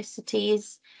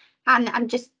 universities, and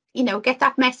just, you know, get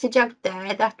that message out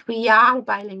there that we are a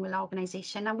bilingual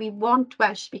organisation and we want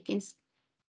Welsh speaking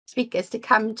speakers to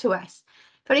come to us.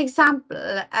 For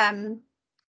example,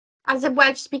 as a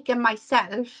Welsh speaker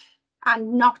myself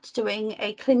and not doing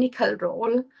a clinical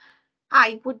role,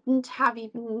 I wouldn't have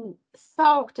even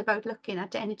thought about looking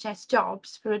at NHS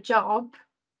jobs for a job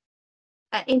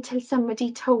until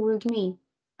somebody told me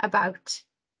about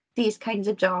these kinds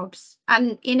of jobs.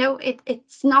 And, you know,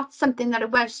 it's not something that a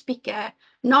Welsh speaker,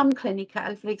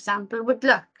 non-clinical, for example, would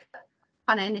look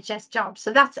on NHS jobs.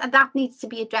 So that needs to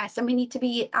be addressed, and we need to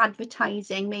be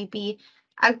advertising maybe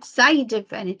outside of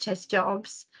NHS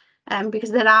jobs,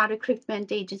 because there are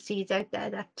recruitment agencies out there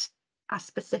that are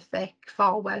specific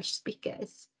for Welsh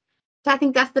speakers. So I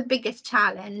think that's the biggest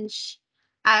challenge,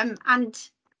 and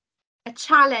a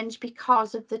challenge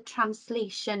because of the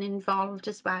translation involved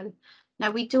as well.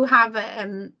 Now we do have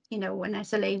you know, an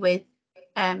SLA with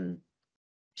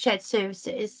shared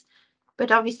services,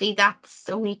 but obviously that's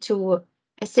only to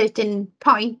a certain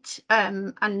point,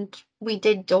 and we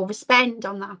did overspend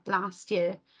on that last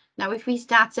year. Now if we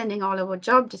start sending all our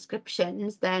job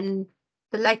descriptions, then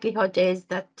the likelihood is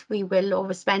that we will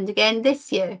overspend again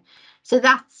this year. So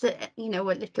that's, you know,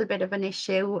 a little bit of an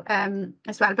issue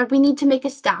as well. But we need to make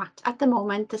a start. At the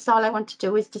moment, that's all I want to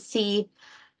do, is to see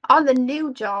all the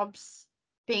new jobs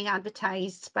being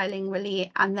advertised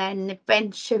bilingually, and then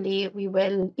eventually we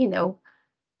will, you know,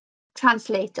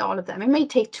 translate all of them. It may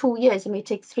take 2 years, it may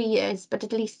take 3 years, but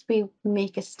at least we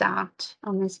make a start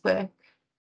on this work.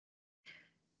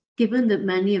 Given that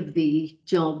many of the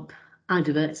job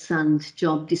adverts and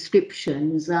job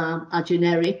descriptions are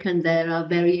generic, and there are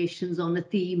variations on a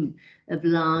theme of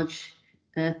large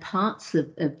parts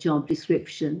of job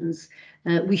descriptions,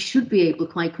 we should be able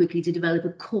quite quickly to develop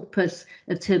a corpus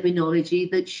of terminology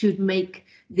that should make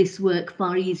this work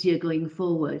far easier going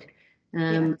forward.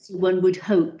 So one would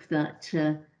hope that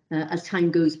as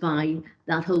time goes by,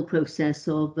 that whole process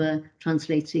of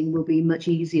translating will be much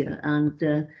easier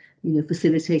and you know,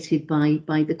 facilitated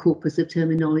by the corpus of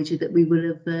terminology that we will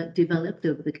have developed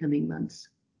over the coming months.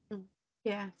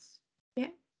 Yes. Yeah.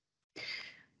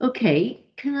 Okay,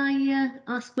 can I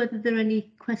ask whether there are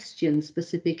any questions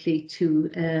specifically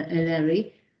to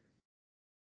Eleri?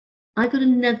 I got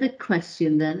another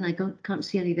question then. I can't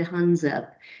see any of the hands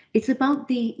up. It's about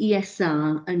the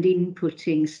ESR and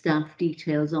inputting staff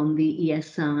details on the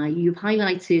ESR. You've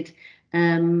highlighted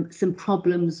some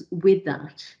problems with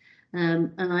that.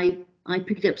 And I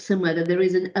picked up somewhere that there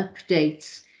is an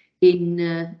update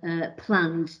in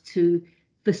planned to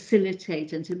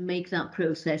facilitate and to make that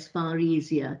process far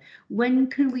easier. When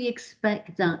can we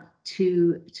expect that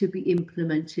to be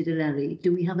implemented, Eleri?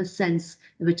 Do we have a sense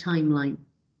of a timeline?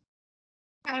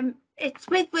 It's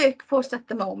with workforce at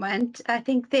the moment. I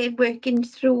think they're working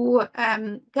through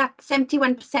that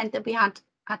 71% that we had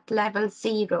at level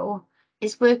 0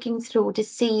 is working through to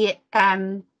see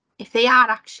if they are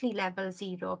actually level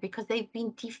 0, because they've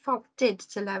been defaulted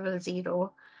to level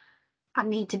 0 and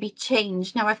need to be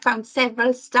changed. Now, I found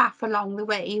several staff along the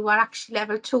way who are actually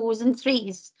level 2s and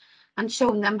 3s and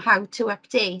shown them how to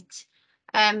update.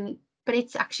 But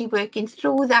it's actually working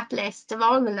through that list of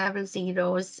all the level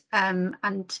 0s and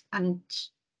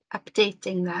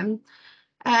updating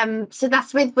them. So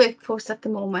that's with workforce at the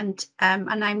moment,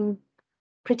 and I'm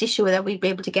pretty sure that we'll be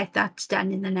able to get that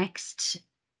done in the next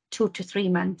 2 to 3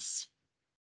 months.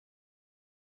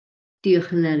 Diolch,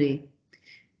 Eleri.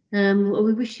 Well,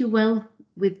 we wish you well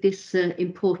with this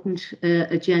important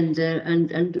agenda,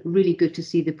 and really good to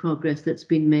see the progress that's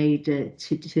been made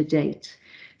to date.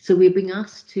 So we're being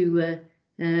asked to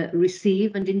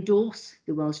receive and endorse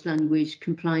the Welsh Language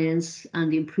Compliance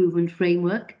and Improvement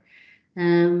Framework.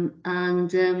 I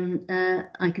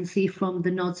can see from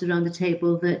the nods around the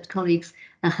table that colleagues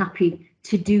are happy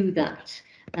to do that.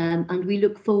 And we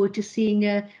look forward to seeing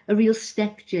a real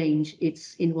step change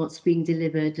in what's being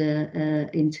delivered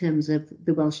in terms of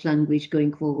the Welsh language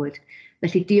going forward.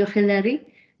 Felly, diolch, Eleri.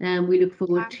 We look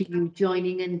forward to you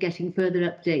joining and getting further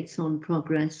updates on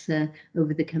progress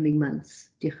over the coming months.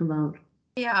 Diolch yn fawr.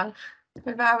 Diolch.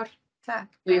 Yn fawr. Ta.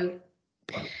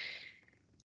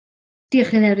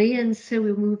 Diolch, Eleri, and so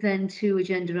we'll move then to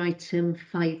agenda item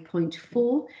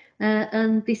 5.4,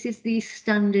 and this is the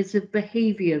Standards of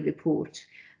Behaviour report.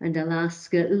 And I'll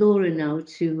ask Laura now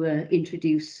to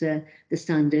introduce the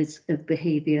Standards of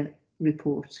Behaviour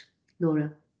report.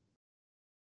 Laura.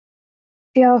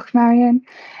 Diolch, Marion.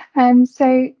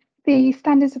 So the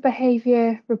Standards of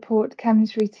Behaviour report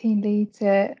comes routinely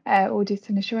to Audit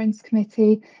and Assurance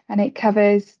Committee, and it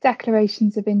covers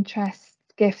declarations of interest,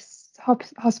 gifts,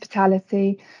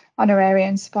 hospitality, honoraria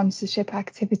and sponsorship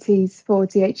activities for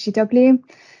DHCW.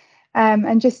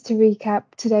 And just to recap,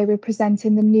 today we're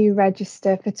presenting the new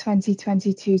register for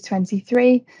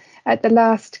 2022-23. At the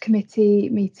last committee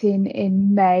meeting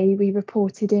in May, we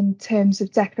reported in terms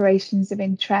of declarations of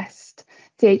interest,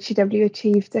 DHCW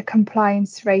achieved a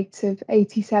compliance rate of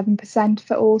 87%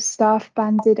 for all staff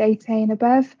banded 8A and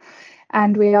above,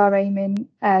 and we are aiming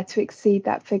to exceed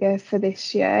that figure for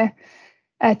this year.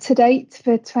 To date,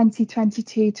 for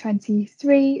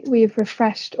 2022-23, we have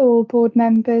refreshed all board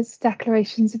members'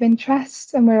 declarations of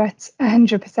interest, and we're at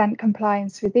 100%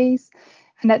 compliance with these.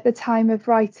 And at the time of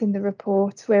writing the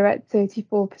report, we're at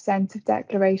 34% of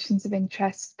declarations of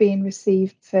interest being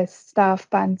received for staff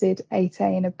banded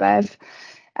 8A and above.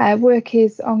 Work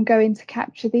is ongoing to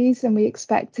capture these, and we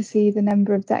expect to see the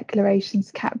number of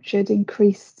declarations captured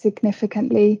increase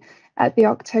significantly at the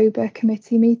October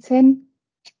committee meeting.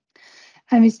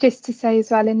 And it's just to say as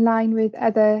well, in line with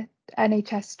other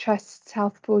NHS trusts,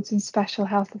 health boards and special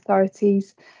health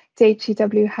authorities,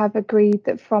 DHEW have agreed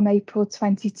that from April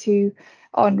 22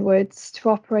 onwards to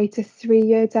operate a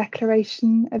 3-year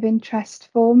declaration of interest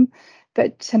form,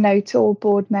 but to note all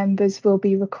board members will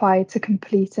be required to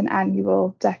complete an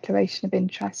annual declaration of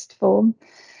interest form.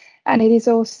 And it is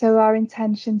also our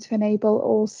intention to enable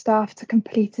all staff to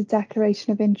complete a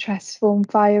declaration of interest form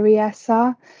via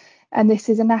ESR. And this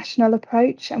is a national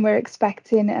approach, and we're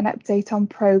expecting an update on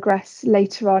progress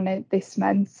later on this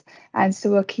month. And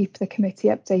so we'll keep the committee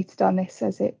updated on this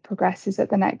as it progresses at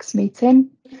the next meeting.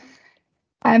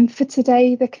 For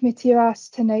today, the committee are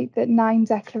asked to note that 9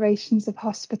 declarations of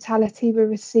hospitality were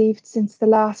received since the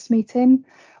last meeting,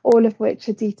 all of which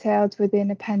are detailed within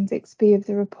Appendix B of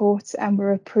the report and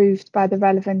were approved by the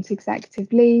relevant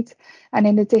executive lead. And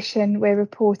in addition, we're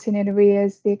reporting in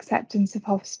arrears the acceptance of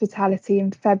hospitality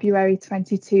in February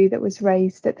 22 that was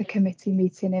raised at the committee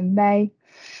meeting in May.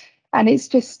 And it's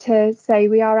just to say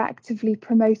we are actively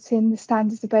promoting the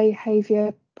standards of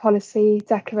behaviour policy,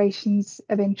 declarations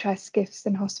of interest, gifts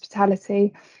and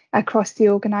hospitality across the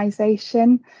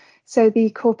organisation. So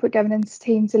the corporate governance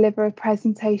team deliver a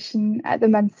presentation at the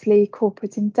monthly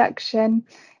corporate induction,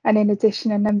 and in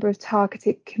addition a number of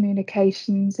targeted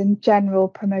communications and general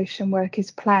promotion work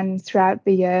is planned throughout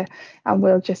the year, and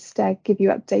we'll just give you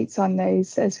updates on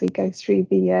those as we go through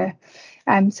the year.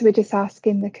 So we're just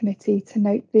asking the committee to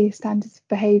note the standards of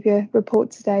behaviour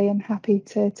report today, and happy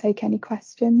to take any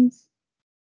questions.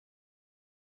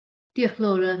 Dear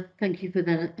Laura, thank you for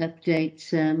that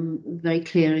update. Very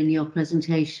clear in your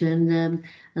presentation,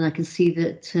 and I can see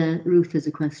that Ruth has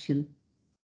a question.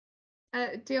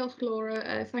 Dear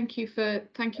Laura, thank you for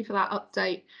that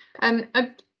update.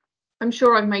 I'm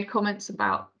sure I've made comments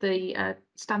about the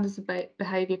standards of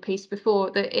behaviour piece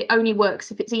before, that it only works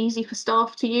if it's easy for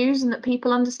staff to use and that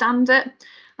people understand it.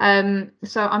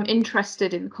 So I'm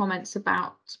interested in comments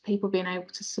about people being able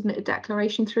to submit a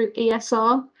declaration through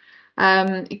ESR.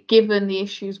 Given the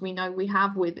issues we know we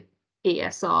have with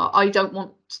ESR, I don't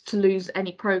want to lose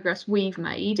any progress we've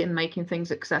made in making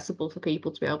things accessible for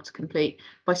people to be able to complete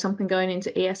by something going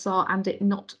into ESR and it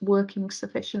not working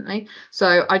sufficiently.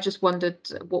 So I just wondered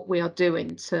what we are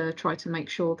doing to try to make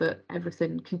sure that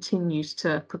everything continues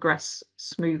to progress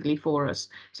smoothly for us,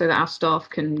 so that our staff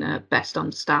can best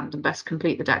understand and best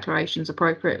complete the declarations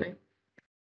appropriately.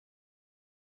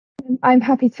 I'm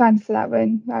happy to answer that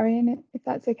one, Marion, if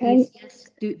that's okay. Yes,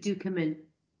 do come in.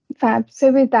 Fab.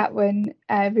 So with that one,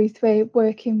 Ruth, we're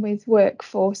working with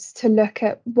Workforce to look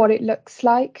at what it looks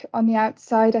like on the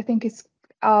outside. I think it's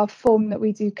our form that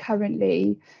we do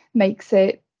currently makes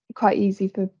it quite easy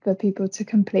for people to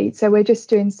complete. So we're just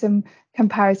doing some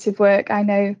comparative work. I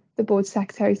know the Board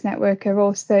Secretaries Network are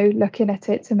also looking at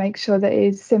it to make sure that it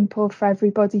is simple for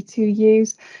everybody to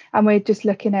use. And we're just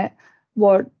looking at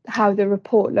how the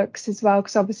report looks as well,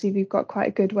 because obviously we've got quite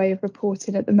a good way of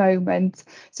reporting at the moment.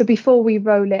 So before we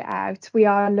roll it out, we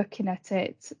are looking at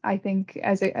it, I think,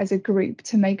 as a group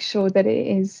to make sure that it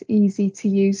is easy to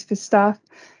use for staff.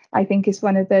 I think it's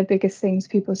one of the biggest things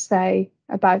people say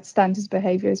about standards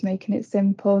behaviour is making it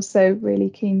simple. So really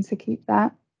keen to keep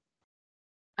that.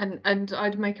 And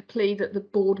I'd make a plea that the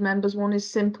board members one is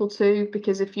simple too,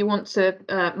 because if you want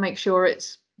to make sure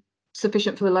it's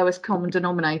sufficient for the lowest common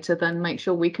denominator, then make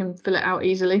sure we can fill it out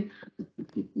easily.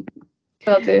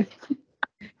 Will do.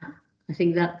 I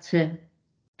think that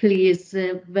plea is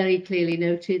very clearly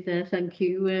noted there. Thank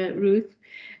you, Ruth.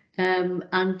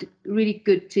 And really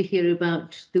good to hear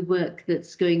about the work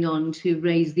that's going on to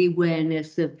raise the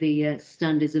awareness of the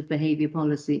standards of behaviour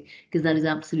policy, because that is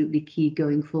absolutely key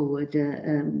going forward.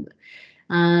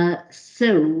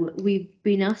 So we've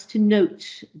been asked to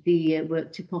note the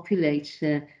work to populate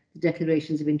the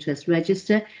declarations of interest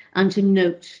register and to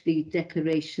note the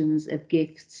declarations of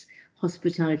gifts,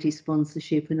 hospitality,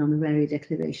 sponsorship and honorary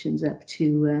declarations up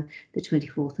to the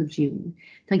 24th of June.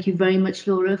 Thank you very much,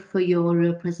 Laura, for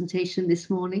your presentation this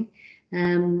morning.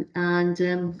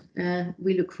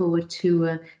 We look forward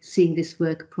to seeing this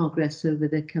work progress over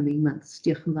the coming months.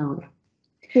 Diolch yn fawr.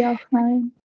 Diolch,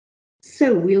 Marion.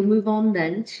 So we'll move on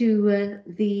then to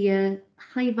the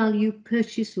high value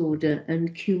purchase order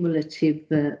and cumulative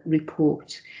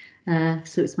report.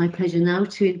 So it's my pleasure now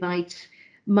to invite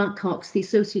Mark Cox, the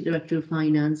Associate Director of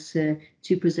Finance,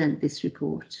 to present this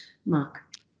report. Mark.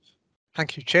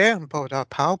 Thank you, Chair, and Board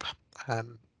Pawb.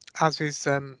 As is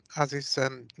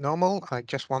normal, I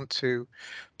just want to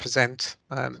present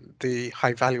the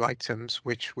high value items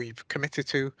which we've committed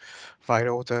to via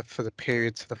order for the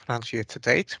period to the financial year to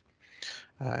date.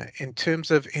 In terms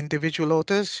of individual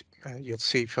orders, you'll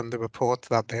see from the report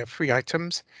that there are 3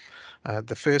 items.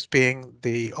 The first being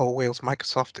the All Wales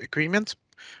Microsoft agreement,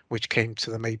 which came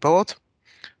to the May board.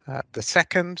 The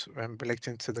second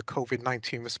relating to the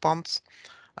COVID-19 response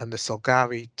and the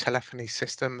Solgari telephony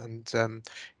system and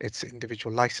its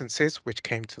individual licenses, which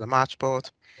came to the March board.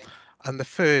 And the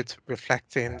third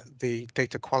reflecting the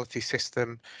data quality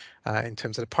system in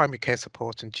terms of the primary care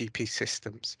support and GP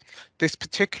systems. This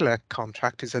particular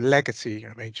contract is a legacy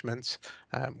arrangement,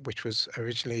 which was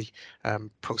originally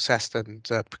processed and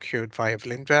procured via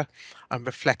Vlindra and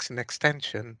reflects an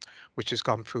extension which has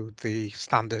gone through the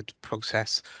standard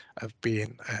process of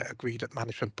being agreed at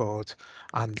management board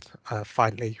and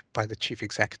finally by the chief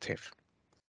executive.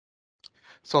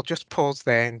 So I'll just pause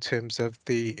there in terms of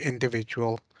the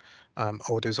individual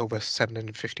orders over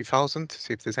 750,000 to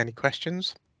see if there's any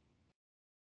questions.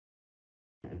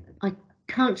 I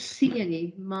can't see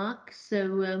any, Mark,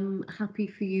 so happy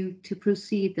for you to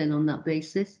proceed then on that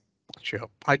basis. Sure.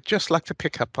 I'd just like to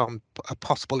pick up on a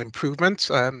possible improvement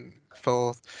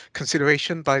for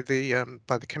consideration by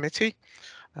the committee.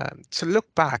 To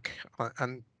look back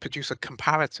and produce a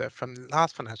comparator from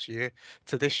last financial year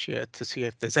to this year to see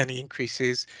if there's any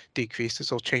increases,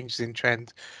 decreases or changes in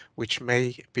trend which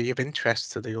may be of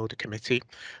interest to the audit committee.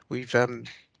 We've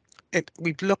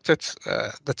looked at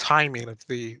the timing of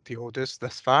the orders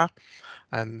thus far,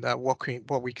 and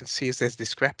what we can see is there's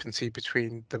discrepancy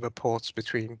between the reports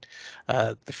between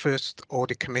the first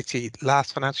audit committee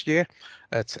last financial year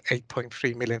at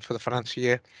 8.3 million for the financial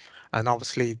year, and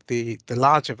obviously the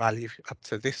larger value up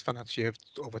to this financial year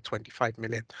of over 25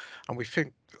 million. And we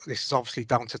think this is obviously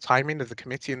down to timing of the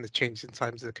committee and the change in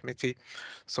times of the committee.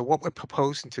 So what we're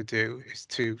proposing to do is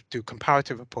to do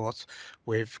comparative reports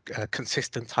with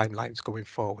consistent timelines going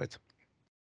forward.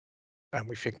 And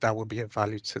we think that will be of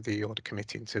value to the audit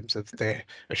committee in terms of their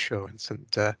assurance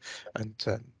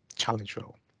and challenge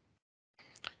role.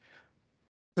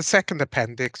 The second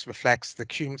appendix reflects the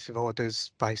cumulative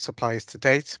orders by suppliers to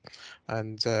date,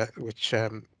 and which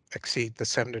exceed the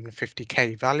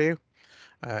 750k value.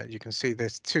 You can see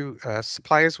there's 2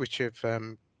 suppliers which have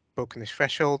broken this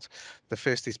threshold. The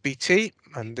first is BT,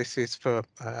 and this is for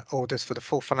orders for the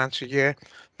full financial year.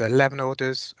 There are 11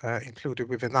 orders included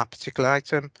within that particular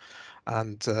item.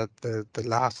 And the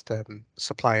last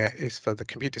supplier is for the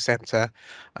computer centre,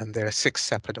 and there are 6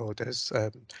 separate orders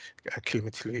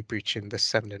cumulatively breaching the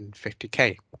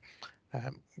 750k.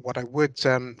 What I would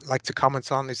like to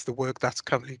comment on is the work that's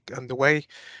currently underway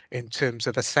in terms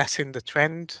of assessing the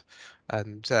trend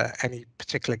and any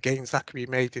particular gains that can be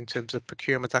made in terms of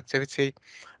procurement activity.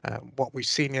 What we've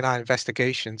seen in our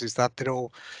investigations is that they're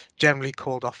all generally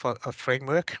called off a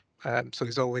framework. So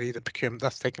there's already the procurement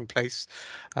that's taking place.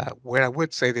 Where I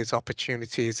would say there's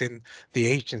opportunities in the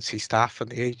agency staff and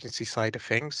the agency side of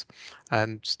things.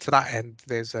 And to that end,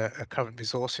 there's a current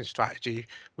resourcing strategy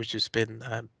which has been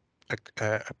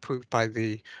approved by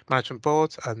the management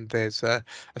board, and there's a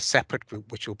separate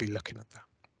group which will be looking at that.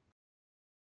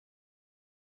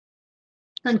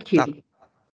 Thank you.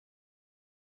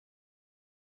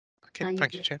 Okay,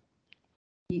 thank you, Chair.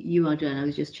 You are done. I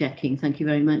was just checking. Thank you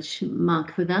very much,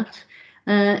 Mark, for that.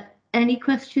 Any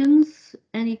questions?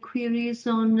 Any queries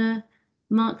on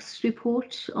Mark's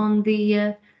report on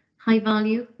the high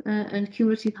value and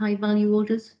cumulative high value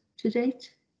orders to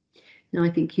date? No, I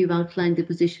think you've outlined the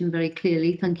position very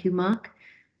clearly. Thank you, Mark.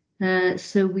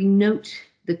 So we note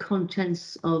the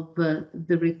contents of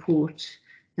the report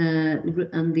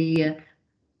and the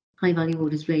high value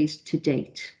orders raised to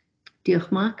date. Diolch,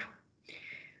 Mark.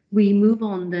 We move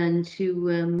on then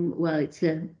to, well, it's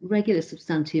a regular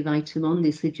substantive item on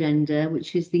this agenda,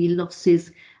 which is the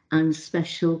losses and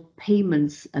special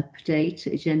payments update,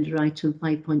 agenda item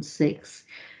 5.6.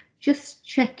 Just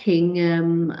checking,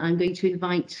 I'm going to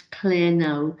invite Claire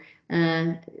now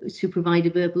to provide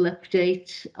a verbal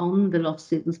update on the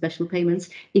losses and special payments,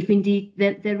 if indeed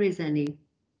there is any.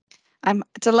 I'm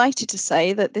delighted to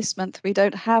say that this month we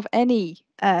don't have any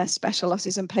special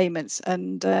losses and payments,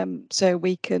 and so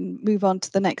we can move on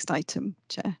to the next item,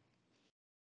 Chair.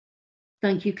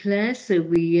 Thank you, Claire. So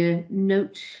we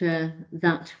note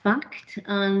that fact,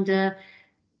 and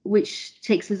which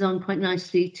takes us on quite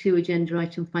nicely to agenda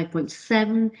item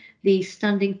 5.7, the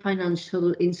Standing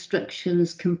Financial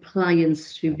Instructions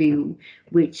Compliance Review,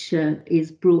 which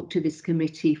is brought to this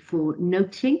committee for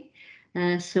noting.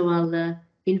 So I'll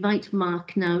invite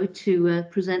Mark now to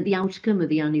present the outcome of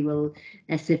the annual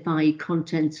SFI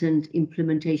Content and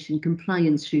Implementation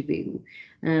Compliance Review.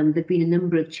 There have been a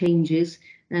number of changes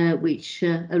which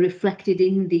are reflected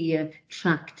in the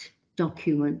tracked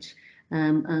document.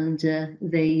 And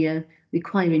they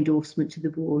require endorsement to the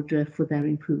board for their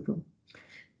approval.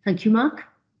 Thank you, Mark.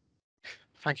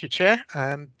 Thank you, Chair.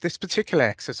 This particular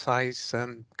exercise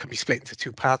can be split into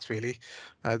two parts, really.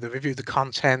 The review of the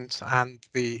content and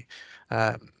the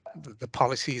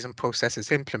policies and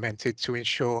processes implemented to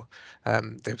ensure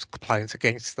there's compliance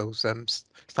against those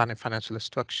standard financial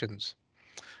instructions.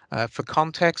 For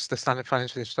context, the standard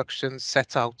financial instructions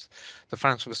set out the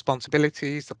financial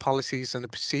responsibilities, the policies and the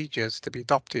procedures to be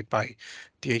adopted by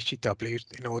DHEW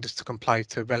in order to comply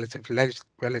to relative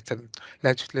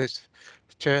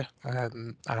legislature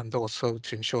and also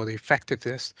to ensure the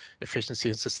effectiveness, efficiency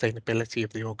and sustainability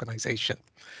of the organisation.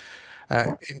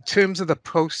 In terms of the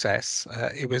process,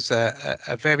 it was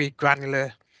a very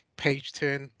granular page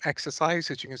turn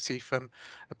exercise, as you can see from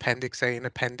Appendix A and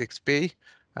Appendix B.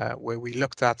 Where we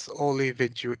looked at all the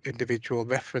individual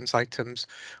reference items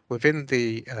within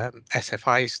the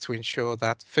SFIs to ensure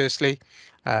that, firstly,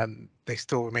 they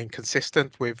still remain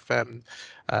consistent with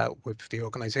the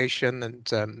organisation and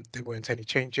there weren't any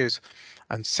changes,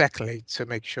 and secondly, to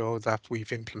make sure that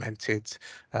we've implemented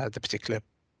the particular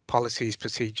policies,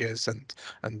 procedures,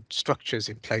 and structures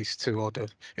in place in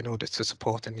order to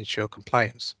support and ensure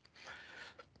compliance.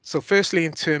 So firstly,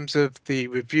 in terms of the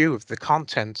review of the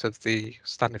content of the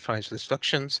standard financial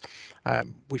instructions,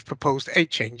 we've proposed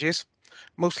 8 changes,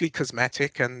 mostly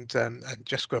cosmetic and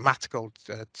just grammatical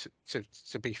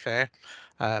to be fair,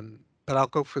 but I'll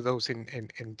go through those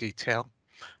in detail.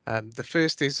 The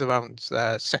first is around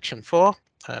section 4,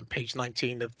 page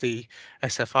 19 of the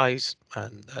SFIs,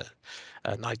 and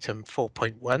item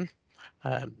 4.1.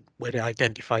 Where it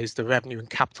identifies the revenue and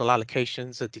capital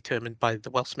allocations are determined by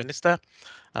the Welsh Minister.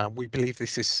 We believe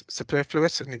this is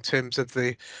superfluous, and in terms of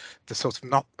the sort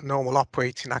of normal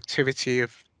operating activity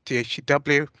of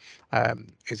DHEW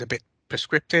is a bit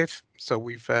prescriptive. So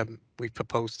we've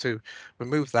proposed to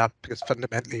remove that because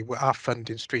fundamentally our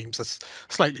funding streams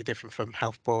are slightly different from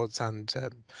health boards and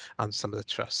some of the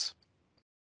trusts.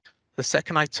 The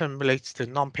second item relates to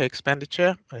non-pay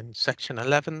expenditure in section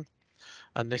 11.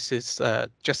 And this is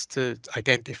just to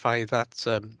identify that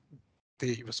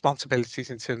the responsibilities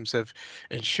in terms of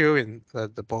ensuring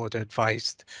that the board are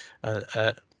advised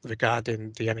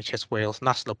regarding the NHS Wales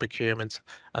National Procurement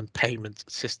and Payment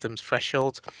Systems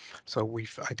threshold. So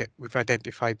we've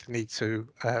identified the need to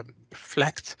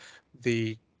reflect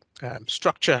the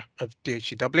structure of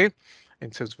DHEW in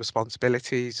terms of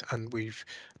responsibilities, and we've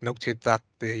noted that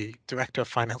the Director of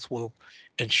Finance will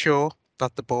ensure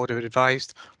that the board are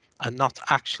advised and not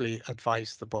actually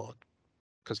advise the board,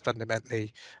 because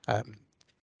fundamentally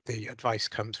the advice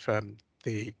comes from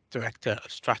the Director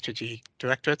of Strategy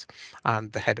Directorate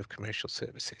and the Head of Commercial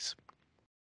Services.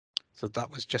 So that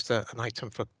was just an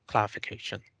item for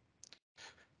clarification.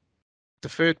 The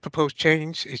third proposed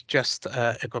change is just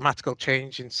a grammatical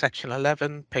change in section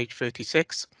 11, page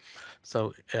 36.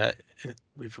 So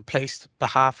we've replaced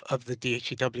behalf of the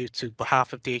DHEW to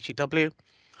behalf of DHEW.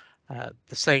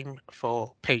 The same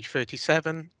for page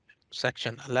 37,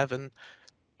 section 11,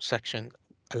 section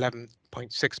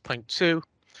 11.6.2.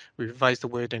 We revised the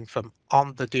wording from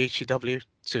on the DHEW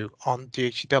to on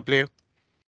DHEW.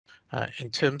 In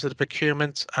terms of the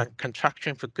procurement and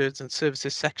contracting for goods and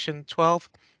services section 12,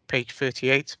 page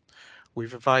 38,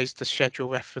 we've revised the schedule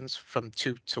reference from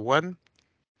 2 to 1.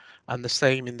 And the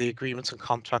same in the agreements and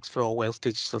contracts for all Wales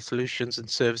Digital Solutions and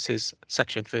Services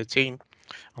section 13.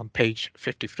 On page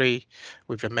 53,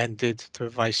 we've amended the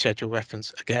revised schedule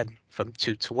reference again from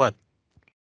 2 to 1.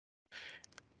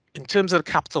 In terms of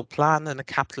the capital plan and the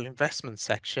capital investment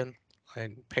section,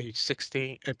 in page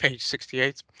 68,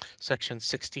 section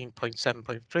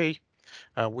 16.7.3,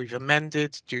 we've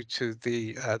amended due to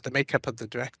the makeup of the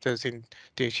directors in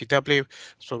DHEW,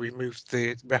 so we moved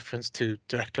the reference to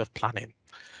Director of Planning.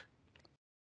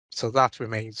 So that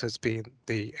remains as being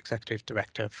the Executive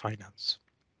Director of Finance.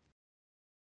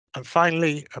 And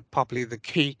finally, probably the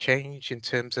key change in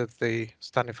terms of the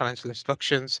standard financial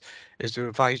instructions is the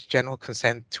revised general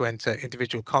consent to enter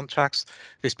individual contracts.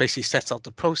 This basically sets out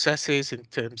the processes in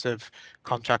terms of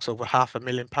contracts over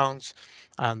 £500,000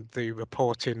 and the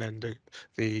reporting and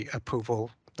the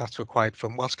approval that's required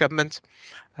from Welsh Government.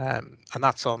 And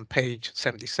that's on page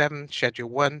 77, Schedule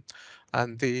 1.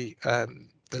 and the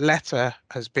letter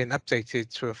has been updated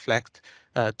to reflect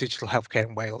digital healthcare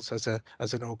in Wales as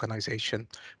an organisation.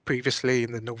 Previously,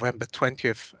 in the November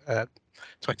 20th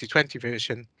 2020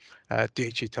 version,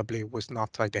 DHEW was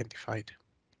not identified.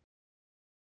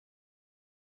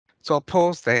 So I'll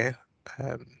pause there,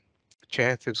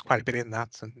 Chair. There was quite a bit in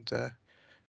that, and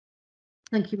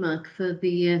thank you, Mark, for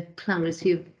the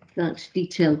clarity of that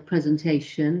detailed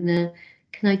presentation.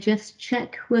 Can I just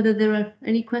check whether there are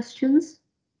any questions?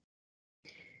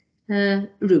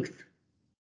 Ruth.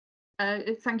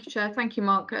 Thank you, Chair. Thank you,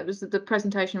 Mark. The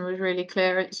presentation was really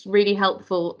clear. It's really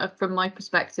helpful from my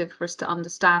perspective for us to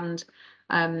understand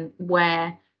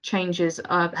where changes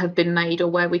have been made, or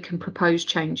where we can propose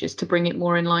changes to bring it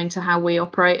more in line to how we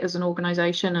operate as an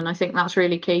organisation. And I think that's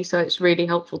really key. So it's really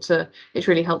helpful for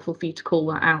you to call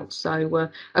that out. So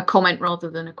a comment rather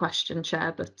than a question,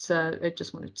 Chair. But I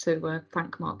just wanted to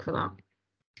thank Mark for that.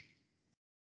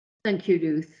 Thank you,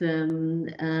 Ruth,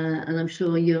 and I'm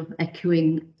sure you're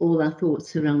echoing all our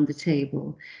thoughts around the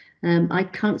table. I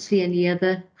can't see any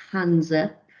other hands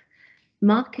up.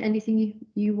 Mark, anything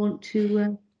you want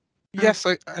to? Yes,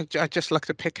 I'd just like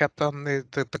to pick up on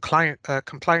the client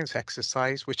compliance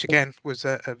exercise, which again was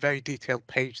a very detailed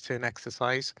page turn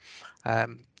exercise.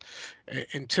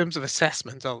 In terms of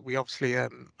assessment, we obviously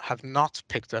have not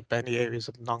picked up any areas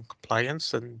of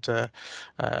non-compliance, and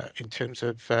in terms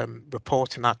of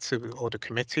reporting that to the audit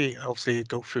committee, obviously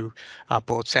go through our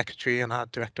board secretary and our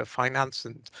director of finance,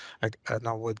 and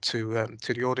onward to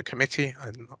the audit committee,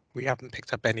 and we haven't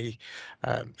picked up any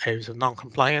areas of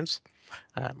non-compliance.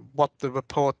 What the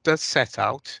report does set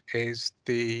out is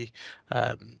the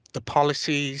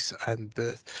policies and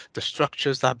the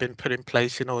structures that have been put in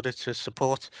place in order to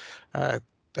support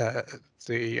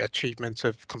the achievement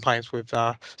of compliance with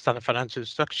our standard financial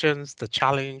instructions, the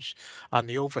challenge and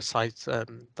the oversight that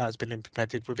has been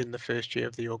implemented within the first year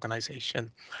of the organisation.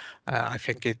 I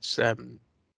think it's a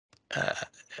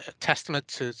testament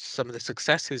to some of the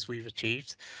successes we've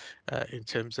achieved in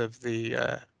terms of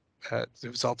the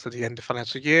results at the end of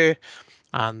financial year,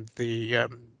 and the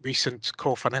recent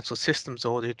core financial systems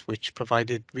audit, which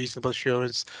provided reasonable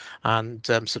assurance and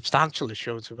substantial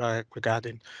assurance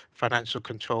regarding financial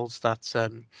controls,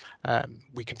 that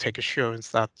we can take assurance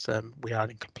that we are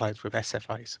in compliance with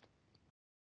SFIs.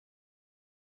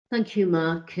 Thank you,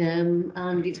 Mark,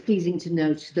 and it's pleasing to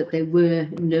note that there were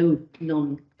no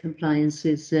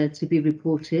non-compliances to be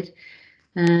reported.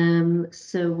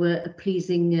 So a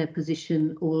pleasing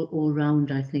position all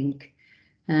round, I think.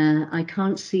 I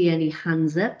can't see any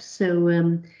hands up,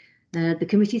 so the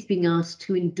committee's being asked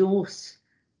to endorse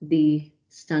the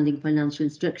standing financial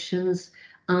instructions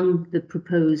and the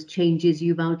proposed changes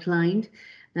you've outlined,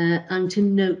 and to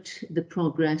note the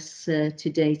progress to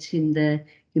date in the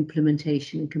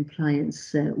implementation and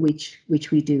compliance, which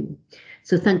we do.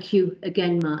 So thank you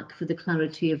again, Mark, for the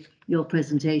clarity of your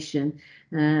presentation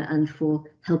and for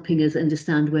helping us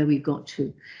understand where we've got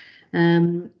to.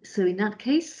 So in that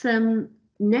case,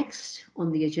 next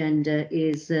on the agenda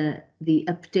is the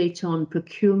update on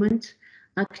procurement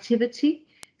activity.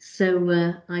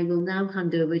 So I will now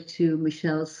hand over to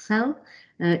Michelle Sell,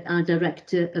 our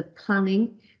Director of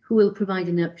Planning, who will provide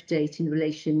an update in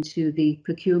relation to the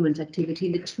procurement activity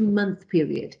in the 2-month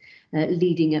period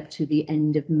leading up to the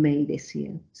end of May this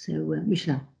year. So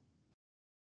Michelle.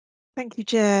 Thank you,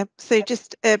 Chair. So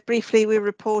just briefly, we're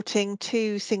reporting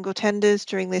 2 single tenders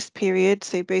during this period,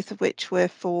 so both of which were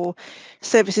for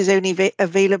services only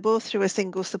available through a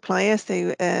single supplier,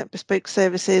 so bespoke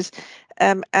services,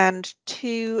 and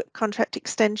 2 contract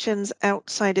extensions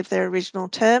outside of their original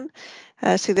term.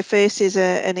 So the first is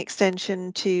an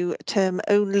extension to term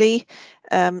only,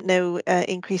 no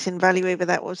increase in value over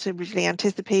that was originally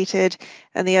anticipated,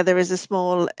 and the other is a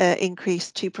small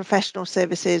increase to professional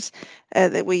services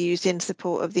that were used in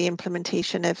support of the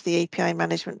implementation of the API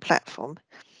management platform.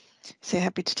 So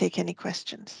happy to take any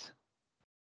questions.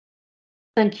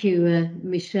 Thank you,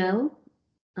 Michelle.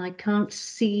 I can't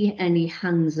see any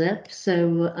hands up,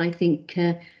 so I think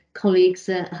colleagues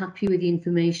are happy with the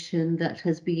information that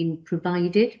has been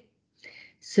provided.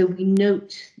 So we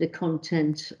note the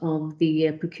content of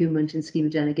the procurement and scheme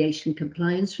delegation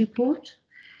compliance report,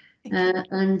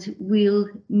 and we'll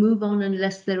move on,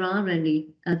 unless there are any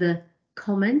other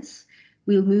comments.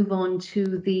 We'll move on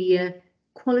to the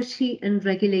quality and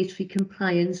regulatory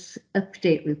compliance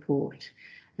update report,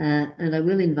 and I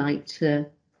will invite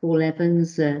Paul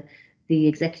Evans, the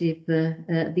executive,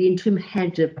 the interim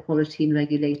head of quality and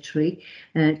regulatory,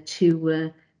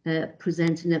 to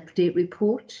present an update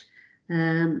report.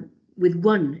 With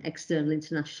one external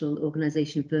international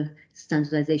organisation for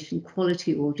standardisation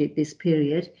quality audit this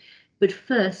period, But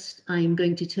first, I'm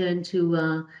going to turn to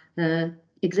our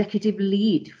executive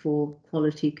lead for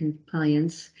quality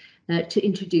compliance to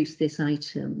introduce this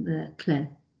item. Claire.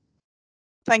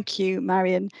 Thank you,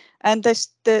 Marion. And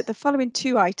the following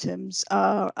two items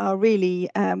are really,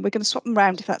 we're going to swap them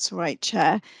around if that's all right,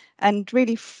 Chair, and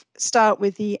really start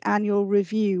with the annual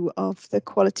review of the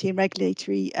quality and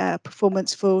regulatory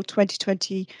performance for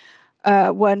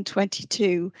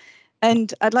 2021-22.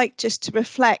 And I'd like just to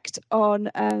reflect on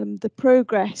the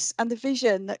progress and the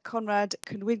vision that Conrad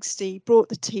Kunwigsti brought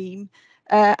the team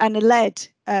and led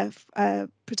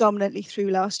predominantly through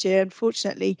last year.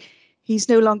 Unfortunately, he's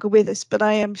no longer with us, but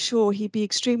I am sure he'd be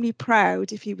extremely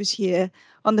proud if he was here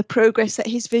on the progress that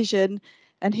his vision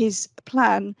and his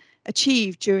plan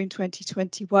achieved during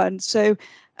 2021. So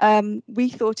we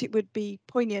thought it would be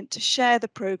poignant to share the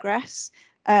progress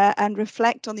and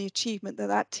reflect on the achievement that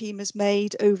that team has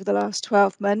made over the last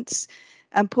 12 months.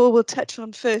 And Paul will touch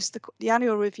on first the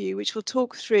annual review, which will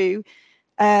talk through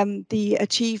the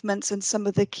achievements and some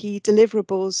of the key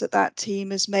deliverables that that team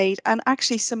has made, and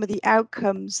actually some of the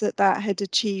outcomes that that had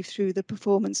achieved through the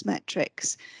performance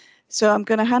metrics. So I'm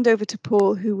going to hand over to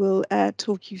Paul, who will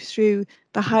talk you through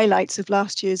the highlights of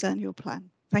last year's annual plan.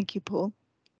 Thank you, Paul.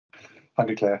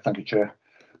 Thank you, Claire. Thank you, Chair.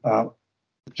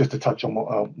 Just to touch on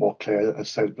what Claire has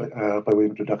said by way of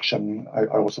introduction, I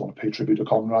also want to pay tribute to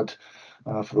Conrad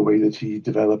for the way that he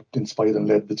developed, inspired and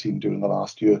led the team during the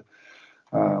last year.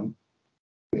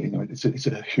 It's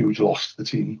a huge loss to the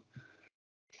team.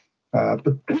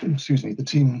 But excuse me, the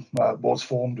team was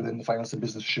formed within the Finance and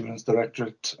Business Assurance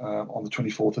Directorate on the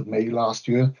 24th of May last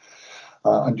year.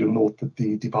 And you'll note that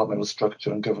the departmental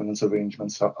structure and governance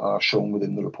arrangements are shown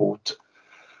within the report.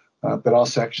 There are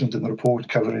sections in the report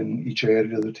covering each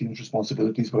area of the team's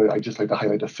responsibilities, but I'd just like to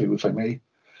highlight a few, if I may.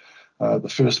 The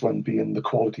first one being the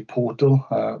quality portal.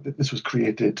 This was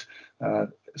created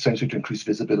essentially to increase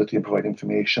visibility and provide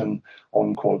information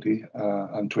on quality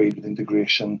and to aid with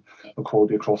integration of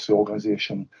quality across the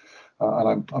organisation.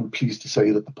 And I'm pleased to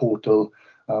say that the portal,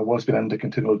 whilst been under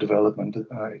continual development,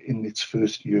 in its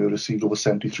first year received over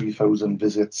 73,000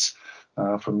 visits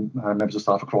from members of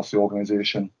staff across the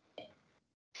organisation.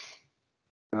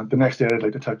 The next area I'd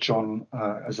like to touch on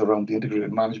is around the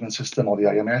Integrated Management System, or the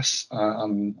IMS,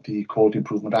 and the Quality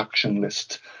Improvement Action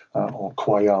List, or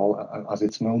QIAL as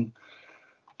it's known.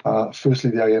 Firstly,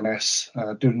 the IMS,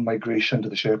 during migration to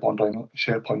the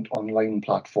SharePoint Online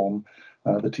platform,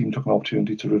 the team took an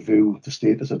opportunity to review the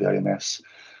status of the IMS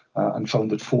and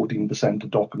found that 14%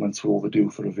 of documents were overdue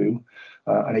for review,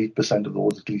 and 8% of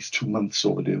those at least 2 months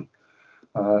overdue.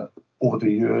 Over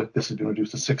the year, this has been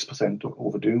reduced to 6%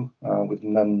 overdue, with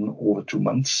none over 2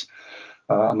 months.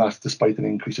 And that's despite an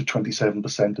increase of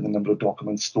 27% in the number of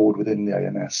documents stored within the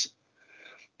IMS.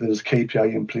 There's a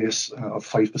KPI in place of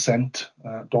 5%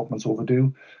 documents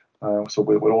overdue. So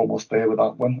we're almost there with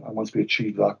that one. And once we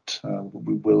achieve that,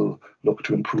 we will look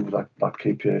to improve that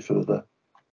KPI further.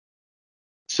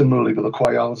 Similarly, with the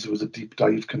QIALs, there was a deep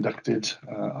dive conducted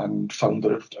and found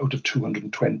that out of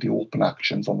 220 open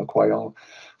actions on the QIAL,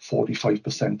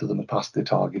 45% of them had passed their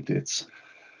target dates.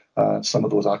 Some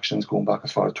of those actions going back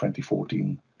as far as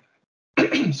 2014.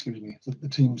 Excuse me. The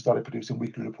team started producing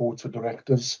weekly reports for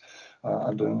directors,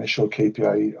 and an initial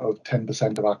KPI of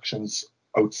 10% of actions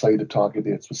outside of target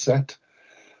dates was set.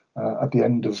 At the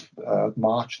end of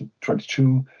March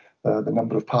 22, the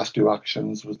number of past due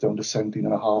actions was down to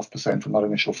 17.5% from that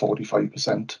initial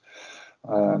 45%.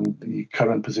 The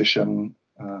current position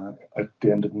at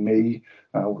the end of May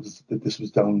was that this was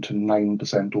down to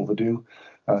 9% overdue.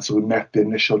 So we met the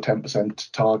initial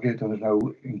 10% target and have now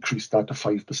increased that to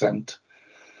 5%.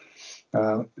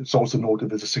 It's also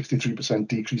noted there's a 63%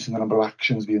 decrease in the number of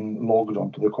actions being logged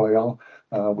onto the QIAL,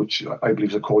 which I believe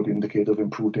is a quality indicator of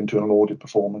improved internal audit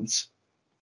performance.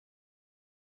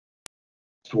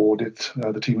 To audit,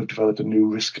 the team have developed a new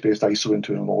risk-based ISO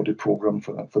internal audit program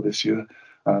for this year.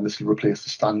 This will replace the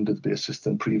standards-based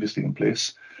system previously in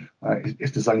place.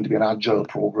 It's designed to be an agile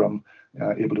program,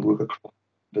 able to work across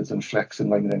standards and flex in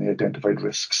line with any identified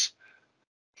risks.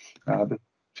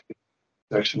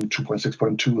 Section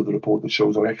 2.6.2 of the report that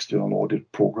shows our external audit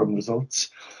program results,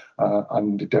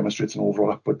 and it demonstrates an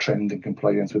overall upward trend in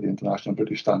compliance with the international and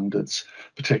British standards,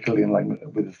 particularly in line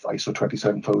with ISO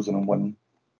 27001.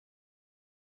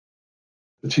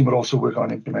 The team are also working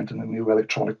on implementing a new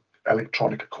electronic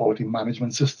quality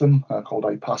management system called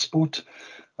iPassport.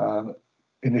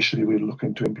 Initially, we were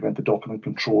looking to implement the document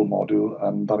control module,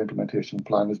 and that implementation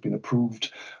plan has been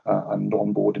approved, and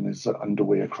onboarding is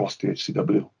underway across the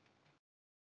HCW.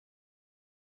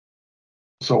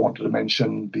 So I wanted to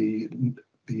mention the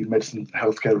the Medicine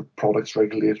Healthcare Products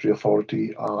Regulatory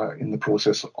Authority are in the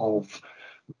process of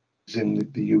in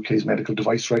the UK's medical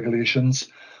device regulations.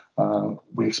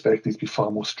 We expect these to be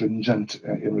far more stringent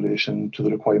in relation to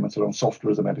the requirements around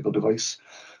software as a medical device,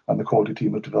 and the quality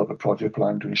team have developed a project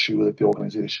plan to ensure that the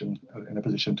organisation are in a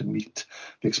position to meet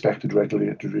the expected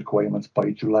regulatory requirements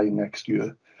by July next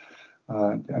year.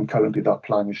 And currently that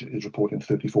plan is reporting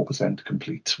 34%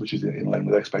 complete, which is in line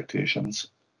with expectations.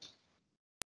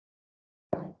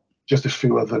 Just a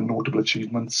few other notable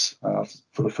achievements.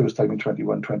 For the first time in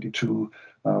 21-22,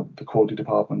 the Quality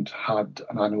Department had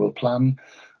an annual plan,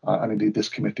 and indeed this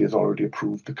committee has already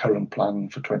approved the current plan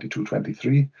for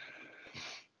 22-23.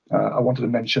 I wanted to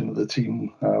mention that the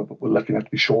team were lucky enough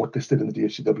to be shortlisted in the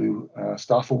DHCW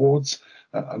Staff Awards.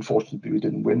 Unfortunately, we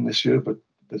didn't win this year, but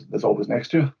there's always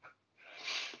next year.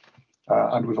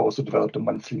 And we've also developed a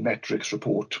monthly metrics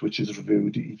report, which is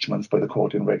reviewed each month by the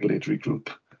Quality and Regulatory Group.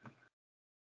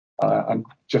 And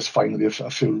just finally, a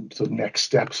few sort of next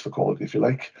steps for quality, if you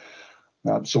like.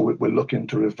 So we're looking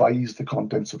to revise the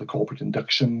contents of the corporate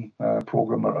induction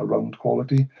programme around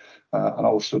quality, and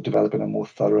also developing a more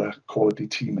thorough quality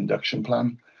team induction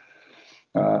plan.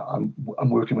 I'm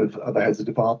working with other heads of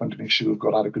department to make sure we've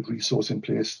got adequate resource in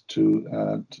place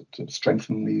to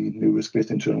strengthen the new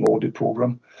risk-based internal audit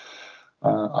programme.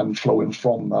 And flowing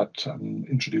from that,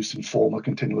 introducing formal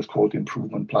continuous quality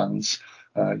improvement plans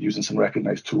using some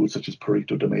recognised tools such as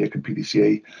Pareto, DMAIC and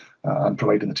PDCA, and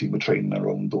providing the team with training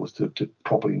around those to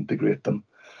properly integrate them.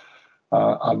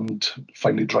 And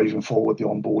finally, driving forward the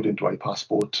onboarding to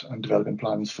iPassport and developing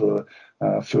plans for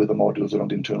further modules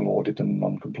around internal audit and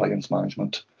non-compliance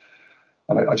management.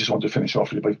 And I just want to finish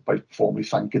off really by formally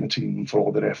thanking the team for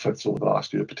all their efforts over the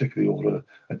last year, particularly over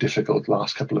a difficult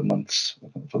last couple of months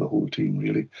for the whole team,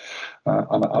 really.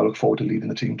 And I look forward to leading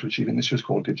the team to achieving this year's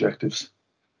quality objectives.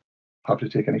 Happy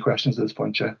to take any questions at this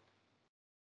point, Chair.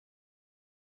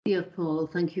 Dear Paul,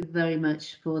 thank you very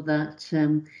much for that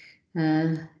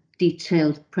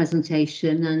detailed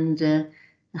presentation and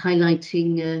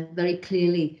highlighting very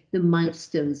clearly the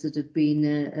milestones that have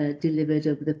been delivered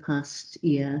over the past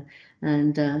year.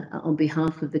 And on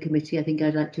behalf of the committee, I think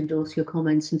I'd like to endorse your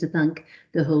comments and to thank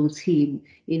the whole team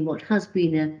in what has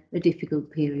been a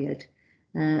difficult period.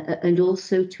 And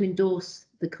also to endorse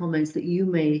the comments that you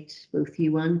made, both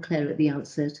you and Claire, at the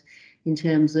outset, in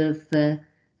terms of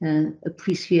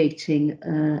appreciating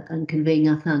and conveying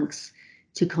our thanks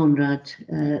to Conrad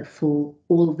for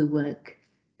all of the work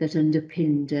that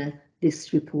underpinned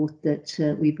this report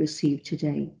that we've received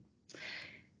today.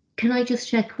 Can I just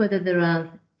check whether there are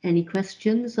any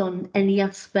questions on any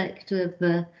aspect of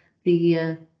the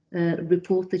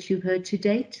report that you've heard to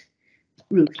date?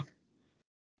 Ruth.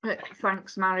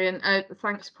 Thanks, Marion.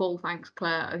 Thanks, Paul. Thanks,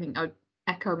 Claire. I think I'd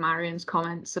echo Marion's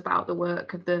comments about the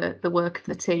work of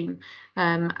the team,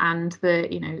 and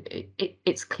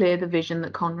it's clear the vision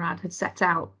that Conrad had set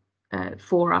out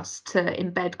for us to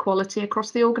embed quality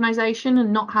across the organisation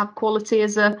and not have quality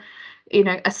as a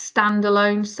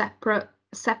standalone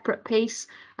separate piece.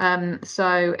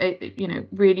 So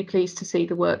really pleased to see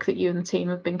the work that you and the team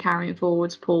have been carrying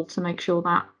forwards, Paul, to make sure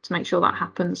that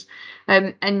happens.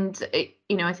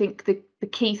 I think the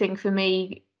key thing for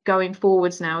me going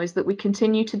forwards now is that we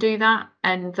continue to do that,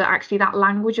 and that actually that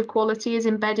language of quality is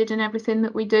embedded in everything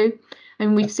that we do.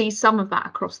 And we see some of that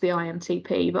across the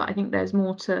IMTP, but I think there's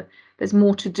more to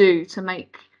do to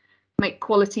make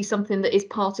quality something that is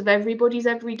part of everybody's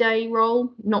everyday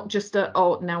role, not just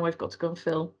now I've got to go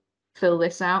and fill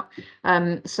this out.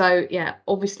 So yeah,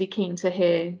 obviously keen to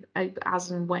hear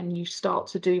as and when you start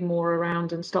to do more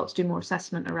around and start to do more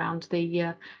assessment around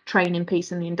the training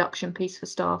piece and the induction piece for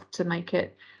staff to make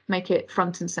it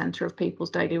front and centre of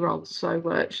people's daily roles. So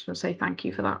just want to say thank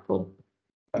you for that, Paul.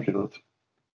 Thank you, Ruth.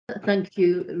 Thank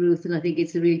you, Ruth, and I think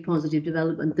it's a really positive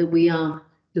development that we are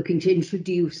looking to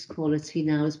introduce quality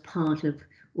now as part of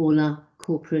all our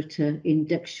corporate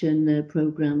induction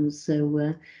programmes,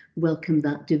 so welcome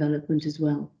that development as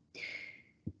well.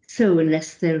 So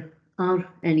unless there are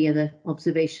any other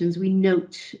observations, we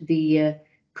note the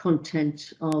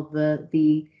content of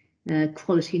the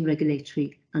Quality and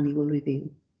Regulatory Annual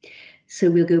Review. So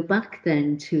we'll go back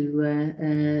then to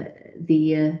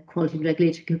the Quality and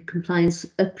Regulatory Compliance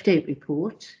Update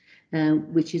Report,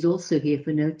 which is also here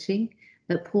for noting.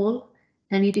 Paul,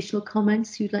 any additional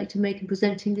comments you'd like to make in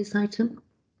presenting this item?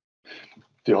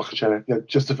 Diolch, Chair. Yeah,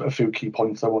 just a few key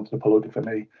points I wanted to pull out, if I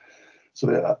may. So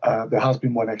there has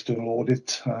been one external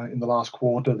audit in the last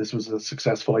quarter. This was a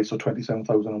successful ISO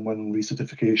 27001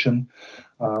 recertification.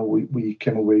 We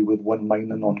came away with one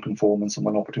minor non-conformance and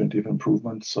one opportunity of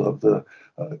improvement, so that was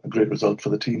a great result for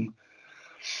the team.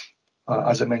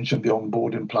 As I mentioned, the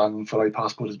onboarding plan for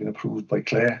iPassport has been approved by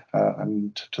Claire,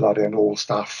 and to that end, all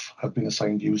staff have been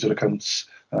assigned user accounts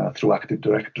through Active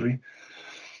Directory.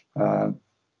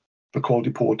 The quality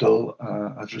portal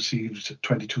has received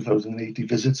 22,080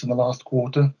 visits in the last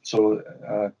quarter,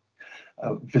 so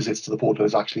visits to the portal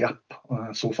is actually up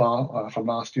so far from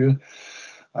last year.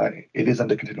 It is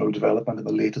under continual development, and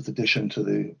the latest addition to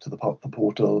the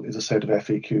portal is a set of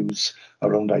FAQs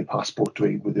around iPassport to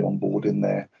aid with the onboarding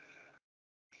there.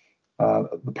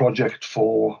 The project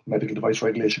for medical device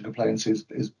regulation compliance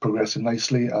is progressing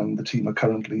nicely, and the team are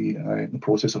currently in the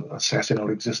process of assessing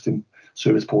our existing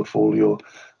service portfolio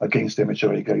against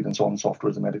MHRA guidance on software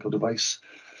as a medical device.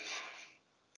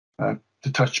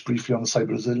 To touch briefly on the cyber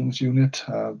resilience unit,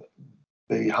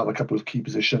 they have a couple of key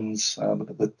positions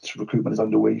that recruitment is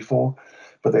underway for,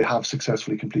 but they have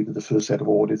successfully completed the first set of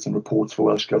audits and reports for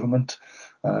Welsh Government.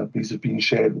 These have been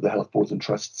shared with the health boards and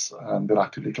trusts, and they're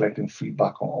actively collecting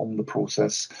feedback on the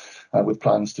process, with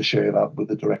plans to share that with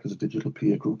the directors of Digital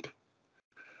Peer Group.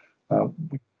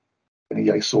 Any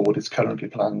ISO audits currently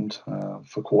planned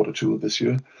for Q2 of this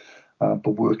year,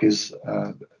 but work is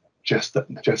just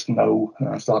now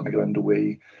starting to get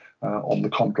underway on the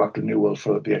contract renewal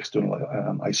for the external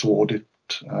ISO audit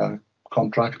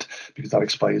contract, because that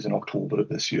expires in October of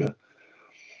this year.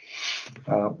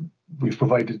 We've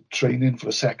provided training for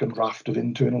a second raft of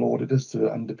internal auditors to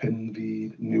underpin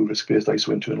the new risk-based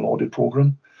ISO internal audit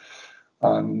programme,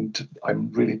 and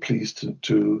I'm really pleased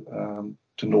to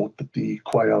note that the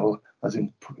QIAL has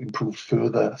improved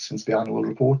further since the annual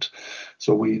report.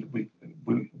 So we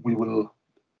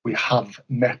have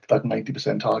met that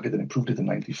 90% target and improved it to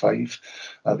 95%.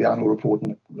 The annual report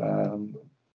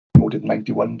noted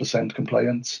 91%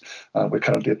 compliance. We're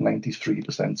currently at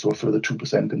 93%, so a further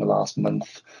 2% in the last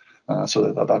month.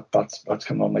 So that's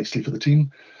come on nicely for the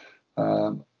team.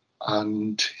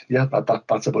 And yeah,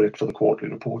 that's about it for the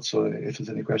quarterly report. So if there's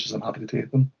any questions, I'm happy to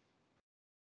take them.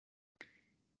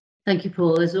 Thank you,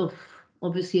 Paul. There's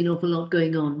obviously an awful lot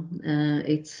going on.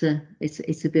 It's a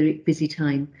very busy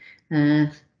time.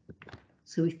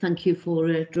 So we thank you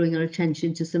for drawing our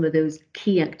attention to some of those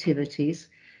key activities.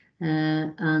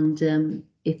 And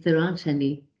if there aren't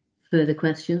any further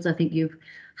questions, I think you've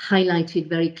highlighted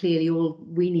very clearly all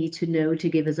we need to know to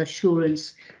give us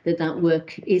assurance that that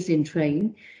work is in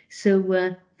train.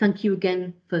 So thank you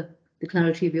again for the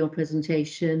clarity of your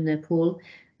presentation, Paul.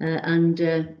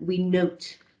 And we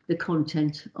note the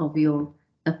content of your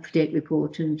up-to-date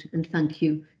report, and thank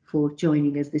you for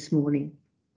joining us this morning.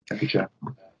 Thank you, Chair.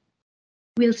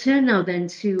 We'll turn now then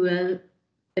to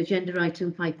agenda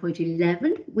item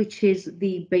 5.11, which is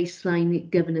the Baseline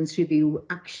Governance Review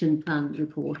Action Plan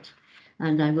report.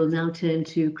 And I will now turn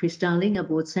to Chris Darling, our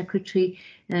Board Secretary,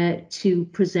 to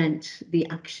present the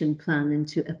action plan and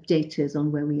to update us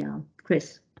on where we are.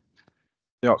 Chris.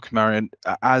 Yock, Marion.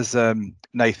 As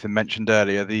Nathan mentioned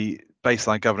earlier, the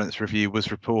Baseline Governance Review was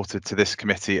reported to this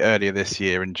committee earlier this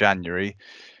year in January.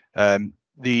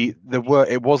 The work,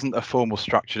 it wasn't a formal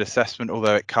structured assessment,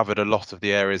 although it covered a lot of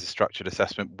the areas a structured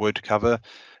assessment would cover.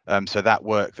 So that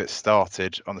work that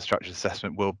started on the structured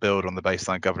assessment will build on the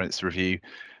Baseline Governance Review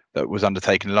that was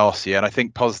undertaken last year. And I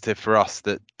think positive for us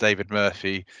that David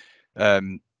Murphy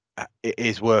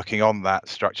is working on that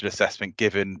structured assessment,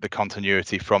 given the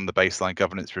continuity from the Baseline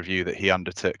Governance Review that he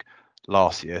undertook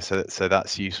last year. So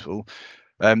that's useful.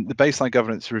 The Baseline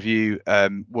Governance Review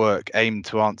work aimed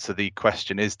to answer the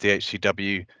question, is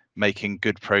DHCW making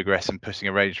good progress in putting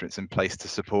arrangements in place to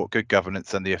support good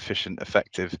governance and the efficient,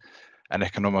 effective and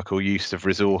economical use of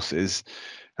resources?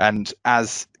 And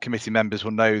as committee members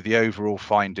will know, the overall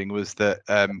finding was that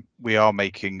we are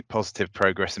making positive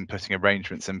progress in putting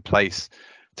arrangements in place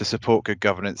to support good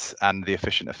governance and the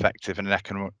efficient, effective and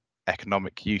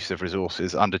economic use of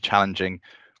resources under challenging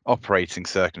operating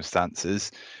circumstances.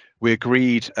 We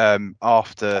agreed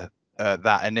after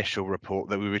that initial report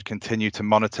that we would continue to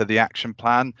monitor the action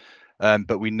plan,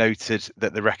 but we noted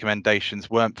that the recommendations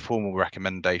weren't formal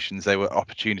recommendations, they were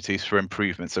opportunities for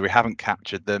improvement. So we haven't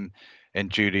captured them in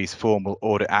Julie's formal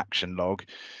audit action log.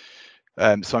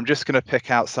 So I'm just going to pick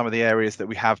out some of the areas that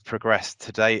we have progressed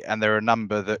to date, and there are a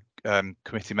number that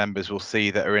committee members will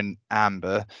see that are in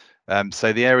amber.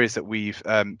 So the areas that we've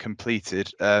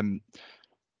completed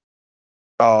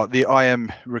are the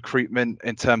IM recruitment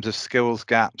in terms of skills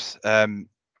gaps.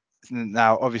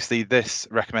 Now, obviously, this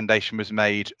recommendation was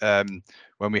made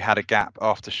when we had a gap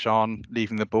after Sean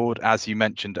leaving the board. As you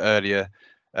mentioned earlier,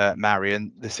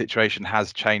 Marion, the situation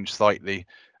has changed slightly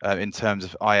in terms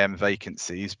of IM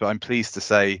vacancies, but I'm pleased to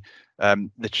say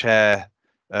the chair,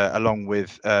 along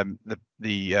with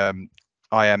the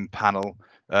IM panel,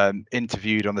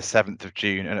 interviewed on the 7th of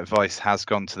June, and advice has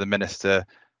gone to the Minister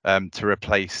to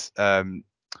replace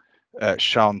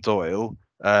Sian Doyle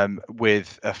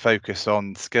with a focus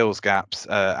on skills gaps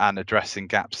and addressing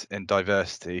gaps in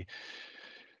diversity.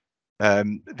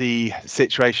 The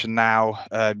situation now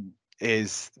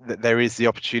is that there is the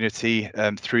opportunity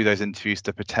through those interviews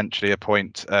to potentially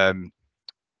appoint Grace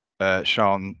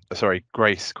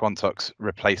Quantock's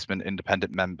replacement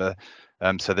independent member.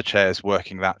 So the chair is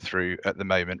working that through at the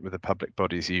moment with the Public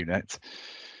Bodies Unit.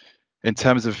 In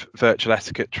terms of virtual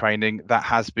etiquette training, that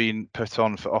has been put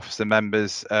on for officer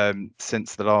members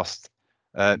since the last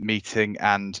meeting,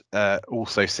 and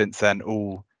also since then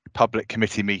all public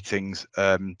committee meetings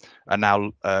are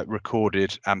now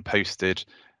recorded and posted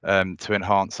to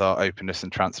enhance our openness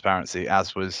and transparency,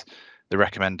 as was the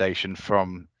recommendation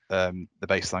from the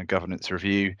baseline governance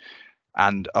review.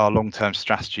 And our long-term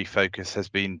strategy focus has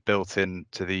been built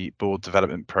into the board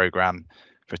development programme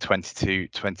for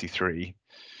 22-23.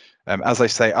 As I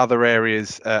say, other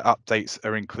areas updates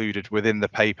are included within the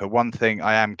paper. One thing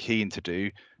I am keen to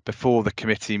do before the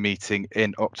committee meeting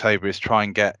in October is try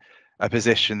and get a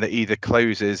position that either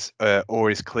closes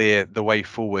or is clear the way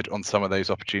forward on some of those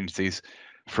opportunities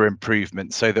for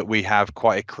improvement, so that we have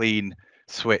quite a clean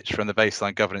switch from the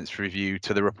baseline governance review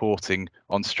to the reporting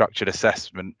on structured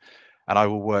assessment. And I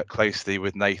will work closely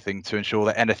with Nathan to ensure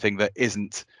that anything that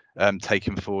isn't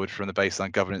taken forward from the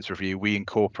baseline governance review, we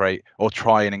incorporate or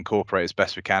try and incorporate as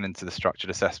best we can into the structured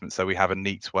assessment, so we have a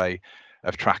neat way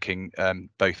of tracking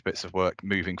both bits of work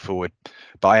moving forward.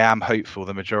 But I am hopeful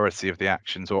the majority of the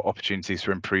actions or opportunities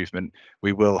for improvement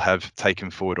we will have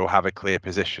taken forward or have a clear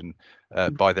position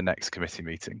by the next committee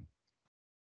meeting.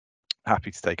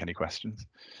 Happy to take any questions.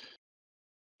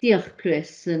 Diolch,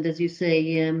 Chris. And as you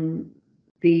say,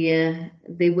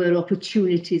 there were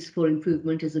opportunities for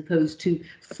improvement as opposed to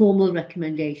formal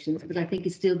recommendations, but I think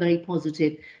it's still very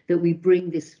positive that we bring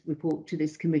this report to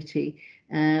this committee,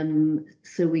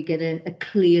 so we get a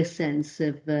clear sense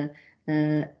of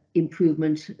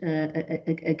improvement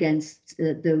against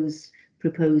those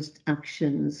proposed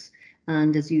actions.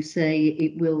 And as you say,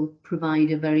 it will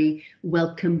provide a very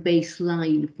welcome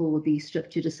baseline for the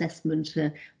structured assessment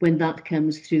when that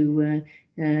comes through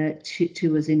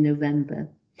to us in November.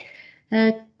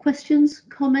 Questions,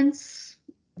 comments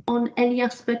on any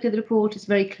aspect of the report? It's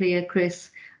very clear,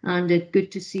 Chris, and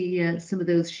good to see some of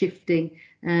those shifting.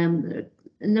 A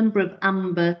number of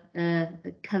amber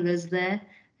colours there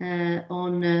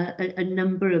on a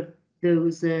number of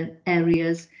those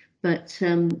areas, but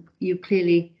you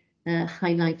clearly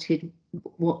highlighted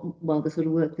the sort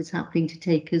of work that's happening to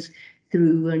take us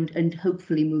through and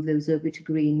hopefully move those over to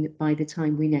green by the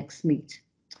time we next meet.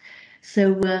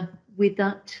 So with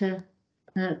that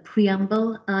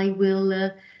preamble, I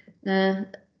will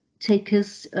take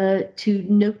us to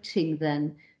noting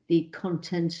then the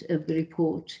content of the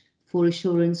report for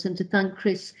assurance, and to thank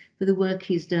Chris for the work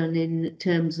he's done in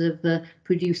terms of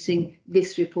producing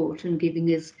this report and giving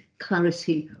us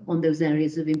clarity on those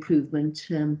areas of improvement.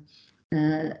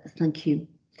 Thank you.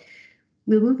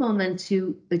 We'll move on then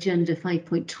to agenda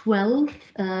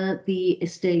 5.12, the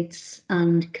Estates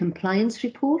and Compliance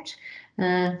Report.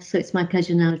 So it's my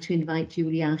pleasure now to invite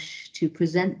Julie Ash to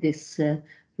present this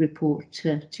report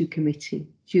to committee.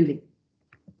 Julie.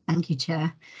 Thank you,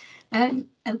 Chair.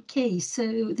 Okay,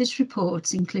 so this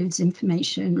report includes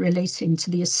information relating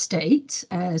to the estate.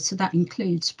 So that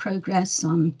includes progress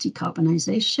on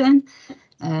decarbonisation,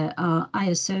 our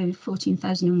ISO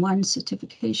 14001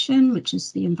 certification, which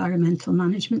is the environmental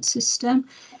management system,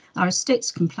 our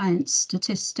estates compliance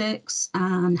statistics,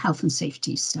 and health and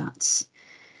safety stats.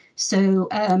 So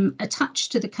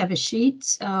attached to the cover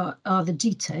sheet are the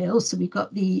details. So we've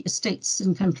got the Estates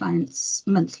and Compliance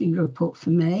monthly report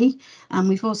for May, and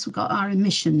we've also got our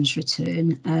emissions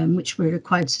return, which we're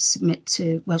required to submit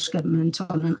to Welsh Government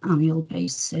on an annual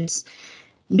basis.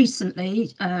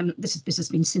 Recently, this has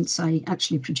been since I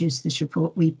actually produced this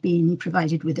report, we've been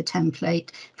provided with a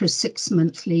template for a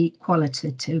 6-monthly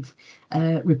qualitative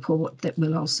report that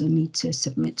we'll also need to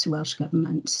submit to Welsh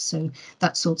Government. So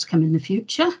that's all to come in the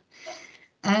future.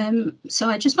 So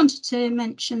I just wanted to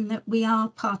mention that we are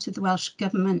part of the Welsh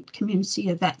Government community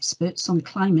of experts on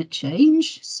climate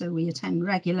change. So we attend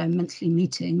regular monthly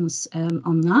meetings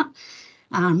on that.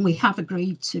 And we have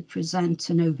agreed to present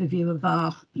an overview of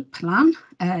our plan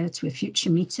to a future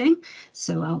meeting.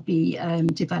 So I'll be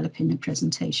developing a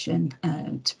presentation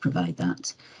to provide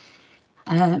that.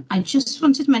 I just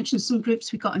wanted to mention some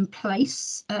groups we got in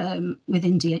place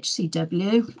within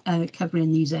DHCW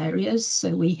covering these areas.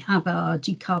 So we have our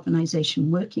decarbonisation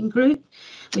working group.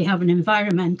 We have an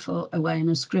environmental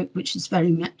awareness group, which is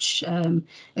very much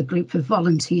a group of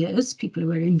volunteers, people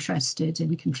who are interested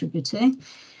in contributing.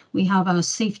 We have our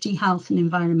safety, health and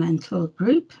environmental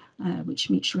group, which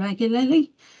meets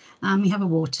regularly. And we have a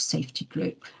water safety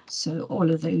group. So all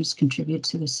of those contribute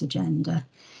to this agenda.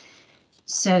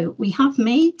 So we have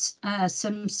made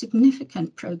some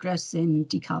significant progress in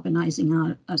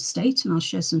decarbonising our state, and I'll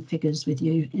share some figures with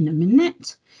you in a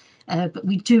minute. But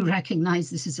we do recognise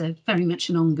this is a very much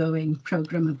an ongoing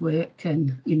programme of work,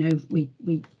 and we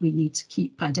need to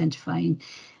keep identifying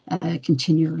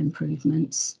continual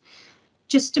improvements.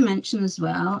 Just to mention as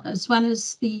well as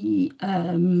the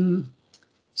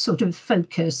sort of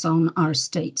focus on our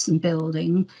estates and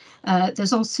building,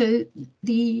 there's also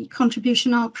the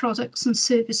contribution our products and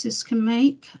services can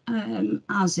make,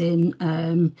 as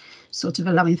in sort of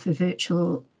allowing for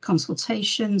virtual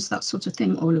consultations, that sort of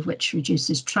thing, all of which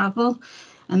reduces travel.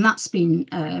 And that's been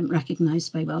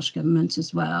recognised by Welsh Government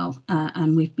as well,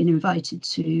 and we've been invited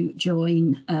to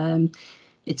join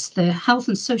it's the Health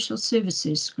and Social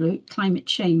Services Group Climate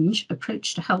Change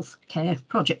Approach to Healthcare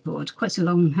Project Board, quite a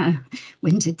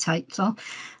long-winded title.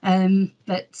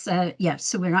 Yeah,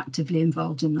 so we're actively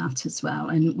involved in that as well.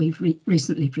 And we've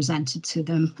recently presented to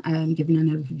them, given an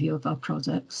overview of our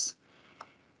products.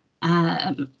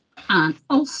 And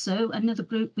also another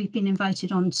group we've been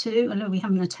invited on to, although we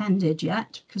haven't attended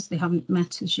yet because they haven't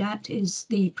met us yet, is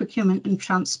the Procurement and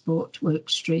Transport work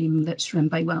stream that's run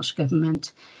by Welsh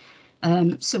Government.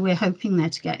 So we're hoping there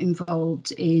to get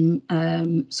involved in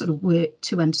sort of work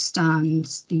to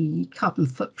understand the carbon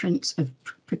footprint of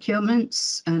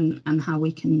procurements and how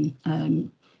we can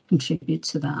contribute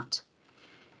to that.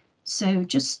 So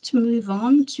just to move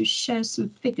on to share some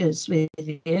figures with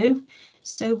you.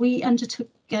 So we undertook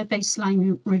a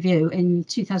baseline review in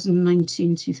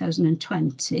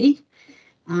 2019-2020,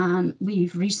 and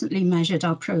we've recently measured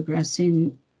our progress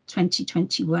in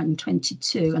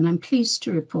 2021-22, and I'm pleased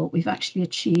to report we've actually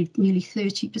achieved nearly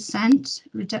 30%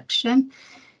 reduction.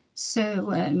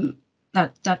 So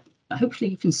that hopefully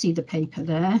you can see the paper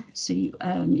there. So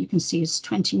you can see it's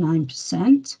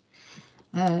 29%.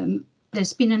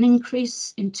 There's been an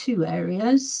increase in two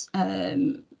areas,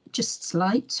 just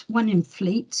slight, one in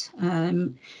fleet,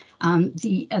 and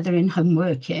the other in home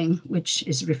working, which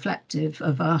is reflective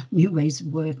of our new ways of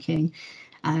working.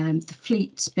 The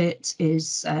fleet bit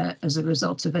is as a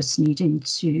result of us needing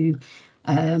to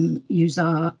use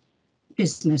our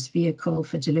business vehicle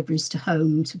for deliveries to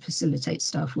home to facilitate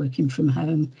staff working from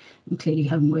home. And clearly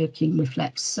home working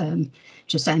reflects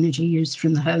just energy used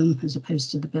from the home as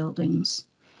opposed to the buildings.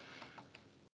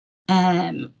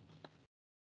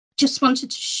 Just wanted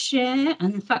to share,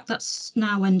 and in fact that's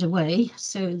now underway,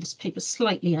 so this paper's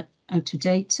slightly out of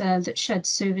date, that shared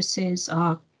services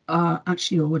are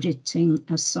actually auditing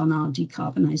us on our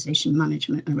decarbonisation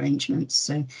management arrangements.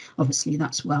 So obviously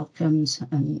that's welcomed,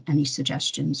 and any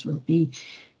suggestions will be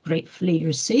gratefully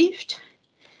received.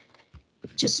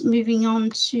 Just moving on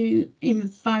to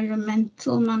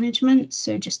environmental management.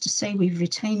 So just to say we've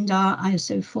retained our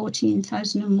ISO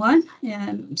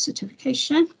 14001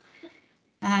 certification.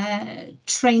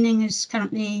 Training is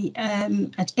currently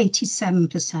at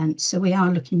 87%, so we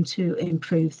are looking to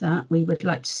improve that. We would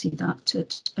like to see that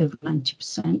at over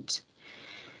 90%.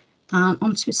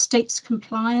 Onto estates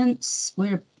compliance,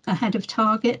 we're ahead of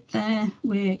target there.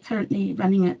 We're currently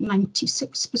running at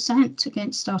 96%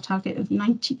 against our target of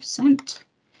 90%.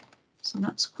 So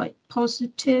that's quite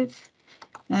positive.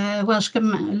 Welsh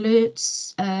Government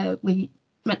alerts, we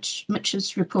much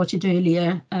as reported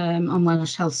earlier on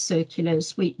Welsh Health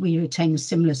circulars, we retain a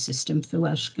similar system for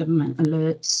Welsh Government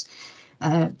alerts.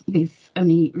 We've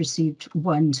only received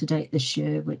one to date this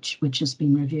year, which has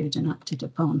been reviewed and acted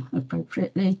upon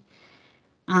appropriately.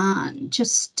 And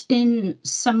just in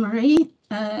summary,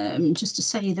 just to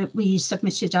say that we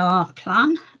submitted our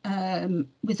plan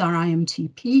with our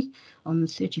IMTP on the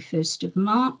 31st of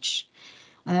March.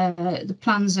 The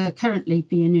plans are currently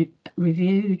being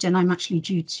reviewed, and I'm actually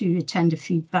due to attend a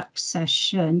feedback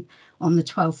session on the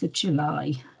 12th of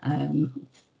July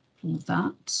for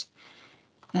that.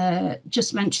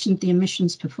 Just mentioned the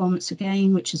emissions performance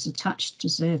again, which is attached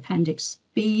as Appendix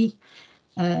B.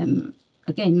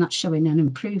 Again, that's showing an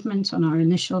improvement on our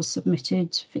initial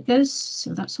submitted figures,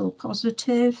 so that's all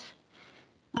positive.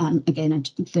 Again,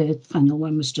 the final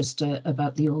one was just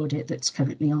about the audit that's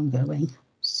currently ongoing.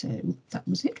 So that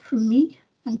was it from me.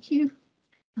 Thank you.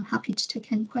 I'm happy to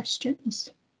take any questions.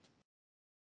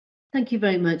 Thank you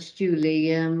very much,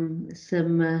 Julie.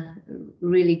 Some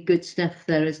really good stuff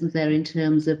there, isn't there, in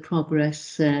terms of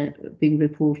progress being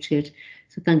reported.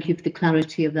 So thank you for the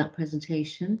clarity of that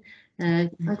presentation.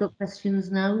 I've got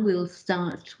questions now. We'll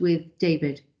start with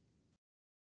David.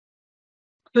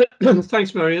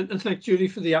 Thanks, Marion, and thanks, Julie,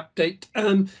 for the update.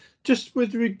 Just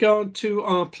with regard to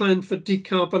our plan for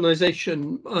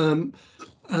decarbonisation,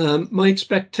 my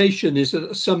expectation is that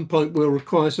at some point we'll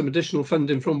require some additional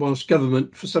funding from Welsh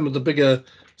Government for some of the bigger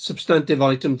substantive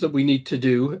items that we need to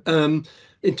do.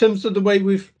 In terms of the way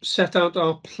we've set out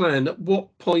our plan, at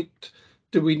what point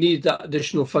do we need that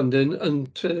additional funding,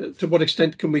 and to what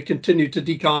extent can we continue to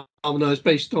decarbonise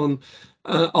based on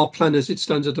our plan as it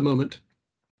stands at the moment?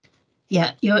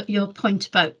 Yeah, your point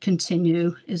about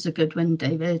continue is a good one,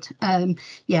 David.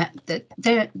 Yeah,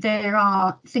 there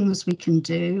are things we can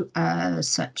do,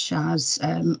 such as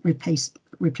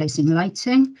replacing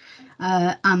lighting,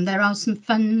 and there are some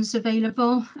funds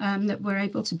available that we're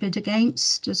able to bid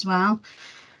against as well.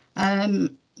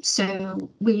 So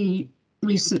we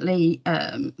recently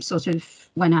sort of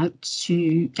went out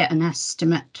to get an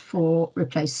estimate for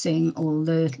replacing all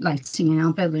the lighting in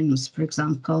our buildings, for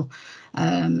example.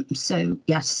 So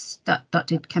yes, that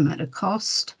did come at a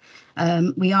cost.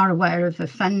 We are aware of a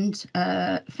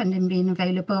funding being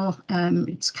available.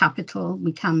 It's capital,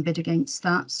 we can bid against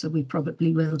that, so we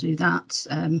probably will do that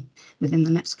within the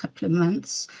next couple of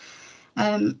months.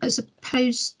 As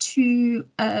opposed to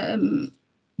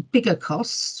bigger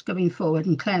costs going forward,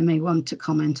 and Claire may want to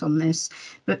comment on this,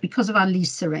 but because of our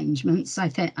lease arrangements, I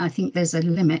think there's a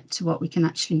limit to what we can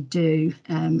actually do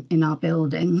in our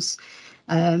buildings.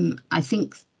 I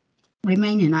think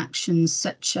remaining actions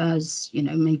such as, you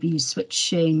know, maybe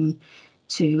switching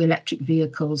to electric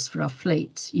vehicles for our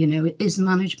fleet, you know, it is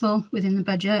manageable within the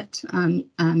budget and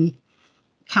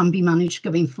can be managed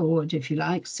going forward, if you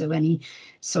like. So any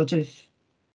sort of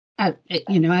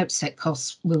outset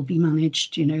costs will be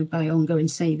managed, you know, by ongoing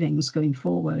savings going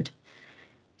forward.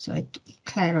 So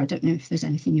Claire, I don't know if there's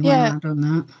anything you want to add on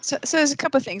that. So there's a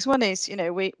couple of things. One is, you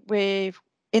know, we've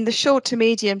in the short to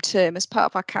medium term, as part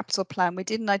of our capital plan, we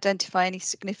didn't identify any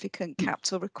significant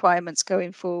capital requirements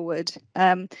going forward.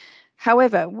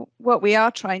 However, what we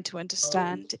are trying to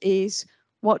understand is,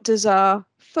 what does our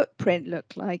footprint look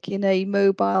like in a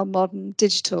mobile, modern,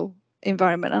 digital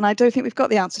environment? And I don't think we've got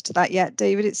the answer to that yet,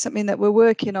 David. It's something that we're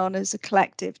working on as a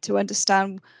collective to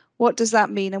understand, what does that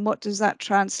mean and what does that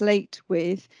translate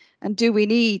with, and do we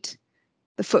need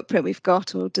the footprint we've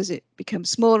got, or does it become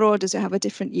smaller, or does it have a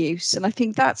different use? And I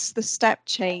think that's the step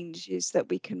changes that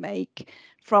we can make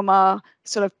from our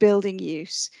sort of building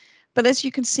use. But as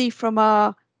you can see from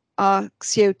our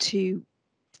CO2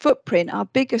 footprint, our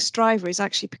biggest driver is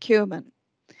actually procurement.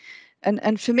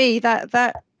 And for me,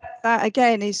 that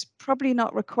again is probably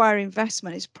not requiring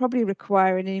investment. It's probably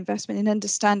requiring an investment in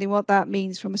understanding what that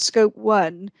means from a scope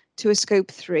 1 to a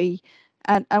scope 3,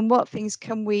 and what things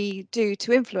can we do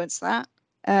to influence that.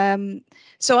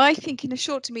 So I think in the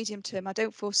short to medium term, I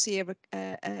don't foresee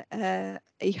a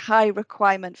high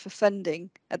requirement for funding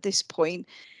at this point.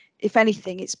 If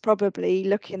anything, it's probably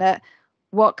looking at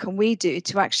what can we do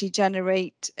to actually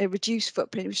generate a reduced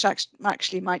footprint, which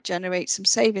actually might generate some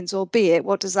savings, albeit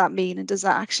what does that mean and does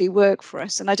that actually work for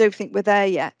us? And I don't think we're there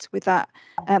yet with that.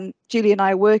 Julie and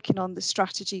I are working on the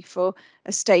strategy for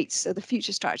estates, so the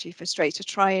future strategy for estates, to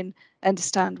try and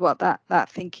understand what that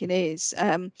thinking is.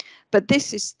 But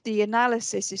the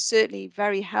analysis is certainly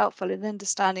very helpful in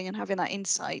understanding and having that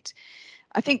insight.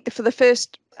 I think for the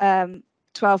first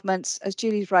 12 months, as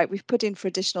Julie's right, we've put in for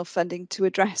additional funding to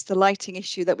address the lighting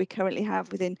issue that we currently have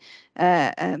within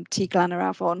T Glan or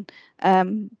Avon,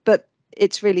 but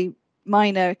it's really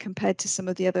minor compared to some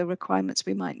of the other requirements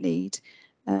we might need.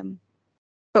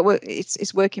 But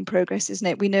it's work in progress, isn't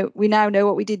it? We now know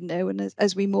what we didn't know, and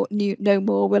as we know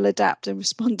more, we'll adapt and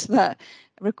respond to that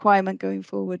requirement going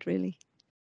forward, really.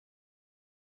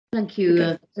 Thank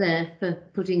you, Claire, for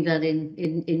putting that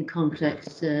in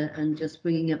context and just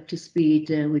bringing up to speed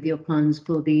with your plans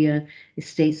for the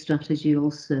estate strategy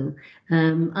also.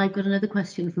 I've got another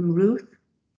question from Ruth.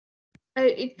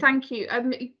 Thank you.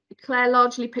 Claire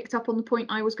largely picked up on the point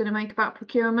I was going to make about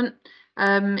procurement.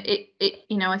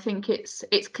 You know, I think it's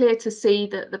clear to see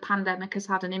that the pandemic has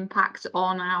had an impact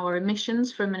on our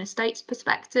emissions from an estate's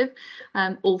perspective,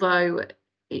 although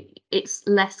it's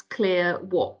less clear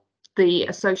what the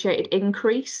associated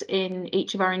increase in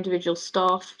each of our individual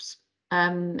staff's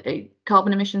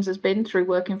carbon emissions has been through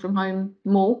working from home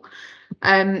more.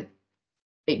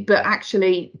 but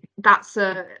actually that's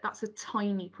a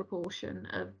tiny proportion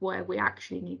of where we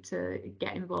actually need to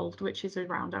get involved, which is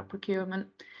around our procurement,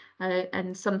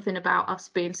 and something about us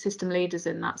being system leaders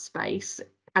in that space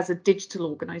as a digital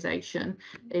organisation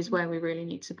is where we really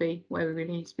need to be,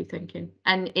 thinking.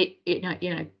 And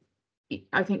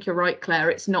I think you're right, Claire.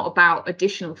 It's not about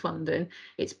additional funding.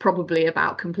 It's probably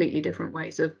about completely different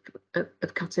ways of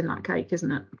cutting that cake,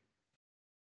 isn't it?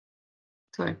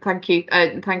 So thank you.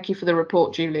 Thank you for the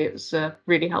report, Julie. It was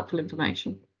really helpful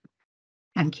information.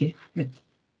 Thank you.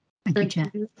 Thank you,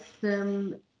 Chair.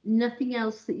 Nothing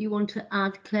else that you want to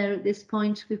add, Claire, at this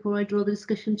point before I draw the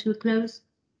discussion to a close?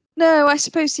 No, I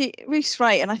suppose Ruth's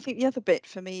right. And I think the other bit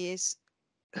for me is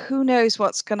who knows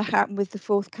what's going to happen with the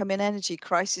forthcoming energy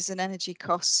crisis and energy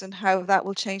costs, and how that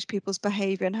will change people's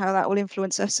behaviour and how that will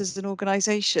influence us as an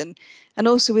organisation, and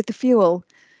also with the fuel.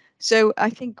 So I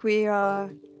think we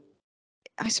are,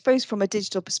 I suppose from a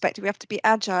digital perspective, we have to be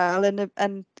agile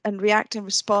and react and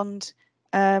respond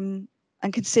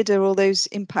and consider all those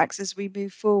impacts as we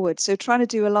move forward. So trying to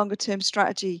do a longer term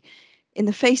strategy in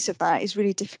the face of that is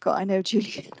really difficult. I know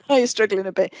Julie and I are struggling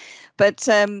a bit, but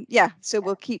yeah, so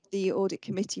we'll keep the audit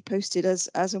committee posted as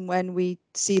and when we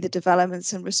see the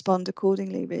developments and respond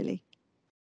accordingly, really.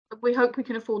 We hope we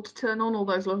can afford to turn on all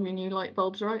those lovely new light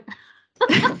bulbs, right?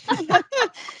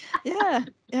 Yeah.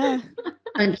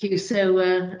 Thank you. So,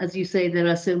 as you say, there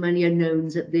are so many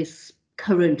unknowns at this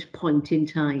current point in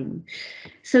time.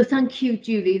 So thank you,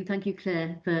 Julie, and thank you,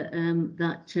 Claire, for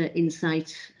that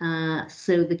insight.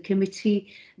 So the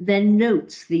committee then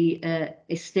notes the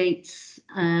estates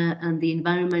and the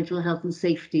environmental health and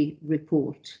safety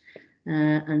report,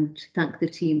 and thank the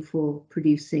team for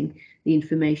producing the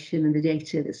information and the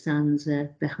data that stands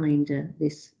behind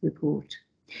this report.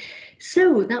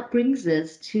 So that brings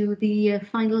us to the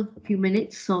final few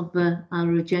minutes of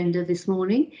our agenda this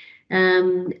morning.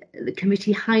 The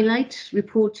committee highlight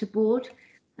report to board.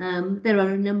 There are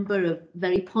a number of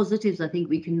very positives I think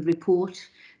we can report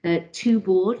to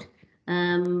board.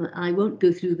 I won't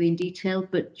go through them in detail,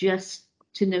 but just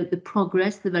to note the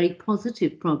progress, the very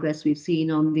positive progress we've seen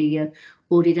on the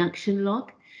audit action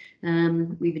log.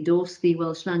 We've endorsed the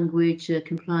Welsh language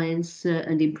compliance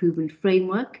and improvement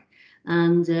framework.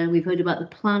 And we've heard about the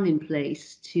plan in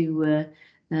place to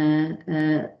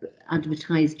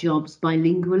advertise jobs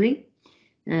bilingually.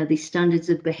 The standards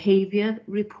of behaviour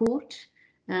report,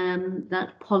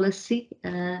 that policy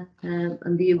and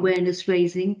the awareness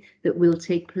raising that will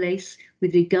take place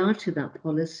with regard to that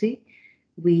policy.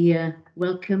 We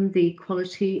welcome the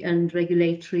quality and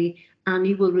regulatory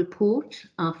annual report,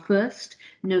 our first,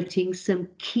 noting some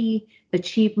key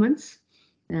achievements.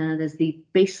 There's the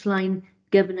baseline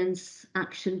governance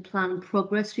action plan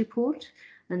progress report,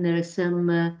 and there are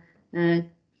some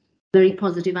very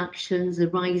positive actions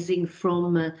arising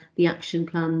from the action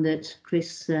plan that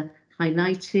Chris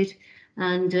highlighted,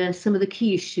 and some of the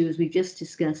key issues we've just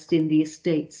discussed in the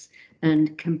estates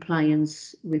and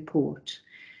compliance report.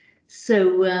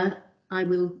 So I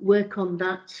will work on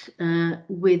that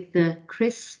with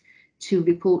Chris to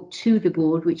report to the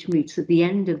board, which meets at the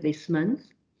end of this month.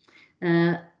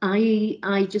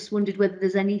 I just wondered whether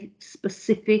there's any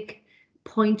specific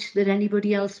point that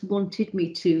anybody else wanted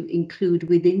me to include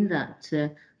within that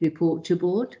report to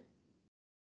board.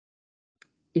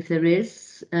 If there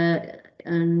is,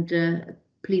 and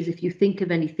please, if you think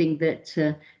of anything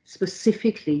that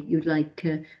specifically you'd like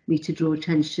me to draw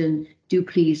attention, do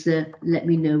please let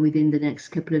me know within the next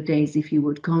couple of days, if you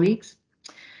would, colleagues.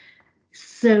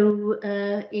 So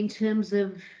in terms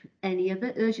of any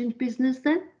other urgent business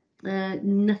then?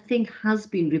 Nothing has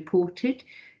been reported,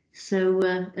 so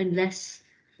unless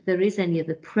there is any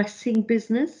other pressing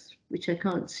business, which I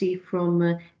can't see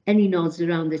from any nods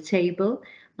around the table,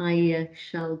 I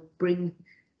shall bring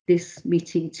this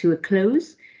meeting to a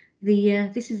close.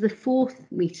 This is the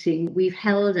fourth meeting we've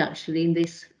held actually in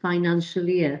this financial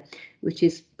year, which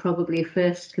is probably a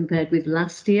first compared with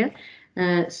last year.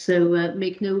 So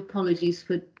make no apologies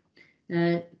for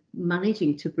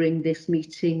managing to bring this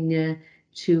meeting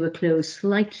to a close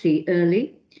slightly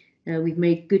early. We've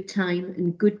made good time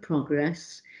and good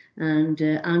progress, and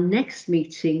our next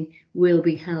meeting will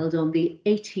be held on the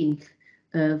 18th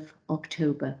of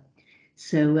October.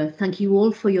 So thank you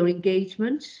all for your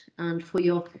engagement and for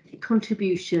your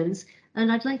contributions, and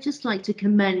I'd just like to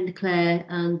commend Claire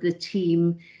and the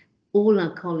team, all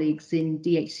our colleagues in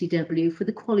DHCW, for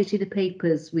the quality of the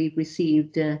papers we've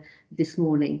received this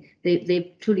morning.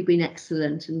 They've truly been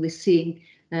excellent, and we're seeing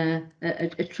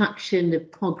a traction of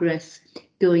progress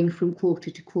going from quarter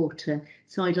to quarter.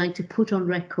 So I'd like to put on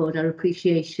record our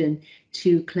appreciation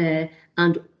to Claire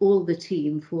and all the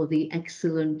team for the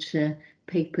excellent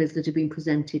papers that have been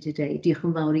presented today. Diolch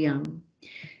yn fawr iawn.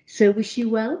 So wish you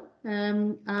well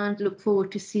and look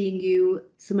forward to seeing you,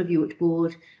 some of you at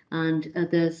board and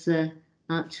others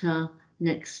at our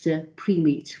next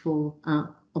pre-meet for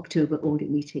our October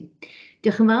audit meeting.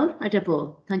 Diolch yn fawr a dyfo.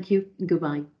 Thank you and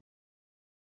goodbye.